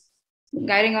us,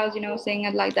 saying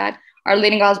it like that, are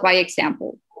leading us by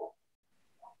example.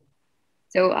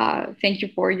 So thank you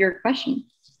for your question.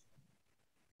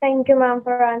 Thank you, ma'am,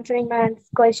 for answering my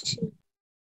question.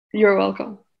 You're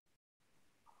welcome.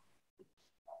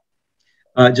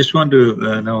 I just want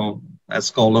to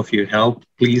ask all of your help.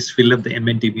 Please fill up the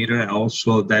Mentimeter.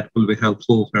 Also, that will be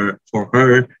helpful for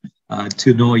her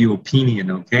to know your opinion,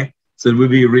 okay? So it will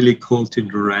be really cool to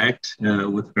interact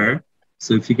with her.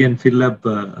 So if you can fill up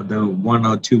the 1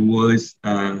 or 2 words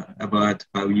about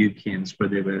how you can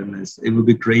spread awareness, it will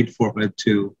be great for her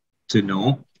to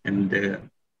know and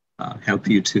help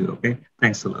you too, okay?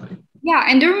 Thanks a lot. Yeah,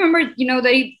 and do remember,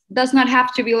 that it does not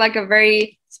have to be like a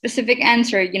very specific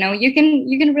answer. You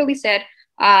can really set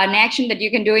an action that you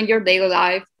can do in your daily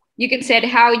life. You can set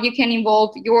how you can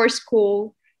involve your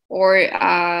school, or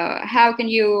how can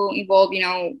you involve,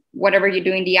 whatever you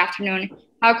do in the afternoon.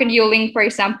 How can you link, for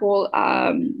example,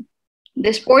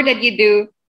 the sport that you do,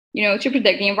 to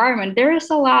protect the environment? There is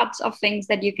a lot of things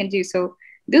that you can do. So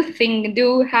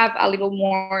do have a little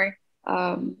more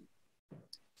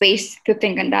space to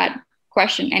think on that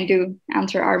question and do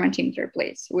answer our Mentimeter,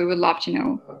 please. We would love to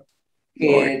know.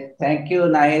 Okay, thank you,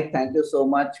 Nahid. Thank you so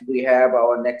much. We have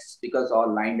our next speakers all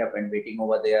lined up and waiting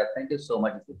over there. Thank you so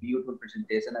much. It's a beautiful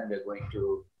presentation, and we're going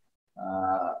to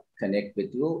connect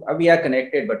with you. We are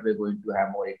connected, but we're going to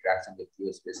have more interaction with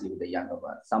you, especially with the younger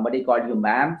ones. Somebody called you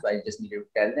ma'am, so I just need to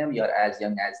tell them you're as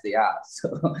young as they are. So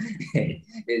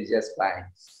it's just fine.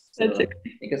 So,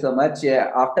 thank you so much.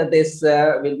 After this,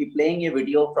 we'll be playing a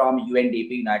video from UNDP,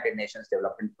 United Nations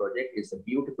Development Project. It's a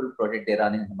beautiful project they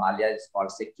run in Himalayas. It's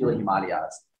called Secure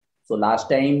Himalayas. So last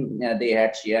time they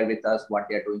had shared with us what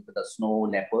they are doing for the snow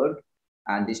leopard.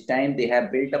 And this time they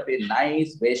have built up a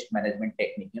nice waste management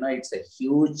technique. It's a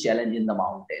huge challenge in the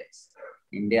mountains.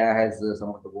 India has some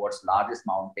of the world's largest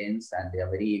mountains, and they are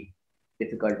very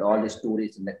difficult. All these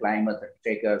tourists and the climbers, the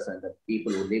trekkers, and the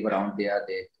people who live around there,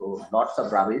 they throw lots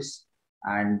of rubbish.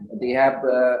 And they have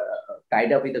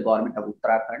tied up with the government of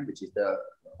Uttarakhand, which is the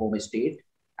home state,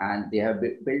 and they have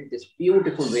built this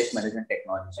beautiful waste management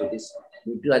technology. So this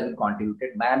video has been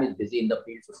contributed. Ma'am is busy in the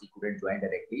field, so she couldn't join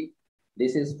directly.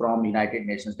 This is from United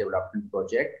Nations Development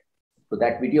Project. So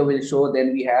that video will show.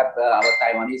 Then we have our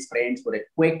Taiwanese friends for a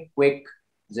quick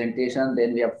presentation.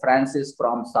 Then we have Francis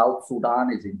from South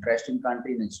Sudan, is interesting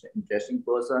country, interesting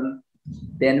person.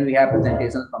 Then we have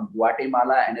presentations from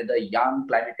Guatemala, another young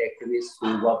climate activist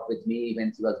who worked with me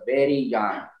when she was very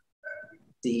young.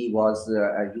 She was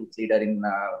a youth leader in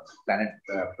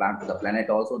Plant for the Planet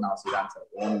also. Now she runs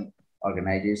her own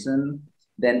organization.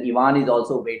 Then Ivan is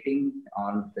also waiting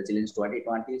on Resilience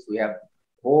 2020. So we have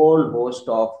whole host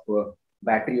of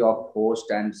battery of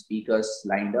hosts and speakers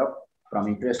lined up from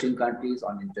interesting countries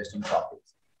on interesting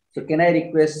topics. So can I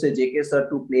request JK sir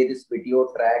to play this video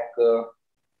track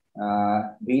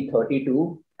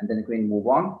V32, and then we can move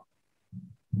on.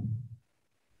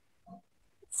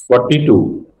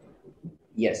 42.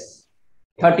 Yes,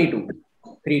 32,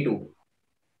 32.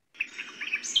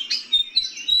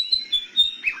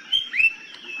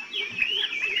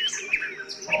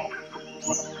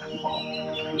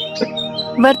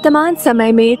 वर्तमान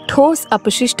समय में ठोस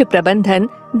अपशिष्ट प्रबंधन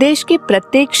देश के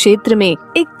प्रत्येक क्षेत्र में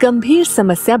एक गंभीर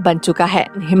समस्या बन चुका है।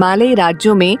 हिमालयी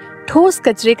राज्यों में ठोस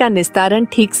कचरे का निस्तारण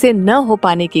ठीक से न हो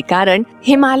पाने के कारण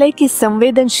हिमालय की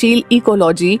संवेदनशील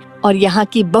इकोलॉजी और यहाँ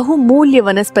की बहुमूल्य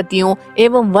वनस्पतियों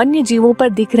एवं वन्य जीवों पर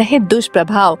दिख रहे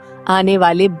दुष्प्रभाव आने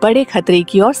वाले बड़े खतरे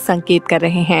की ओर संकेत कर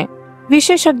रहे हैं।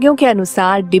 विशेषज्ञों के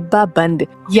अनुसार डिब्बा बंद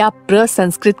या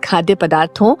प्रसंस्कृत खाद्य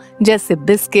पदार्थों जैसे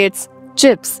बिस्किट्स,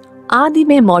 चिप्स आदि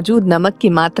में मौजूद नमक की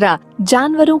मात्रा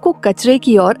जानवरों को कचरे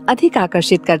की ओर अधिक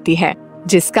आकर्षित करती है,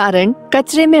 जिस कारण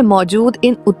कचरे में मौजूद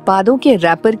इन उत्पादों के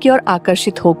रैपर की ओर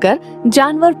आकर्षित होकर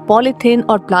जानवर पॉलीथीन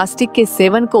और प्लास्टिक के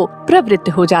सेवन को प्रवृत्त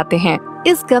हो जाते हैं।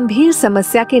 इस गंभीर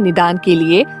समस्या के निदान के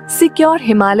लिए सिक्योर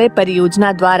हिमालय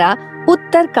परियोजना द्वारा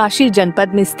उत्तर काशी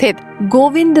जनपद में स्थित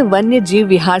गोविंद वन्य जीव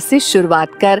विहार से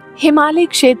शुरुआत कर हिमालय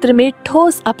क्षेत्र में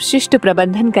ठोस अपशिष्ट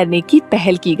प्रबंधन करने की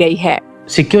पहल की गई है।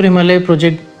 सिक्योर हिमालय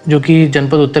प्रोजेक्ट जो कि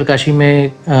जनपद उत्तर काशी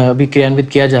में अभी क्रियान्वित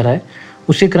किया जा रहा है,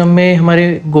 उसी क्रम में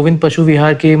हमारे गोविंद पशु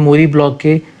विहार के मोरी ब्लॉक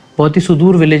के बहुत ही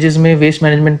सुदूर विलेजेस में वेस्ट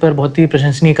मैनेजमेंट पर बहुत ही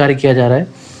प्रशंसनीय कार्य किया जा रहा है,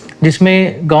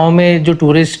 जिसमें गांव में जो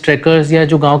टूरिस्ट ट्रैकर्स या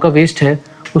जो गांव का वेस्ट है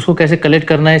उसको कैसे कलेक्ट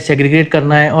करना है, सेग्रीगेट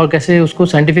करना है और कैसे उसको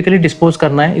साइंटिफिकली डिस्पोज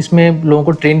करना है, इसमें लोगों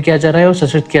को ट्रेन किया जा रहा है और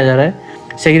सशक्त किया जा रहा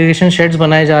है। सेग्रीगेशन शेड्स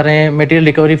बनाए जा रहे हैं, मटेरियल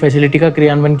रिकवरी फैसिलिटी का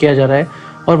क्रियान्वयन किया जा रहा है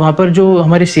और वहाँ पर जो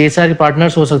हमारे CSR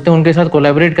पार्टनर्स हो सकते हैं उनके साथ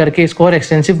कोलैबोरेट करके इसको और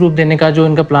एक्सटेंसिव रूप देने का जो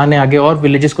इनका प्लान है आगे और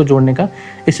विलेजेस को जोड़ने का,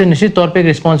 इससे निश्चित तौर पे एक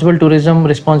responsible tourism,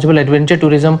 responsible adventure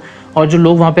tourism और जो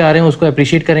लोग वहाँ पे आ रहे हैं उसको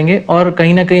अप्रिशिएट करेंगे और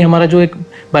कहीं ना कहीं हमारा जो एक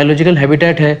बायोलॉजिकल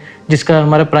हैबिटेट है जिसका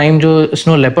हमारा प्राइम जो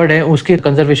स्नो लेपर्ड है उसके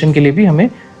कंजर्वेशन के लिए भी हमें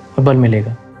बल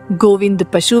मिलेगा। गोविंद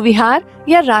पशु विहार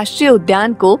या राष्ट्रीय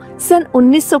उद्यान को सन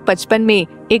 1955 में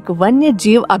एक वन्य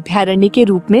जीव अभयारण्य के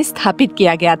रूप में स्थापित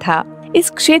किया गया था। इस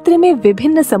क्षेत्र में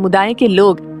विभिन्न समुदाय के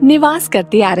लोग निवास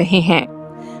करते आ रहे हैं।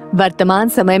 वर्तमान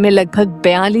समय में लगभग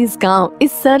 42 गांव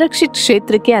इस संरक्षित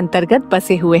क्षेत्र के अंतर्गत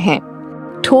बसे हुए हैं।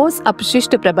 ठोस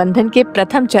अपशिष्ट प्रबंधन के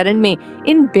प्रथम चरण में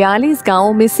इन 42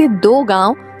 गांवों में से 2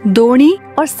 गांव दोणी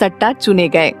और सट्टा चुने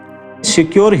गए।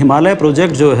 सिक्योर हिमालय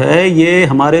प्रोजेक्ट जो है ये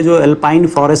हमारे जो एल्पाइन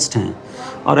फॉरेस्ट हैं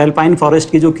और एल्पाइन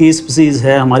फॉरेस्ट की जो की स्पीसीज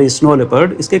है हमारी स्नो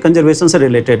लेपर्ड, इसके कंजर्वेशन से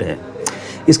रिलेटेड है।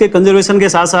 इसके कंजर्वेशन के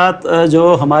साथ साथ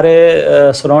जो हमारे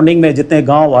सराउंडिंग में जितने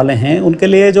गांव वाले हैं उनके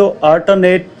लिए जो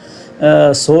अल्टरनेट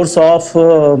सोर्स ऑफ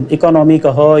इकोनॉमी का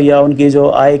हो या उनकी जो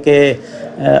आय के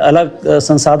अलग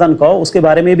संसाधन का हो, उसके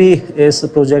बारे में भी इस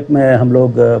प्रोजेक्ट में हम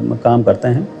लोग काम करते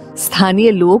हैं।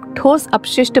 स्थानीय लोग ठोस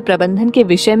अपशिष्ट प्रबंधन के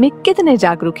विषय में कितने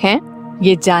जागरूक हैं,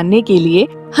 ये जानने के लिए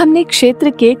हमने क्षेत्र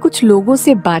के कुछ लोगों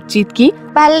से बातचीत की।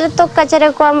 पहले तो कचरे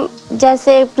को हम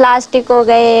जैसे प्लास्टिक हो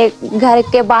गए, घर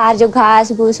के बाहर जो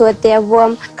घास भूस होते हैं वो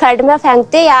हम खड्ड में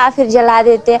फेंकते या फिर जला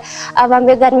देते। अब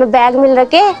हमें घर में बैग मिल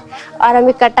रखे और हम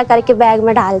इकट्ठा करके बैग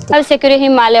में डालते। अब सिक्योर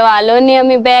हिमालय वालों ने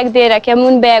हमें बैग दे रखे, हम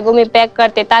उन बैगों में पैक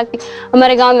करते ताकि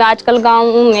हमारे गाँव में आजकल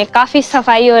गाँव में काफी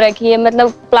सफाई हो रखी है, मतलब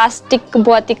प्लास्टिक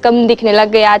बहुत ही कम दिखने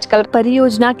लग गए आजकल।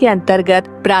 परियोजना के अंतर्गत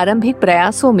प्रारंभिक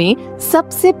प्रयासों में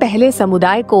सबसे पहले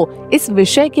समुदाय को इस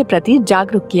विषय के प्रति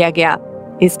जागरूक किया गया।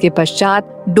 इसके पश्चात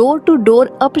डोर टू डोर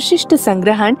अपशिष्ट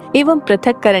संग्रहण एवं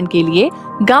पृथक्करण के लिए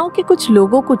गांव के कुछ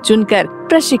लोगों को चुनकर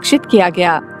प्रशिक्षित किया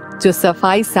गया, जो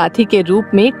सफाई साथी के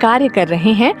रूप में कार्य कर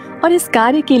रहे हैं और इस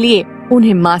कार्य के लिए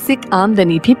उन्हें मासिक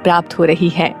आमदनी भी प्राप्त हो रही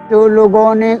है। जो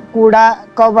लोगों ने कूड़ा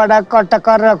का बड़ा कट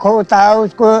कर रखा होता है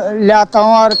उसको लाता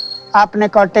हूँ और अपने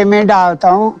कट्टे में डालता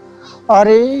हूँ और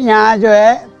यहाँ जो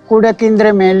है कूड़े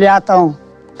केंद्र में ले आता हूँ।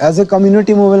 एज ए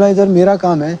कम्युनिटी मोबिलाइजर मेरा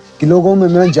काम है कि लोगों में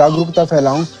मैं जागरूकता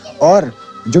फैलाऊं और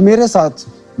जो मेरे साथ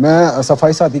मैं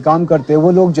सफाई साथी काम करते हैं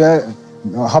वो लोग जो है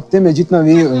हफ्ते में जितना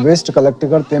भी वेस्ट कलेक्ट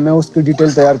करते हैं मैं उसकी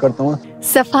डिटेल तैयार करता हूँ।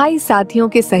 सफाई साथियों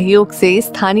के सहयोग से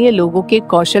स्थानीय लोगों के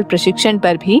कौशल प्रशिक्षण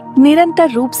पर भी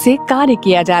निरंतर रूप से कार्य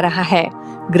किया जा रहा है।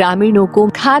 ग्रामीणों को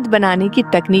खाद बनाने की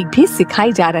तकनीक भी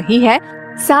सिखाई जा रही है।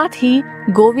 साथ ही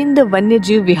गोविंद वन्य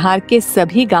जीव विहार के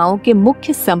सभी गांवों के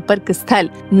मुख्य संपर्क स्थल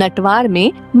नटवार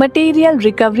में मटेरियल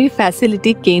रिकवरी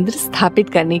फैसिलिटी केंद्र स्थापित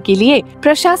करने के लिए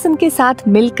प्रशासन के साथ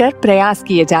मिलकर प्रयास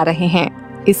किए जा रहे हैं।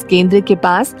 इस केंद्र के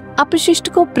पास अपशिष्ट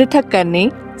को पृथक करने,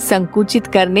 संकुचित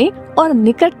करने और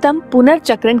निकटतम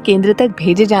पुनर्चक्रण केंद्र तक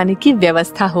भेजे जाने की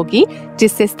व्यवस्था होगी,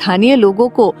 जिससे स्थानीय लोगों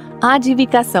को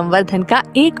आजीविका संवर्धन का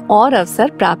एक और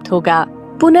अवसर प्राप्त होगा।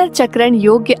 पुनर्चक्रण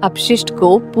योग्य अपशिष्ट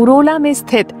को पुरोला में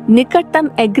स्थित निकटतम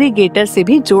एग्रीगेटर से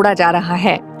भी जोड़ा जा रहा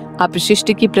है।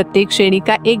 अपशिष्ट की प्रत्येक श्रेणी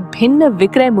का एक भिन्न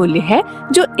विक्रय मूल्य है,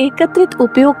 जो एकत्रित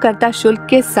उपयोगकर्ता शुल्क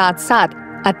के साथ साथ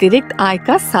अतिरिक्त आय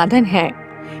का साधन है।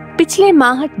 पिछले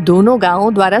माह दोनों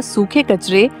गांवों द्वारा सूखे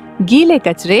कचरे, गीले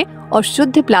कचरे और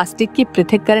शुद्ध प्लास्टिक की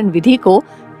पृथक्करण विधि को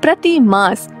प्रति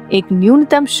मास एक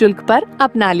न्यूनतम शुल्क पर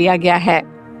अपना लिया गया है।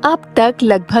 अब तक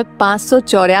लगभग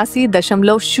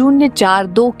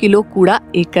 584.042 किलो कूड़ा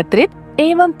एकत्रित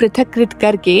एवं पृथक्कृत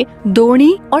करके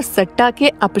दोणी और सट्टा के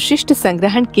अपशिष्ट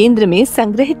संग्रहण केंद्र में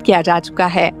संग्रहित किया जा चुका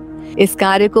है। इस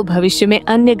कार्य को भविष्य में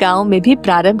अन्य गांवों में भी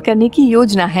प्रारंभ करने की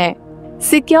योजना है।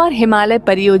 सिक्योर हिमालय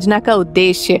परियोजना का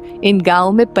उद्देश्य इन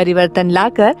गांवों में परिवर्तन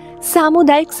लाकर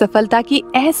सामुदायिक सफलता की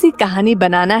ऐसी कहानी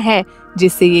बनाना है,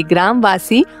 जिससे ये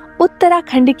ग्रामवासी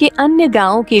उत्तराखंड के अन्य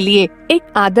गांवों के लिए एक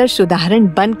आदर्श उदाहरण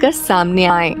बनकर सामने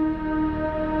आए।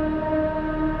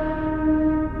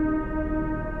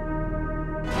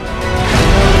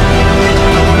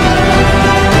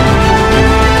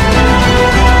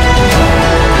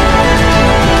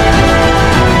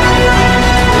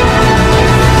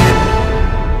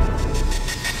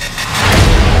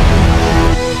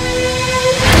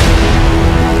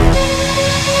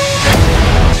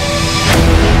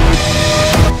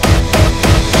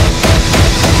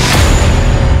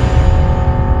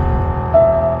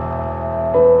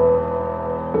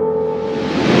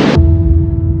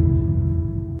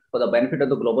 Benefit of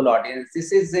the global audience,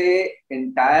 this is a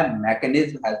entire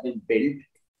mechanism has been built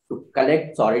to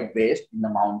collect solid waste in the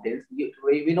mountains.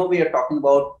 We know we are talking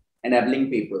about enabling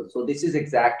people, so this is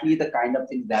exactly the kind of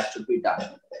thing that should be done.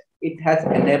 It has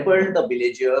enabled the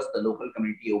villagers, the local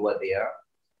community over there,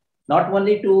 not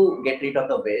only to get rid of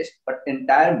the waste, but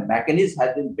entire mechanism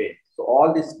has been built. So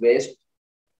all this waste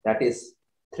that is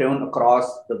thrown across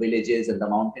the villages and the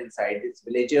mountainside, these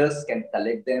villagers can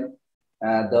collect them.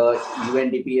 The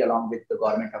UNDP along with the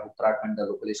government of Uttarakhand, the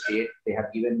local state, they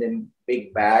have given them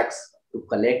big bags to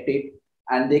collect it,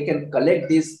 and they can collect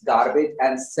this garbage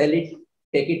and sell it,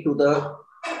 take it to the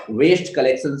waste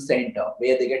collection center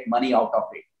where they get money out of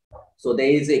it. So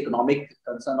there is economic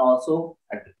concern also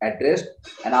addressed,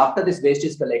 and after this waste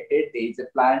is collected, there is a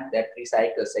plant that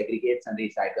recycles, segregates and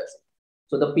recycles.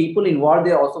 So the people involved,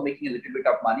 they are also making a little bit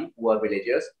of money, poor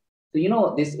villagers. So, you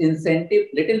know, this incentive,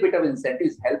 little bit of incentive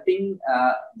is helping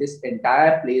this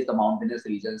entire place, the mountainous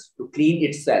regions, to clean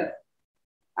itself.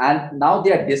 And now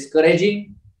they are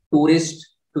discouraging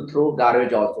tourists to throw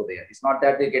garbage also there. It's not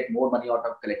that they get more money out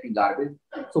of collecting garbage.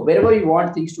 So wherever we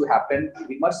want things to happen,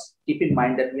 we must keep in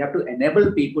mind that we have to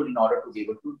enable people in order to be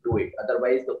able to do it.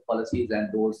 Otherwise, the policies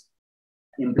and those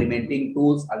implementing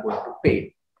tools are going to fail.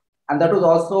 And that was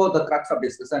also the crux of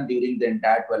discussion during the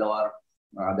entire 12-hour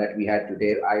that we had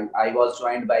today. I was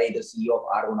joined by the CEO of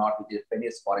Argonaut, which is a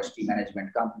Finnish forestry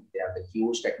management company. They have the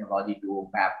huge technology to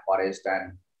map forest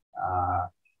and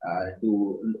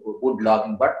do wood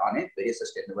logging, but on a very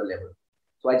sustainable level.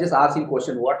 So I just asked him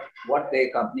question, what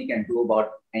the company can do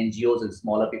about NGOs and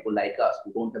smaller people like us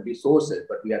who don't have resources,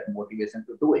 but we have motivation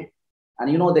to do it. And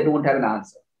you know, they don't have an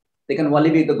answer. They can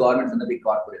only be the governments and the big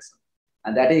corporations.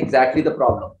 And that is exactly the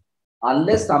problem.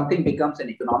 Unless something becomes an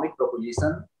economic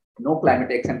proposition, no climate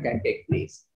action can take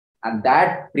place. And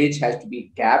that bridge has to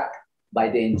be capped by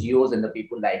the NGOs and the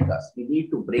people like us. We need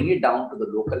to bring it down to the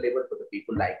local level for the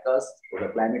people like us, for the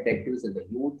climate activists and the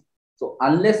youth. So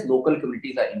unless local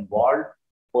communities are involved,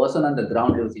 person on the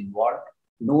ground is involved,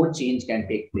 no change can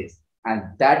take place. And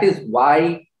that is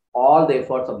why all the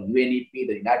efforts of UNEP,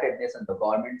 the United Nations, the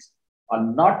governments are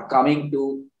not coming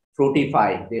to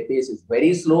fructify. Their pace is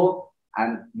very slow,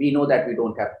 and we know that we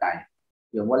don't have time.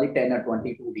 We have only 10 or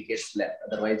 22 decades left.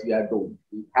 Otherwise, we are doomed.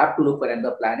 We have to look for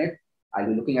another planet. I'll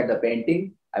be looking at the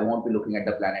painting. I won't be looking at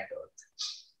the planet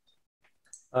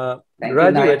Earth.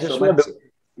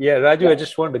 Raju, I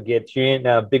just want to get you in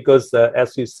because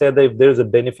as you said, if there's a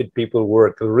benefit, people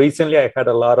work. Recently, I had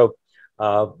a lot of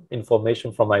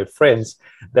information from my friends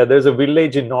that there's a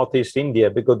village in Northeast India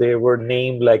because they were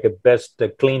named like a best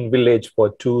clean village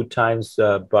for 2 times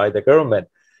by the government.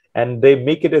 And they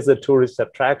make it as a tourist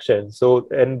attraction. So,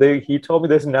 and he told me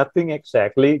there's nothing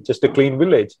exactly, just a clean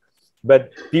village.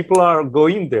 But people are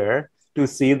going there to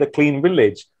see the clean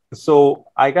village. So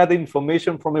I got the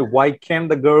information from it. Why can't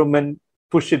the government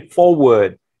push it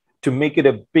forward to make it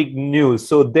a big news?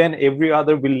 So then every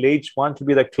other village wants to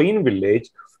be the clean village,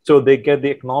 so they get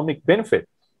the economic benefit.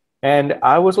 And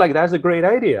I was like, that's a great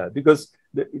idea, because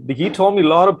he told me a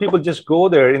lot of people just go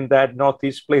there in that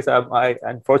Northeast place.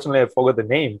 Unfortunately, I forgot the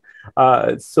name.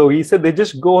 So he said they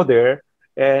just go there,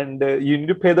 and you need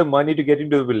to pay the money to get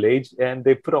into the village, and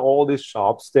they put all these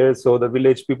shops there so the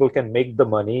village people can make the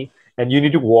money, and you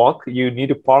need to walk. You need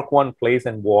to park one place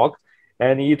and walk.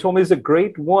 And he told me it's a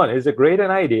great one. It's a great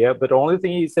idea, but the only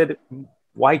thing he said,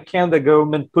 why can't the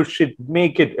government push it,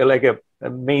 make it like a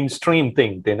mainstream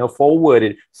thing, forward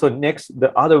it, so next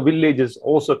the other villages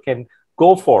also can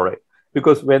go for it?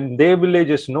 Because when their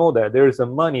villages know that there is a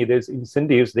money, there's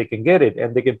incentives, they can get it,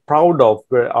 and they get proud of.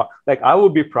 Like I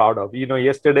would be proud of.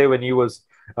 Yesterday when he was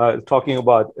talking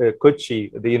about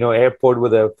Kochi, the airport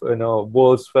with a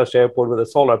world's first airport with a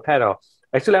solar panel.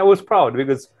 Actually, I was proud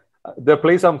because the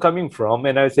place I'm coming from,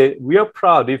 and I say we are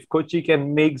proud if Kochi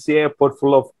can make the airport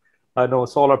full of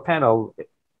solar panel.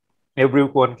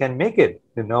 Everyone can make it.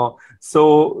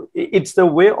 So it's the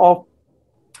way of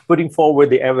putting forward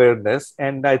the awareness,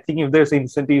 and I think if there's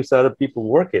incentives, other people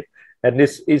work it, and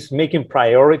this is making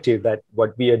priority that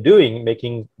what we are doing,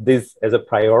 making this as a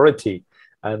priority,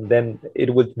 and then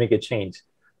it would make a change.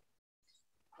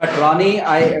 But Ronnie,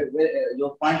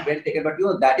 your point well taken, but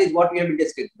that is what we have been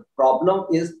discussing. The problem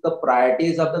is the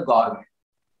priorities of the government.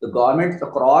 The governments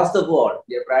across the world,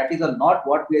 their priorities are not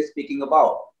what we are speaking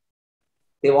about.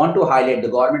 They want to highlight, the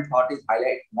government want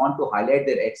to highlight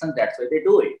their actions, that's why they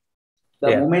do it.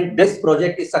 The moment this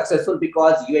project is successful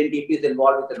because UNDP is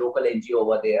involved with the local NGO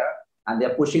over there, and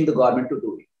they're pushing the government to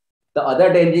do it. The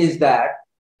other danger is that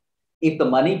if the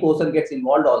money person gets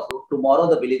involved also, tomorrow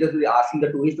the villagers will be asking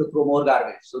the tourists to throw more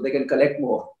garbage so they can collect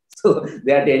more. So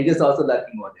there are dangers also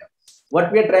lurking over there.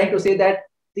 What we are trying to say that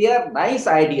they are nice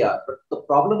ideas, but the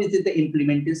problem is at the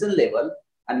implementation level,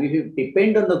 and if we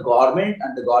depend on the government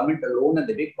and the government alone and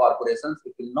the big corporations,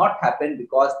 it will not happen,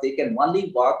 because they can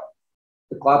only work.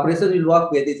 The corporations will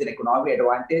work where there is an economic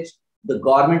advantage. The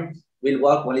government will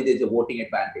work only there is a voting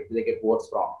advantage. They get votes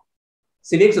from.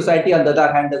 Civic society, on the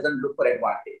other hand, doesn't look for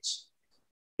advantage.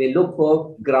 They look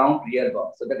for ground real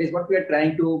work. So that is what we are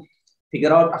trying to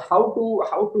figure out, how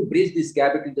to bridge this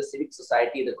gap between the civic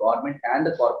society, the government, and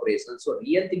the corporations, so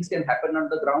real things can happen on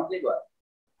the ground level.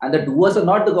 And the doers are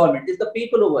not the government; it's the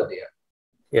people over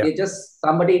there. They just,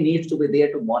 somebody needs to be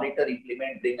there to monitor,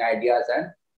 implement, bring ideas,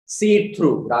 and see it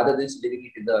through, rather than leaving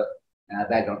it in the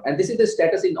background. And this is the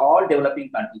status in all developing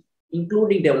countries,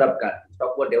 including developed countries.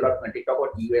 Talk about developed countries, talk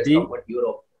about US, talk about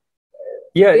Europe.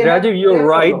 Rajiv, you're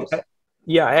right. Problems.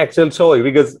 Actually, sorry,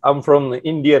 because I'm from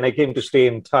India and I came to stay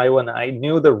in Taiwan. I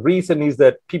knew the reason is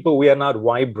that we are not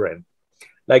vibrant.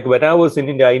 Like when I was in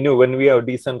India, I knew when we have a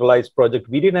decentralized project,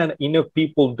 we didn't have enough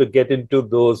people to get into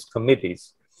those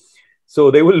committees. So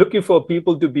they were looking for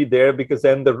people to be there, because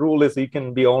then the rule is you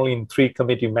can be only in 3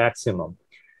 committees maximum.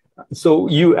 So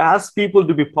you ask people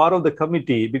to be part of the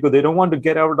committee because they don't want to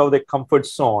get out of their comfort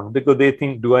zone, because they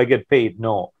think, do I get paid?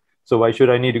 No. So why should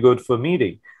I need to go for a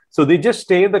meeting? So they just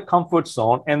stay in the comfort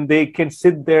zone, and they can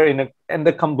sit there and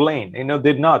they complain.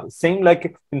 They're not. Same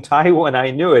like in Taiwan,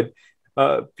 I knew it.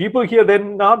 People here, they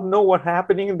not know what's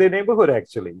happening in their neighborhood,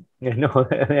 actually.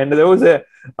 And there was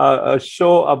a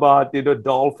show about,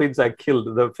 dolphins are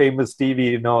killed, the famous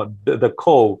TV, the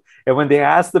Cove. And when they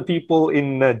asked the people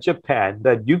in Japan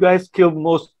that you guys killed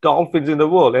most dolphins in the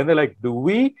world, and they're like, do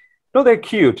we? No, they're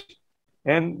cute.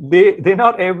 And they're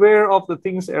not aware of the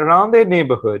things around their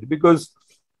neighborhood, because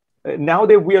now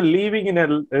that we are living in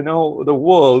the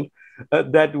world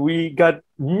that we got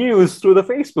news through the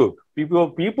Facebook.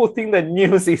 People think that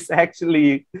news is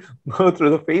actually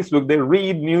through the Facebook. They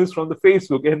read news from the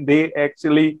Facebook and they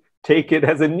actually take it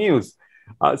as a news.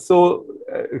 So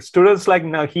students like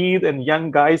Nahid and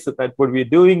young guys, that what we're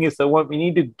doing is that what we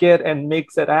need to get and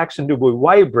make that action to be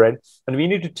vibrant, and we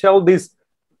need to tell these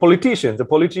politicians. The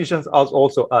politicians are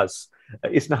also us.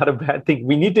 It's not a bad thing.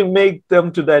 We need to make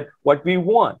them to that what we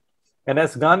want. And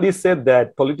as Gandhi said,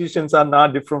 that politicians are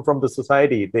not different from the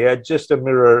society. They are just a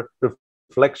mirror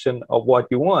reflection of what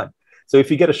you want. So if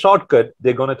you get a shortcut,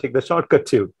 they're going to take the shortcut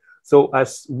too. So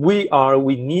as we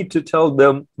need to tell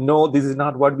them, no, this is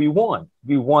not what we want.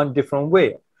 We want different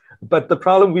way. But the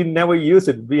problem, we never use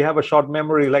it. We have a short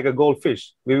memory like a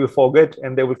goldfish. We will forget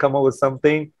and they will come up with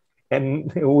something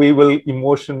and we will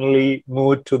emotionally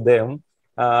move to them.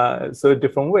 So a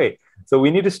different way. So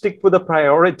we need to stick with the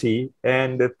priority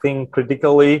and think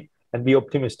critically and be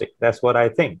optimistic. That's what I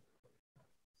think.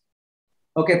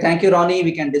 Okay, thank you, Ronnie.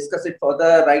 We can discuss it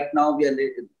further. Right now, we are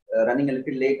running a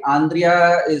little late.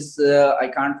 Andrea is, I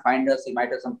can't find us. He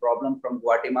might have some problem from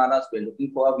Guatemala. So we're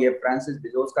looking for. We have Francis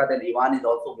Bizoska, then Ivan is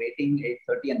also waiting.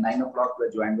 8:30 and 9 o'clock.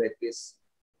 We're joined by Chris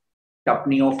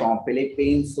Tapnio from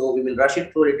Philippines. So we will rush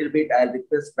it through a little bit. I'll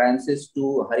request Francis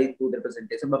to hurry through the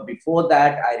presentation. But before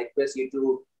that, I request you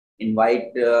to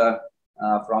invite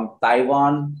from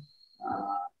Taiwan,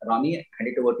 Ronnie, hand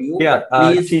it over to you. Yeah,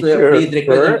 please, please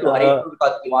request them to hurry through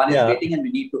because Ivan is yeah. waiting and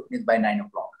we need to finish by 9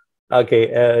 o'clock.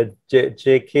 Okay,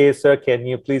 JK, sir, can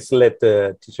you please let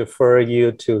the teacher refer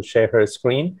you to share her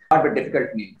screen? Hard but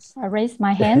difficult names. I raise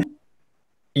my hand.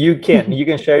 You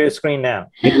can share your screen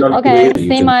now. Okay,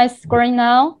 see my screen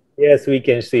now? Yes, we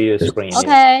can see your screen.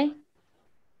 Okay. Yes.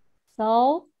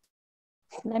 So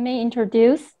let me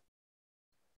introduce.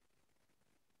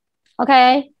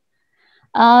 Okay.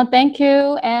 Thank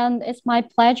you, and it's my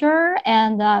pleasure.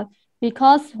 And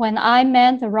because when I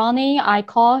met Ronnie, I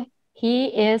call he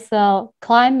is a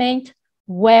climate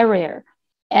warrior.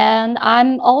 And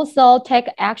I'm also take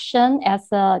action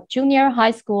as a junior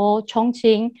high school,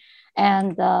 Chongqing.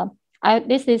 And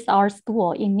this is our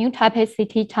school in New Taipei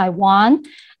City, Taiwan.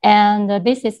 And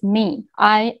this is me.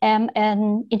 I am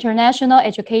an international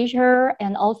educator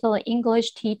and also an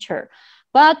English teacher.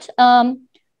 But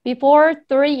before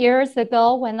 3 years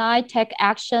ago, when I take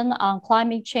action on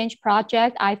climate change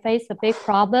project, I faced a big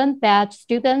problem that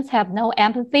students have no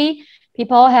empathy,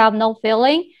 people have no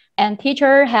feeling, and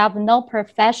teachers have no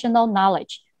professional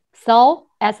knowledge. So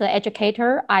as an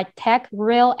educator, I take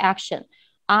real action.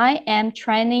 I am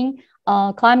training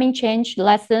climate change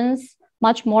lessons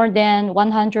much more than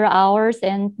 100 hours.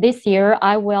 And this year,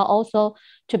 I will also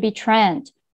to be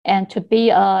trained and to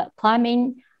be a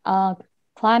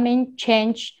climate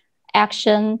change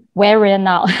action warrior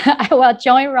now. I will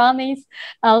join Ronnie's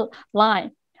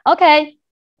line. Okay.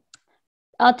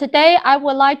 Today, I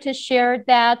would like to share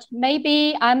that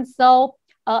maybe I'm so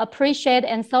appreciated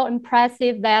and so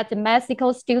impressive that the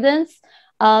Mexico students,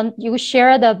 you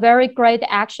share the very great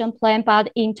action plan,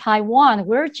 but in Taiwan,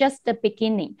 we're just the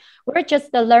beginning. We're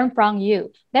just to learn from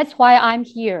you. That's why I'm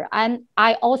here. And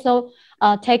I also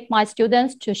take my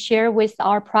students to share with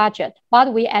our project.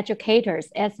 But we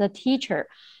educators, as a teacher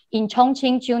in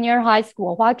Chongqing Junior High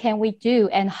School, what can we do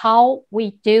and how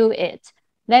we do it?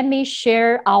 Let me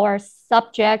share our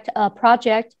subject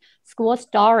project school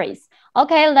stories.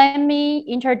 Okay, let me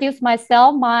introduce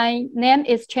myself. My name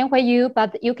is Chen Hui Yu,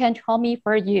 but you can call me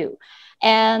for you.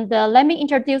 And let me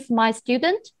introduce my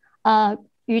student,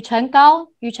 Yuchen Gao.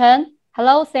 Yuchen,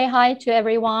 hello, say hi to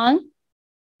everyone.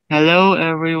 Hello,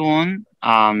 everyone.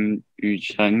 I'm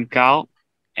Yuchen Gao,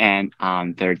 and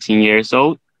I'm 13 years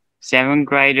old, 7th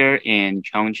grader in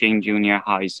Chongqing Junior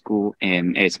High School,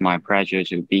 and it's my pleasure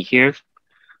to be here.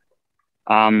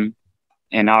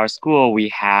 In our school, we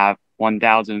have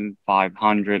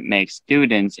 1,500 mixed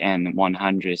students and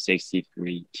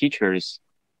 163 teachers.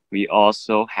 We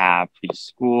also have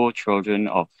preschool children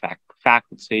of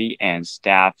faculty and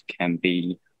staff can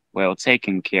be well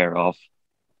taken care of.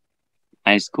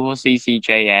 My school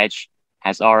CCJH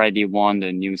has already won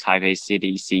the New Taipei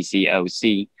City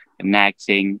CCOC,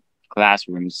 Connecting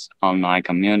Classrooms Online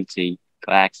Community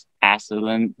Class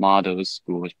Excellent Model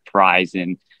School Prize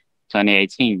in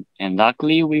 2018, and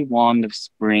luckily we won the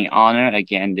Spring Honor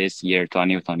again this year,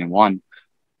 2021.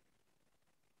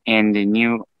 In the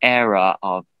new era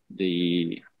of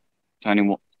the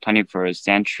 21st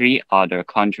century, other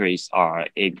countries are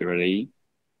eagerly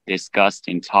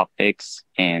discussing topics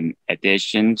in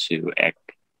addition to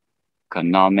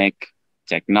economic,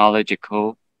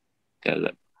 technological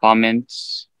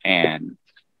developments, and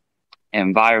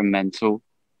environmental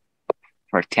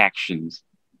protections.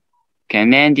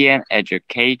 Canadian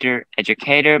educator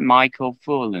Michael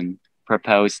Fullen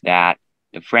proposed that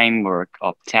the framework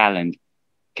of talent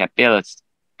capabilities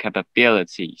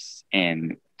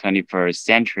in 21st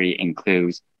century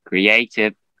includes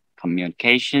creative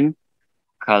communication,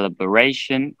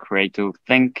 collaboration, creative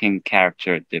thinking,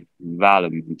 character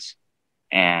development,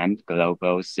 and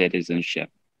global citizenship.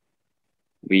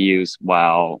 We use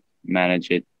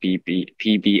well-managed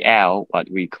PBL, what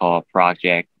we call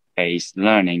project-based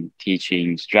learning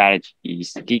teaching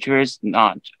strategies. Teachers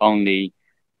not only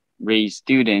lead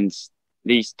students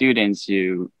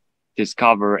to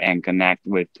discover and connect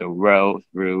with the world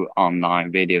through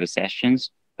online video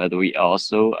sessions, but we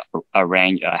also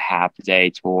arrange a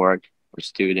half-day tour for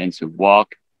students to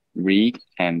walk, read,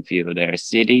 and feel their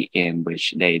city in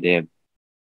which they live.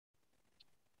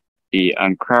 We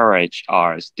encourage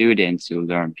our students to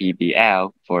learn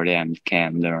PBL for them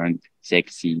can learn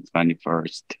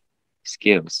 21st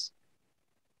skills.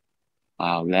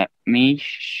 Let me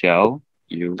show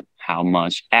you how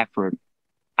much effort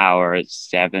our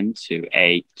 7th to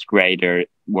 8th grader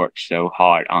work so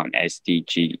hard on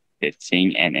SDG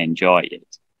 15 and enjoy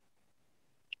it.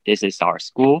 This is our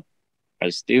school, our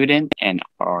student, and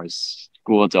our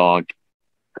school dog.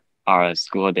 Our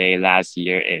school day last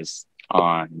year is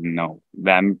on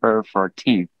November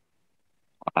 14th.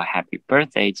 Happy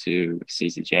birthday to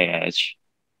CCJH,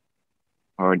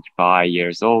 45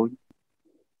 years old.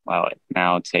 Well,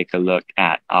 now take a look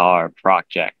at our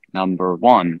project number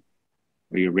 1.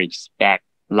 We respect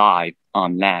life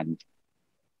on land.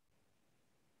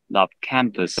 Love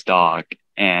campus dog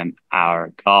and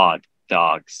our God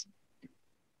dogs.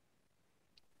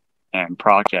 And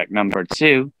project number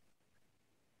 2,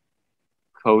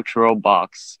 cultural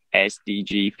box,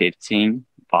 SDG 15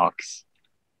 box.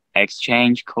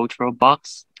 Exchange cultural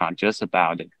box, not just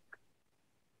about it.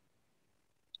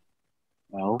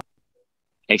 Well,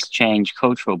 exchange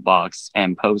cultural box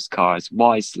and postcards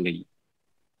wisely.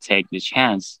 Take the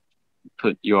chance.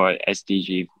 Put your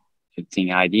SDG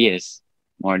 15 ideas.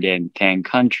 More than 10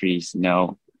 countries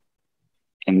know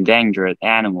endangered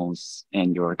animals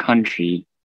in your country.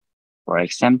 For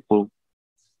example,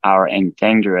 our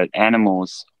endangered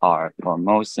animals are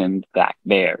Formosan black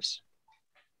bears.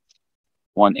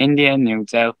 One Indian New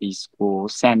Delhi school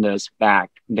sent us back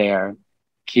their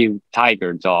cute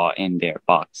tiger doll in their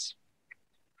box.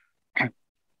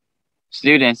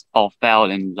 Students all fell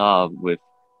in love with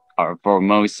our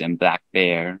Formosan black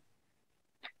bear.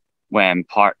 When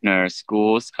partner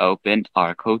schools opened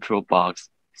our cultural box,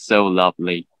 so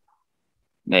lovely.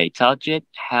 They touched it,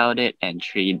 held it, and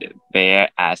treated the bear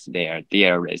as their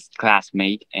dearest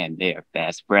classmate and their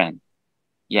best friend.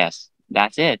 Yes,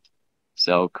 that's it.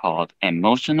 So-called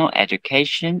emotional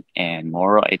education and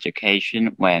moral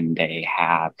education when they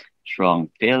have strong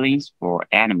feelings for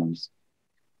animals.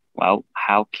 Well,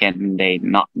 how can they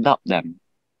not love them?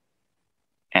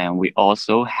 And we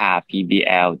also have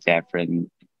PBL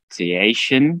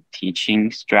differentiation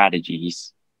teaching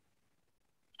strategies.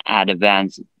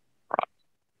 Advanced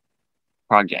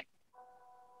project.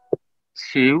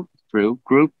 2, through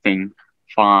grouping,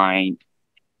 find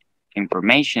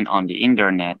information on the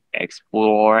internet,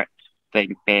 explore,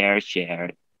 think, pair,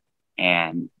 share,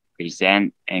 and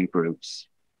present in groups.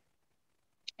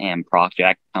 And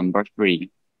project number 3.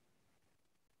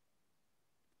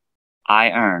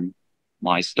 I earn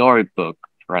my storybook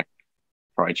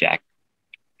project.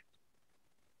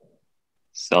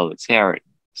 Solitary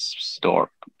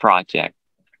store project.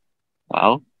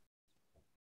 Well,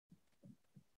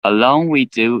 alone we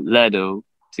do little,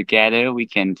 together we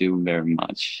can do very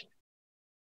much.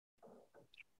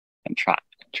 And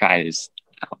try this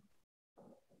out.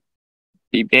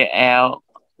 PBL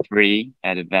 3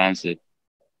 advanced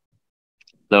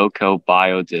local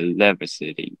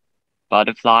biodiversity,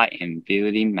 butterfly and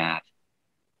beauty math,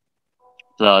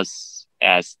 plus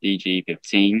SDG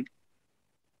 15,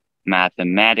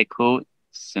 mathematical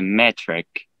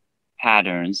symmetric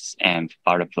patterns and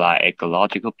butterfly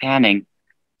ecological panning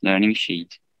learning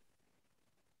sheet.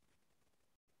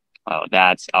 Well,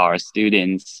 that's our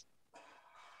students'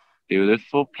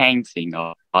 beautiful painting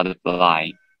of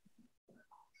butterfly.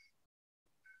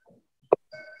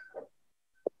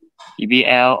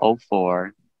 PBL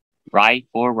 04, Right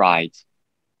for Right.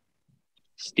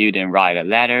 Student write a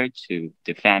letter to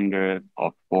defender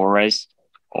of forest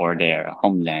or their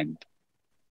homeland.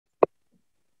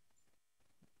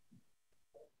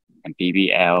 And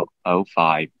PBL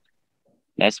 05,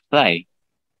 Let's Play.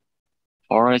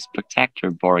 Forest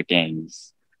Protector board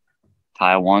games.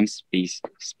 Taiwan species.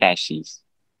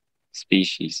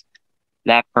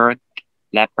 Leopard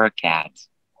cat.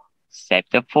 Save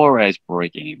the Forest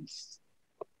board games.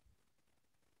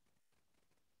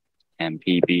 And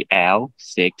PBL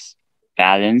 6,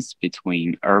 Balance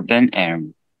between urban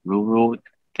and rural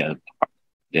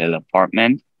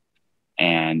development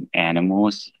and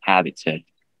animals habitat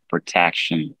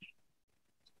protection.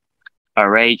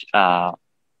 Arrange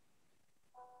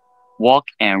walk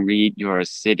and read your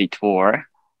city tour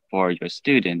for your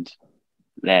student.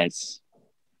 Let's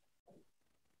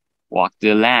walk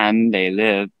the land they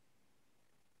live.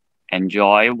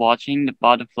 Enjoy watching the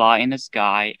butterfly in the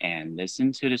sky and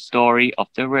listen to the story of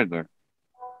the river.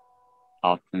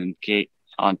 Authentic.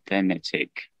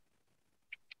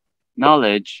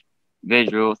 Knowledge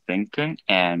visual thinking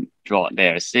and draw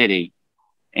their city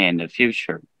in the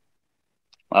future.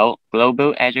 Well,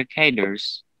 global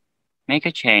educators make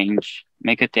a change,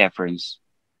 make a difference.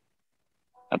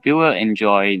 Hope you will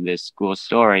enjoy this school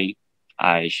story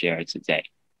I shared today.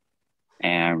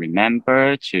 And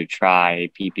remember to try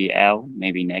PBL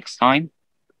maybe next time.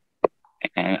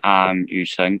 And I'm Yu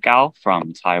Chen Gao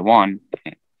from Taiwan.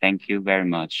 Thank you very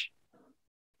much.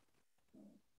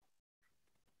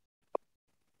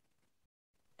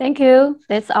 Thank you.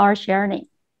 That's our sharing.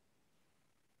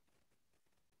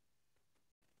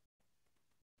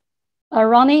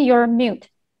 Ronnie, you're mute.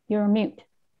 You're mute.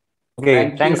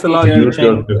 Okay, thanks a lot, Yu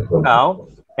Chen Gao.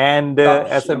 And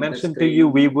as I mentioned to you,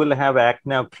 we will have Act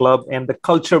Now Club, and the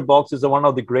culture box is one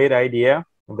of the great idea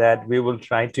that we will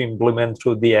try to implement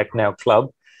through the Act Now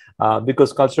Club.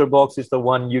 Because culture box is the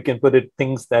one you can put it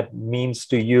things that means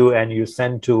to you and you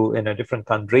send to different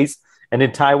countries. And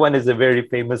in Taiwan is a very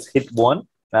famous hit one.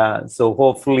 So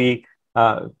hopefully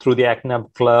through the Act Now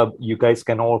Club, you guys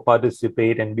can all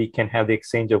participate and we can have the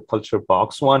exchange of culture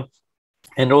box one.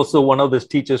 And also one of the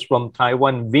teachers from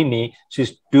Taiwan, Vinny,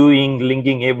 she's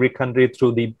linking every country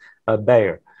through the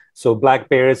bear. So black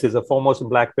bears is a foremost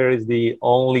black bear is the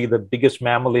biggest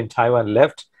mammal in Taiwan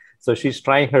left. So she's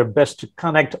trying her best to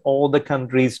connect all the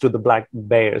countries to the black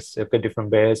bears, okay, different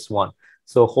bears one.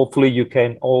 So hopefully you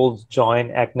can all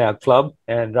join Act Now Club,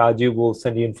 and Raju will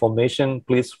send you information.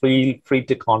 Please feel free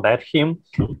to contact him,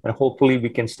 and hopefully we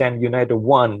can stand united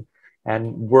one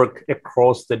and work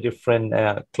across the different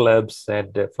clubs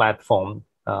and platform,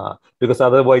 because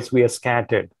otherwise we are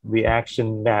scattered.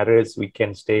 Action matters. We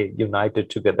can stay united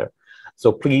together.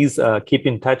 So please keep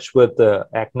in touch with the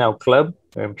Act Now Club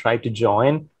and try to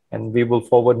join, and we will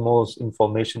forward more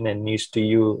information and news to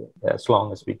you as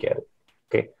long as we get it.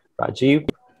 Okay, Rajiv?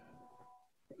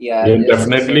 Yeah,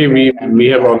 definitely. We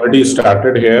have already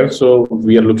started here, so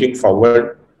we are looking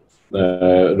forward.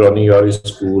 Ronnie, your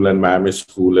school and ma'am's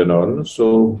school and all.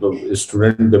 So the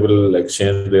student, they will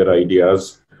exchange their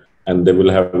ideas and they will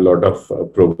have a lot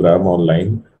of program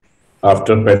online.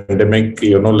 After pandemic,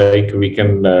 like we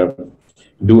can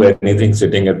do anything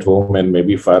sitting at home and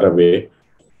maybe far away.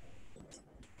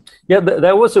 Yeah,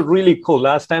 that was a really cool.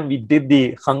 Last time we did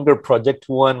the hunger project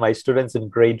one, my students in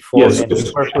grade 4, yes, and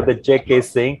we worked with the JK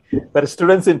thing. But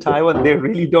students in Taiwan, they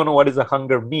really don't know what is a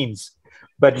hunger means.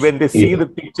 But when they see the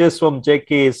pictures from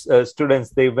JK's students,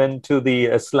 they went to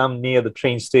the slum near the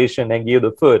train station and gave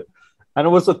the food. And it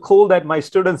was so cool that my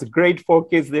students, grade 4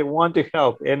 kids, they want to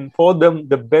help. And for them,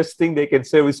 the best thing they can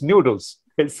serve is noodles.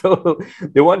 And so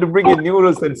they want to bring in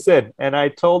noodles and said, and I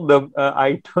told them,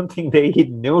 I don't think they eat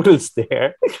noodles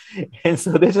there. And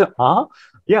so they said,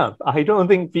 yeah, I don't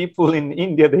think people in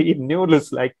India, they eat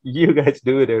noodles like you guys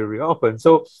do it very often.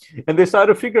 So, and they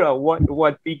started to figure out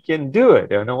what we can do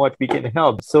it, what we can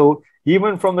help. So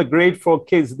even from the grade 4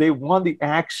 kids, they want the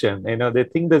action, they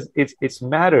think that it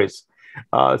matters.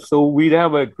 So we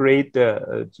have a great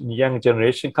young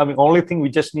generation coming. Only thing we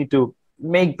just need to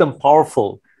make them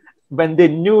powerful. When they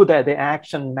knew that the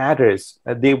action matters,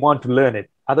 they want to learn it.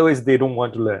 Otherwise, they don't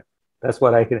want to learn. That's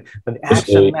what I can. When the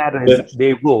action matters,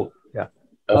 they will. Yeah.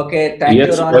 Okay. Thank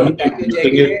you, Ronnie. Thank you,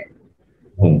 JK.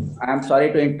 I'm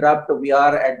sorry to interrupt. We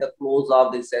are at the close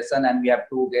of this session, and we have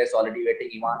 2 guests already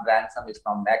waiting. Ivan Ransom is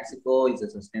from Mexico. He's a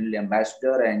sustainability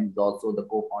ambassador and also the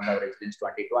co-founder of Resilience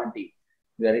 2020.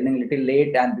 We are running a little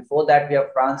late, and before that, we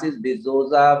have Francis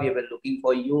Bizoza. We were looking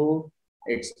for you.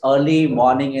 It's early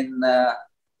morning in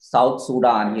South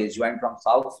Sudan. He is joined from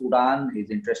South Sudan.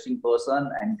 He's an interesting person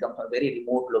and comes from a very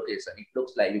remote location. It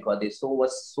looks like, because there's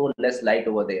so less light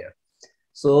over there.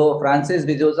 So Francis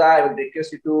Bizoza, I would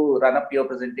request you to run up your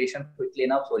presentation quickly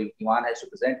enough. So Ivan has to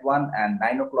present one, and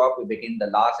 9 o'clock we begin the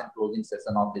last and closing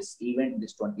session of this event,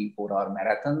 this 24-hour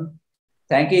marathon.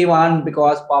 Thank you, Ivan,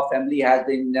 because Pop family has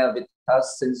been with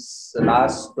us since the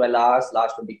last 12 hours,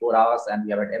 last 24 hours, and we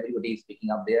have had everybody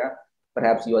speaking up there.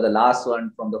 Perhaps you are the last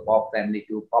one from the Pop family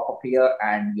to pop up here,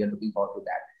 and we are looking forward to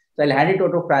that. So I'll hand it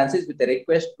over to Francis with a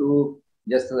request to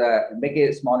just make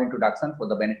a small introduction for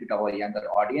the benefit of our younger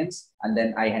audience, and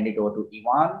then I hand it over to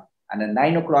Ivan. And then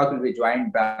 9 o'clock we'll be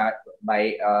joined by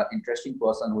an interesting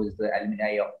person who is the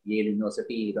alumni of Yale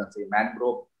University. He runs a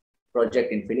mangrove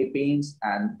project in Philippines,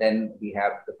 and then we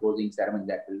have the closing ceremony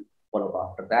that will follow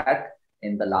after that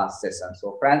in the last session.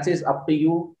 So Francis, up to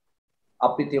you,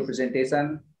 up with your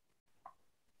presentation.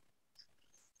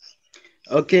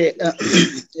 Okay,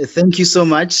 thank you so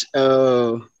much,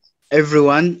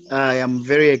 everyone. I am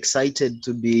very excited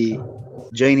to be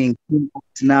joining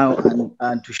now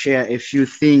and to share a few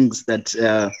things that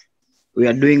we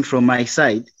are doing from my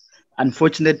side.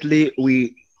 Unfortunately,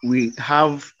 we we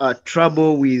have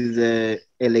trouble with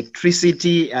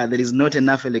electricity. There is not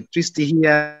enough electricity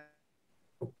here.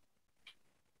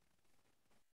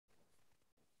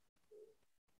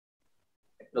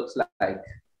 It looks like.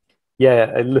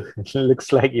 Yeah, it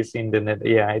looks like it's internet.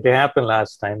 Yeah, it happened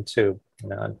last time too. You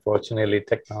know, unfortunately,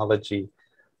 technology.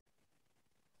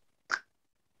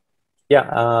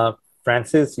 Yeah,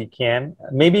 Francis, you can.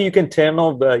 Maybe you can turn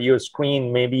off your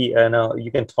screen. Maybe no,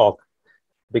 you can talk,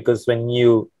 because when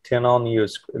you turn on your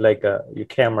your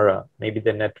camera, maybe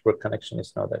the network connection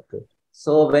is not that good.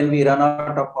 So when we run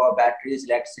out of our batteries,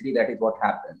 electricity, that is what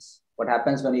happens. What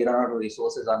happens when we run out of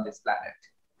resources on this planet?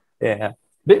 Yeah.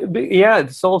 Yeah,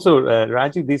 it's also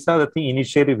Rajiv. These are the thing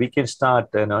initiative we can start,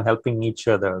 helping each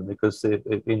other, because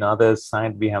in other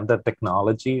side we have the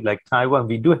technology. Like Taiwan,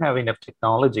 we do have enough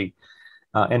technology,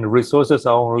 and resources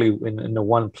are only in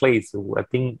one place. So I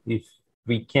think if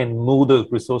we can move the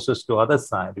resources to other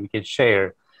side, we can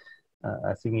share.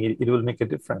 I think it will make a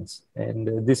difference,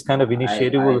 and this kind of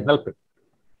initiative will help it.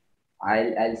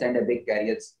 I'll send a big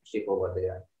carrier ship over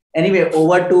there. Anyway,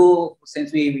 over to,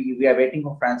 since we are waiting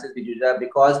for Francis Vijuja,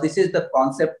 because this is the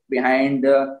concept behind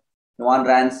Noan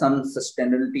Ransom's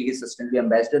sustainability, his sustainability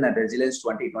ambassador, and Resilience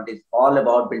 2020 is all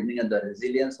about building up the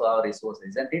resilience of our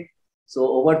resources, isn't it? So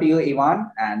over to you, Ivan,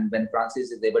 and when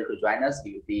Francis is able to join us,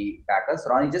 he will be back us.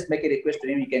 Ronnie, just make a request to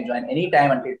him. He can join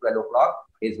anytime until 12 o'clock.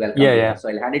 He's welcome. Yeah. So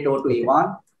I'll hand it over to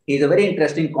Ivan. He's a very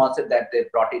interesting concept that they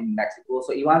brought in Mexico.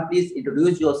 So Ivan, please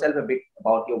introduce yourself a bit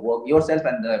about your work,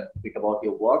 and a bit about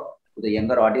your work to the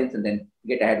younger audience, and then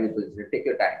get ahead with this. Take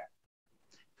your time.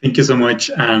 Thank you so much.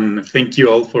 And thank you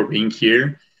all for being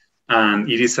here. And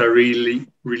it is a really,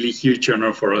 really huge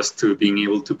honor for us to being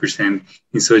able to present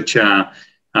in such a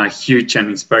huge and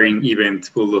inspiring event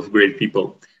full of great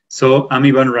people. So I'm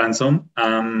Ivan Ransom.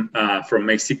 I'm from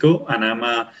Mexico, and I'm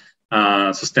a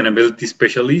sustainability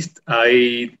specialist.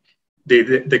 I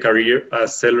did the career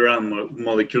as cellular and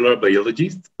molecular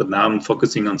biologist, but now I'm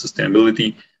focusing on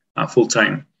sustainability full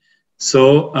time.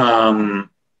 So I'm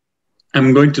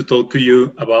going to talk to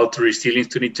you about Resilience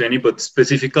 2020, but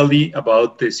specifically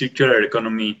about the circular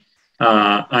economy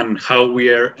and how we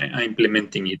are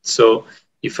implementing it. So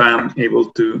if I'm able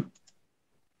to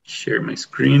share my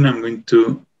screen, I'm going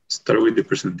to start with the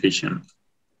presentation.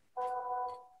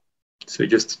 So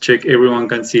just to check, everyone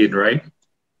can see it, right?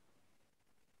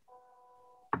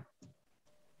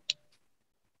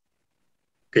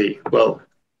 Okay, well,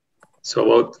 so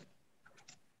about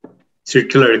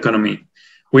circular economy.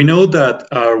 We know that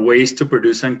our ways to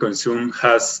produce and consume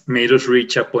has made us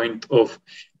reach a point of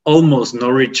almost no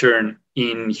return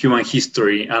in human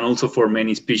history, and also for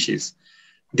many species.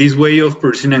 This way of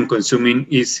producing and consuming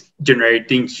is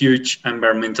generating huge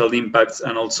environmental impacts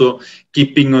and also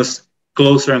keeping us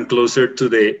closer and closer to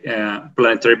the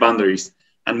planetary boundaries.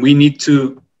 And we need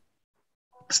to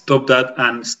stop that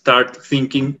and start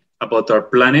thinking about our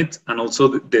planet and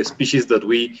also the species that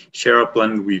we share our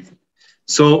planet with.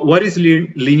 So what is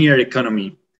linear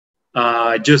economy?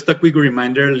 Just a quick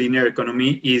reminder, linear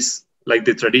economy is like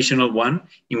the traditional one,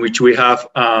 in which we have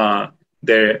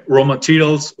the raw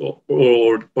materials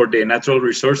or the natural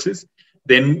resources.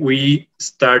 Then we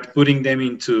start putting them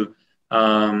into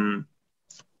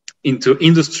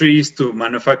industries to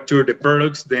manufacture the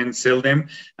products, then sell them,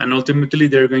 and ultimately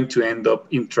they're going to end up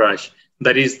in trash.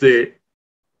 That is the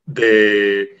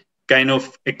kind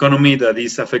of economy that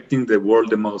is affecting the world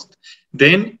the most.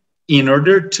 Then, in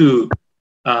order to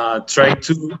try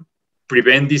to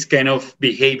prevent this kind of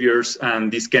behaviors and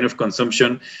this kind of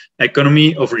consumption,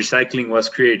 economy of recycling was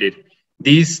created.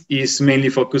 This is mainly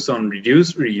focused on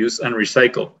reduce, reuse, and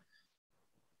recycle.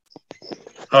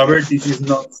 However, this is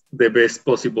not the best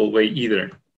possible way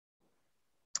either.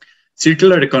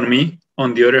 Circular economy,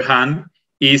 on the other hand,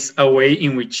 is a way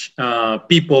in which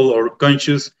people or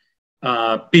conscious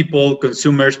people,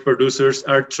 consumers, producers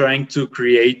are trying to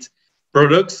create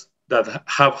products that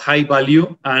have high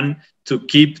value and to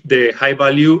keep the high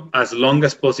value as long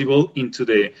as possible into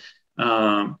the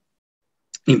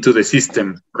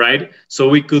system, right? So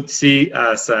we could see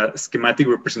as a schematic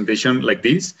representation like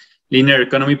this. Linear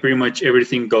economy, pretty much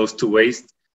everything goes to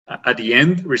waste. At the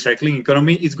end, recycling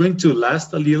economy is going to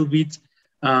last a little bit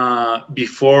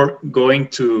before going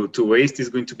to waste. Is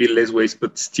going to be less waste,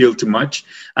 but still too much.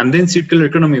 And then circular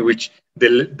economy, which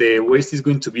the waste is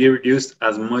going to be reduced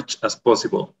as much as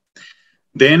possible.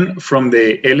 Then from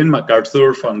the Ellen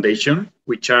MacArthur Foundation,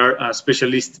 which are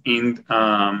specialists in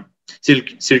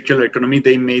circular economy,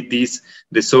 they made this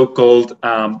the so-called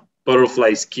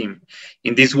butterfly scheme.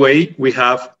 In this way, we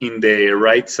have in the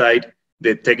right side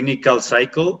the technical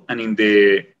cycle, and in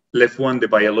the left one, the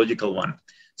biological one.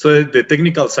 So the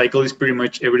technical cycle is pretty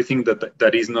much everything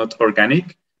that is not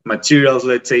organic. Materials,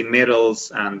 let's say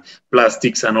metals and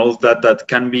plastics and all that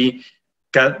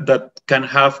can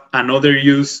have another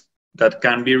use, that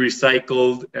can be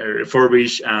recycled,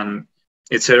 refurbished, and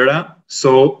etc.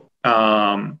 So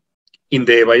in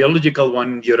the biological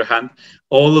one, on the other hand,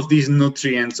 all of these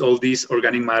nutrients, all this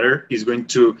organic matter is going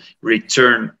to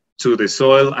return to the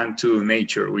soil and to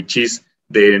nature, which is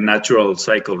the natural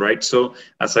cycle, right? So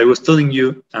as I was telling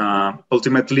you,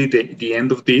 ultimately the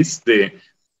end of this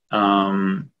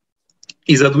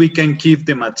is that we can keep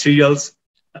the materials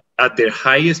at their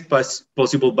highest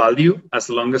possible value as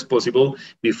long as possible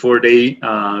before they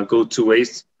go to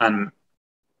waste, and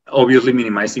obviously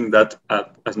minimizing that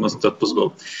as much as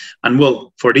possible. And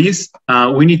well, for this,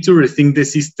 we need to rethink the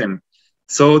system.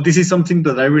 So this is something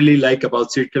that I really like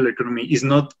about circular economy. It's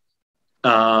not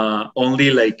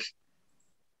only like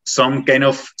some kind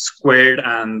of squared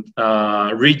and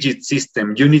rigid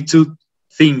system. You need to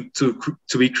think,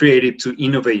 to be creative, to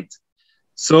innovate.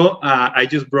 So I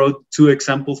just brought two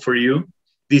examples for you.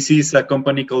 This is a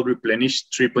company called Replenish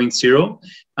 3.0.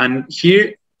 And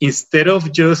here, instead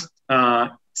of just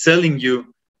selling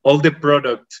you all the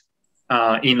product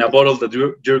in a bottle that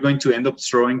you're going to end up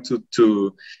throwing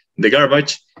to the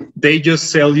garbage, they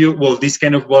just sell you, well, these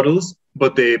kind of bottles,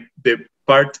 but the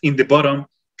part in the bottom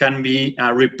can be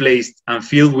replaced and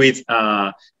filled with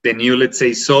the new, let's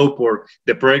say, soap or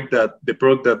the product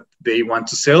that they want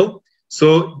to sell.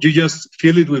 So you just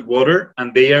fill it with water,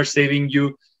 and they are saving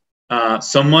you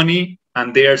some money,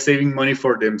 and they are saving money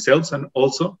for themselves and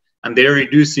they are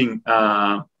reducing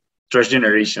trash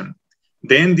generation.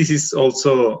 Then this is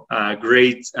also a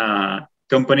great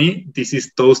company. This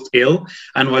is Toast Ale,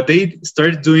 and what they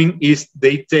started doing is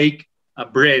they take a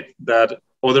bread that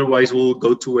otherwise will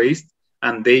go to waste,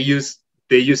 and they use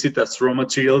it as raw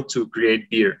material to create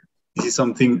beer. This is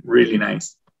something really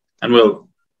nice. And well,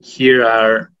 here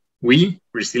are we,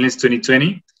 Resilience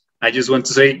 2020. I just want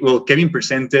to say, well, Kevin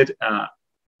presented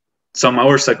some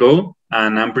hours ago,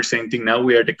 and I'm presenting now.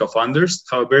 We are the co-founders.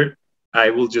 However,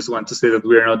 I will just want to say that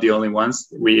we are not the only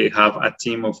ones. We have a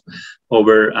team of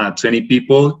over 20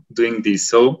 people doing this.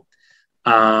 So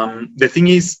the thing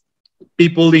is,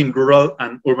 people in rural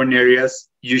and urban areas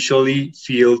usually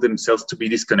feel themselves to be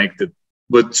disconnected.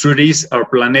 But through this, our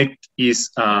planet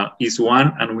is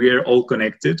one, and we are all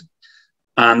connected.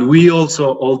 And we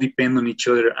also all depend on each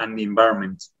other and the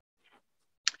environment.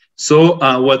 So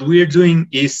what we are doing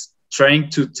is trying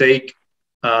to take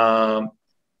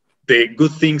the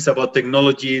good things about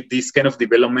technology, these kind of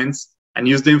developments, and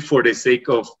use them for the sake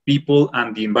of people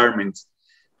and the environment.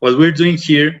 What we're doing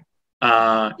here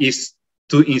is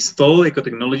to install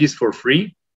eco-technologies for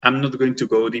free. I'm not going to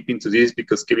go deep into this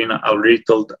because Kevin already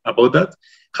told about that.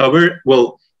 However,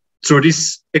 well, through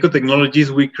these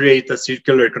eco-technologies, we create a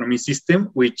circular economy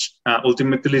system, which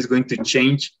ultimately is going to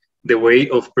change the way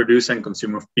of produce and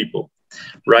consume of people,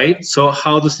 right? So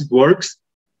how does it work?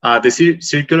 The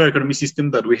circular economy system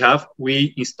that we have,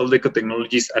 we install the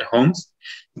eco-technologies at homes.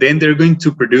 Then they're going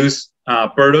to produce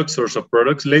products or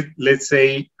sub-products. Let's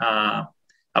say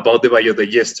about the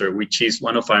biodigester, which is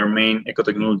one of our main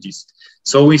eco-technologies.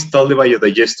 So we install the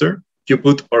biodigester. You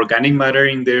put organic matter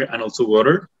in there and also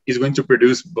water. It's going to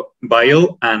produce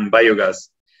bile and biogas.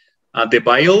 The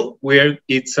bile,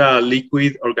 it's a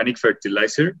liquid organic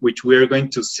fertilizer, which we are going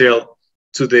to sell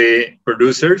to the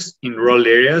producers in rural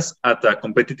areas at a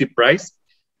competitive price.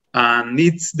 And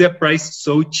it's the price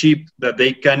so cheap that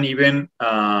they can even,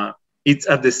 it's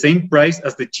at the same price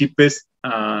as the cheapest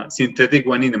synthetic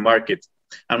one in the market.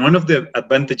 And one of the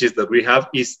advantages that we have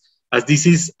is, as this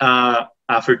is a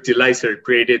fertilizer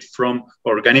created from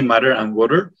organic matter and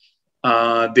water,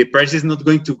 the price is not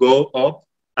going to go up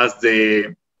as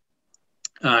the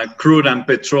crude and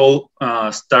petrol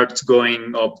starts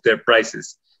going up their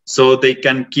prices. So they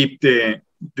can keep their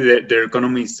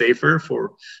economy safer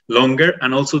for longer.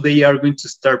 And also they are going to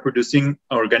start producing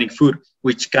organic food,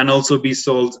 which can also be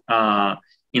sold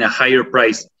in a higher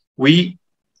price. We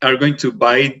are going to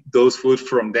buy those food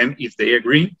from them if they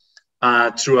agree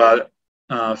through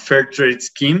a fair trade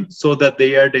scheme, so that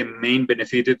they are the main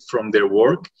benefited from their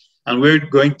work. And we're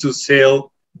going to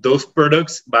sell those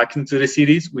products back into the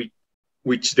cities,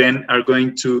 which then are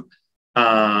going to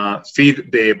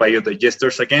feed the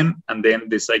biodigesters again, and then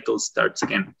the cycle starts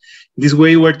again. This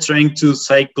way, we're trying to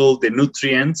cycle the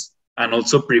nutrients and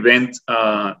also prevent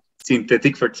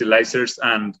synthetic fertilizers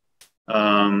and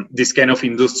this kind of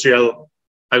industrial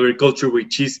agriculture,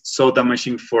 which is so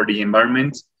damaging for the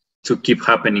environment, to keep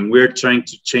happening. We're trying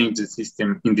to change the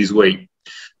system in this way.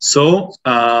 So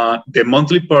the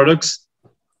monthly products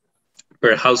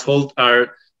per household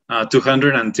are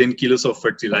 210 kilos of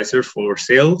fertilizer for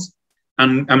sales.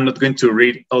 And I'm not going to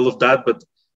read all of that, but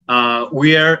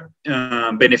we are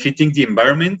benefiting the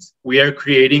environment. We are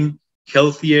creating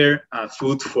healthier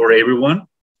food for everyone,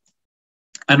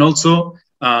 and also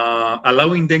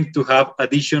allowing them to have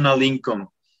additional income,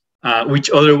 which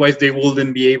otherwise they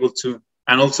wouldn't be able to.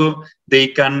 And also they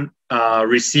can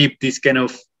receive this kind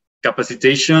of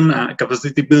capacitation,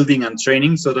 capacity building and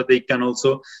training, so that they can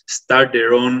also start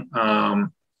their own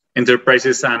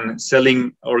enterprises and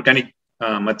selling organic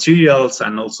materials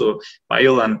and also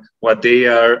bio and what they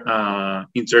are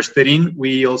interested in.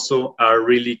 We also are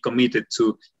really committed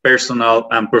to personal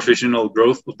and professional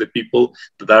growth of the people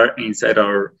that are inside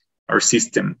our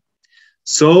system.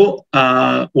 So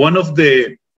one of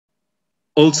the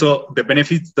also the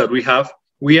benefits that we have,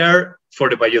 we are, for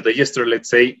the biodigester, let's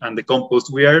say, and the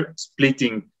compost, we are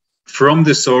splitting from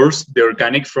the source the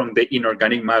organic from the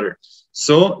inorganic matter.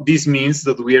 So this means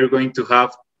that we are going to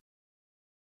have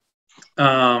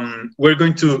we're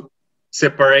going to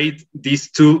separate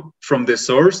these two from the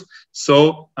source.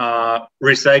 So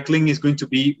recycling is going to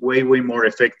be way more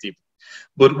effective.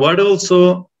 But what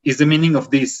also is the meaning of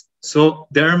this? So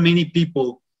there are many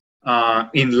people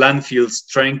in landfills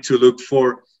trying to look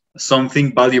for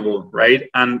something valuable, right?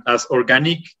 And as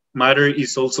organic matter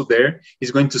is also there,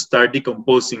 it's going to start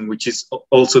decomposing, which is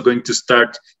also going to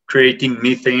start creating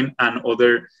methane and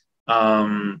other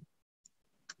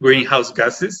greenhouse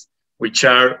gases, which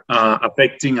are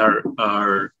affecting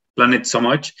our planet so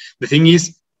much. The thing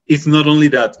is, it's not only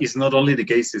that, it's not only the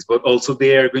gases, but also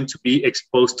they are going to be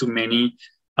exposed to many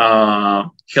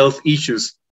health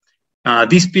issues.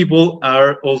 These people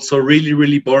are also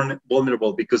really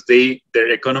vulnerable because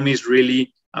their economy is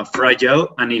really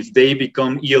fragile, and if they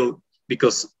become ill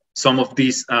because some of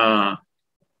these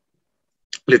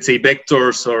let's say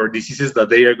vectors or diseases that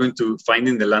they are going to find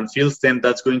in the landfills, then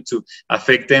that's going to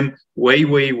affect them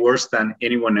way worse than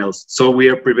anyone else. So we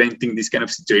are preventing these kind of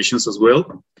situations as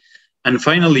well. And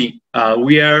finally,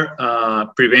 we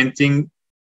are preventing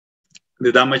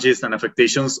the damages and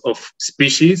affectations of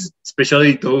species,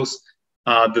 especially those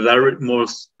that are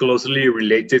most closely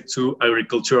related to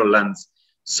agricultural lands.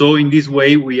 So in this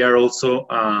way, we are also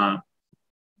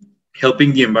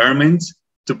helping the environment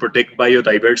to protect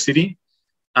biodiversity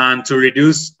and to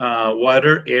reduce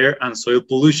water, air, and soil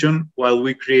pollution, while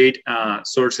we create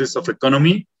sources of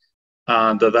economy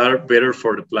that are better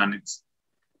for the planet.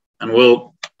 And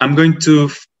well, I'm going to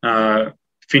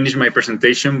finish my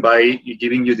presentation by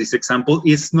giving you this example.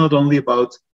 It's not only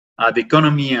about the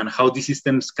economy and how these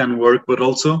systems can work, but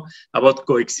also about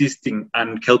coexisting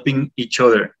and helping each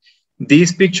other.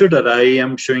 This picture that I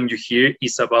am showing you here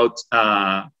is about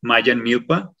Mayan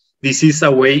milpa. This is a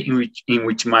way in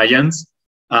which Mayans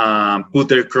put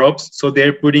their crops. So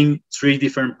they're putting 3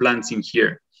 different plants in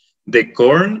here: the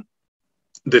corn,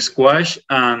 the squash,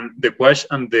 and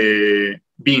the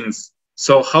beans.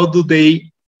 So how do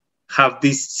they have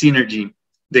this synergy?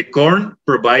 The corn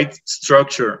provides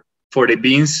structure for the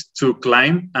beans to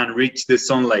climb and reach the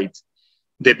sunlight.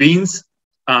 The beans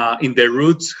in their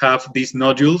roots have these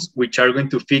nodules, which are going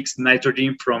to fix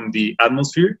nitrogen from the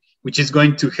atmosphere, which is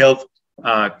going to help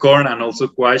corn and also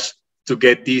squash to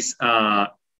get these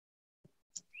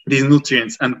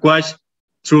nutrients. And squash,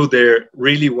 through their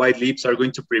really wide leaves, are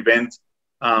going to prevent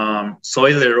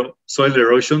soil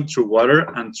erosion through water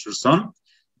and through sun,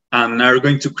 and are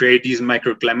going to create this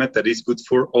microclimate that is good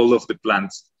for all of the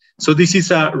plants. So this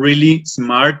is a really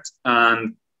smart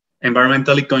and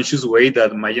environmentally conscious way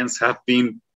that Mayans have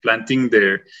been planting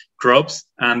their crops.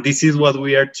 And this is what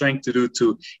we are trying to do,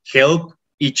 to help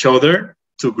each other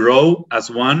to grow as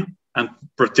one and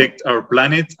protect our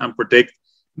planet and protect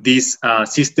this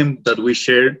system that we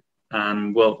share.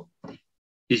 And well,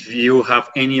 if you have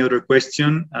any other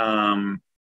question,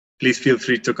 please feel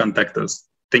free to contact us.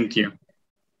 Thank you.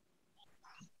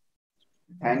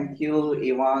 Thank you,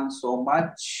 Ivan, so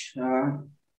much.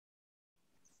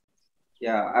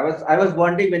 Yeah, I was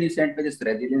wondering when you sent me this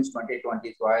Resilience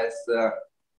 2020, so I was,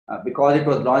 because it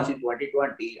was launched in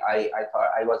 2020, I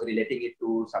thought I was relating it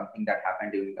to something that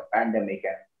happened during the pandemic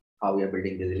and how we are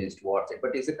building resilience towards it.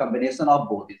 But it's a combination of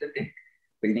both, isn't it?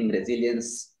 Building resilience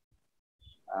is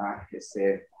it's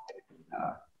a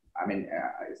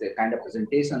kind of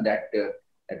presentation that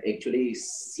that actually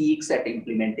seeks at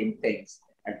implementing things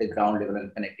at the ground level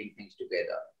and connecting things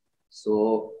together.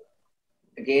 So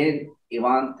again,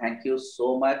 Ivan, thank you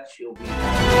so much.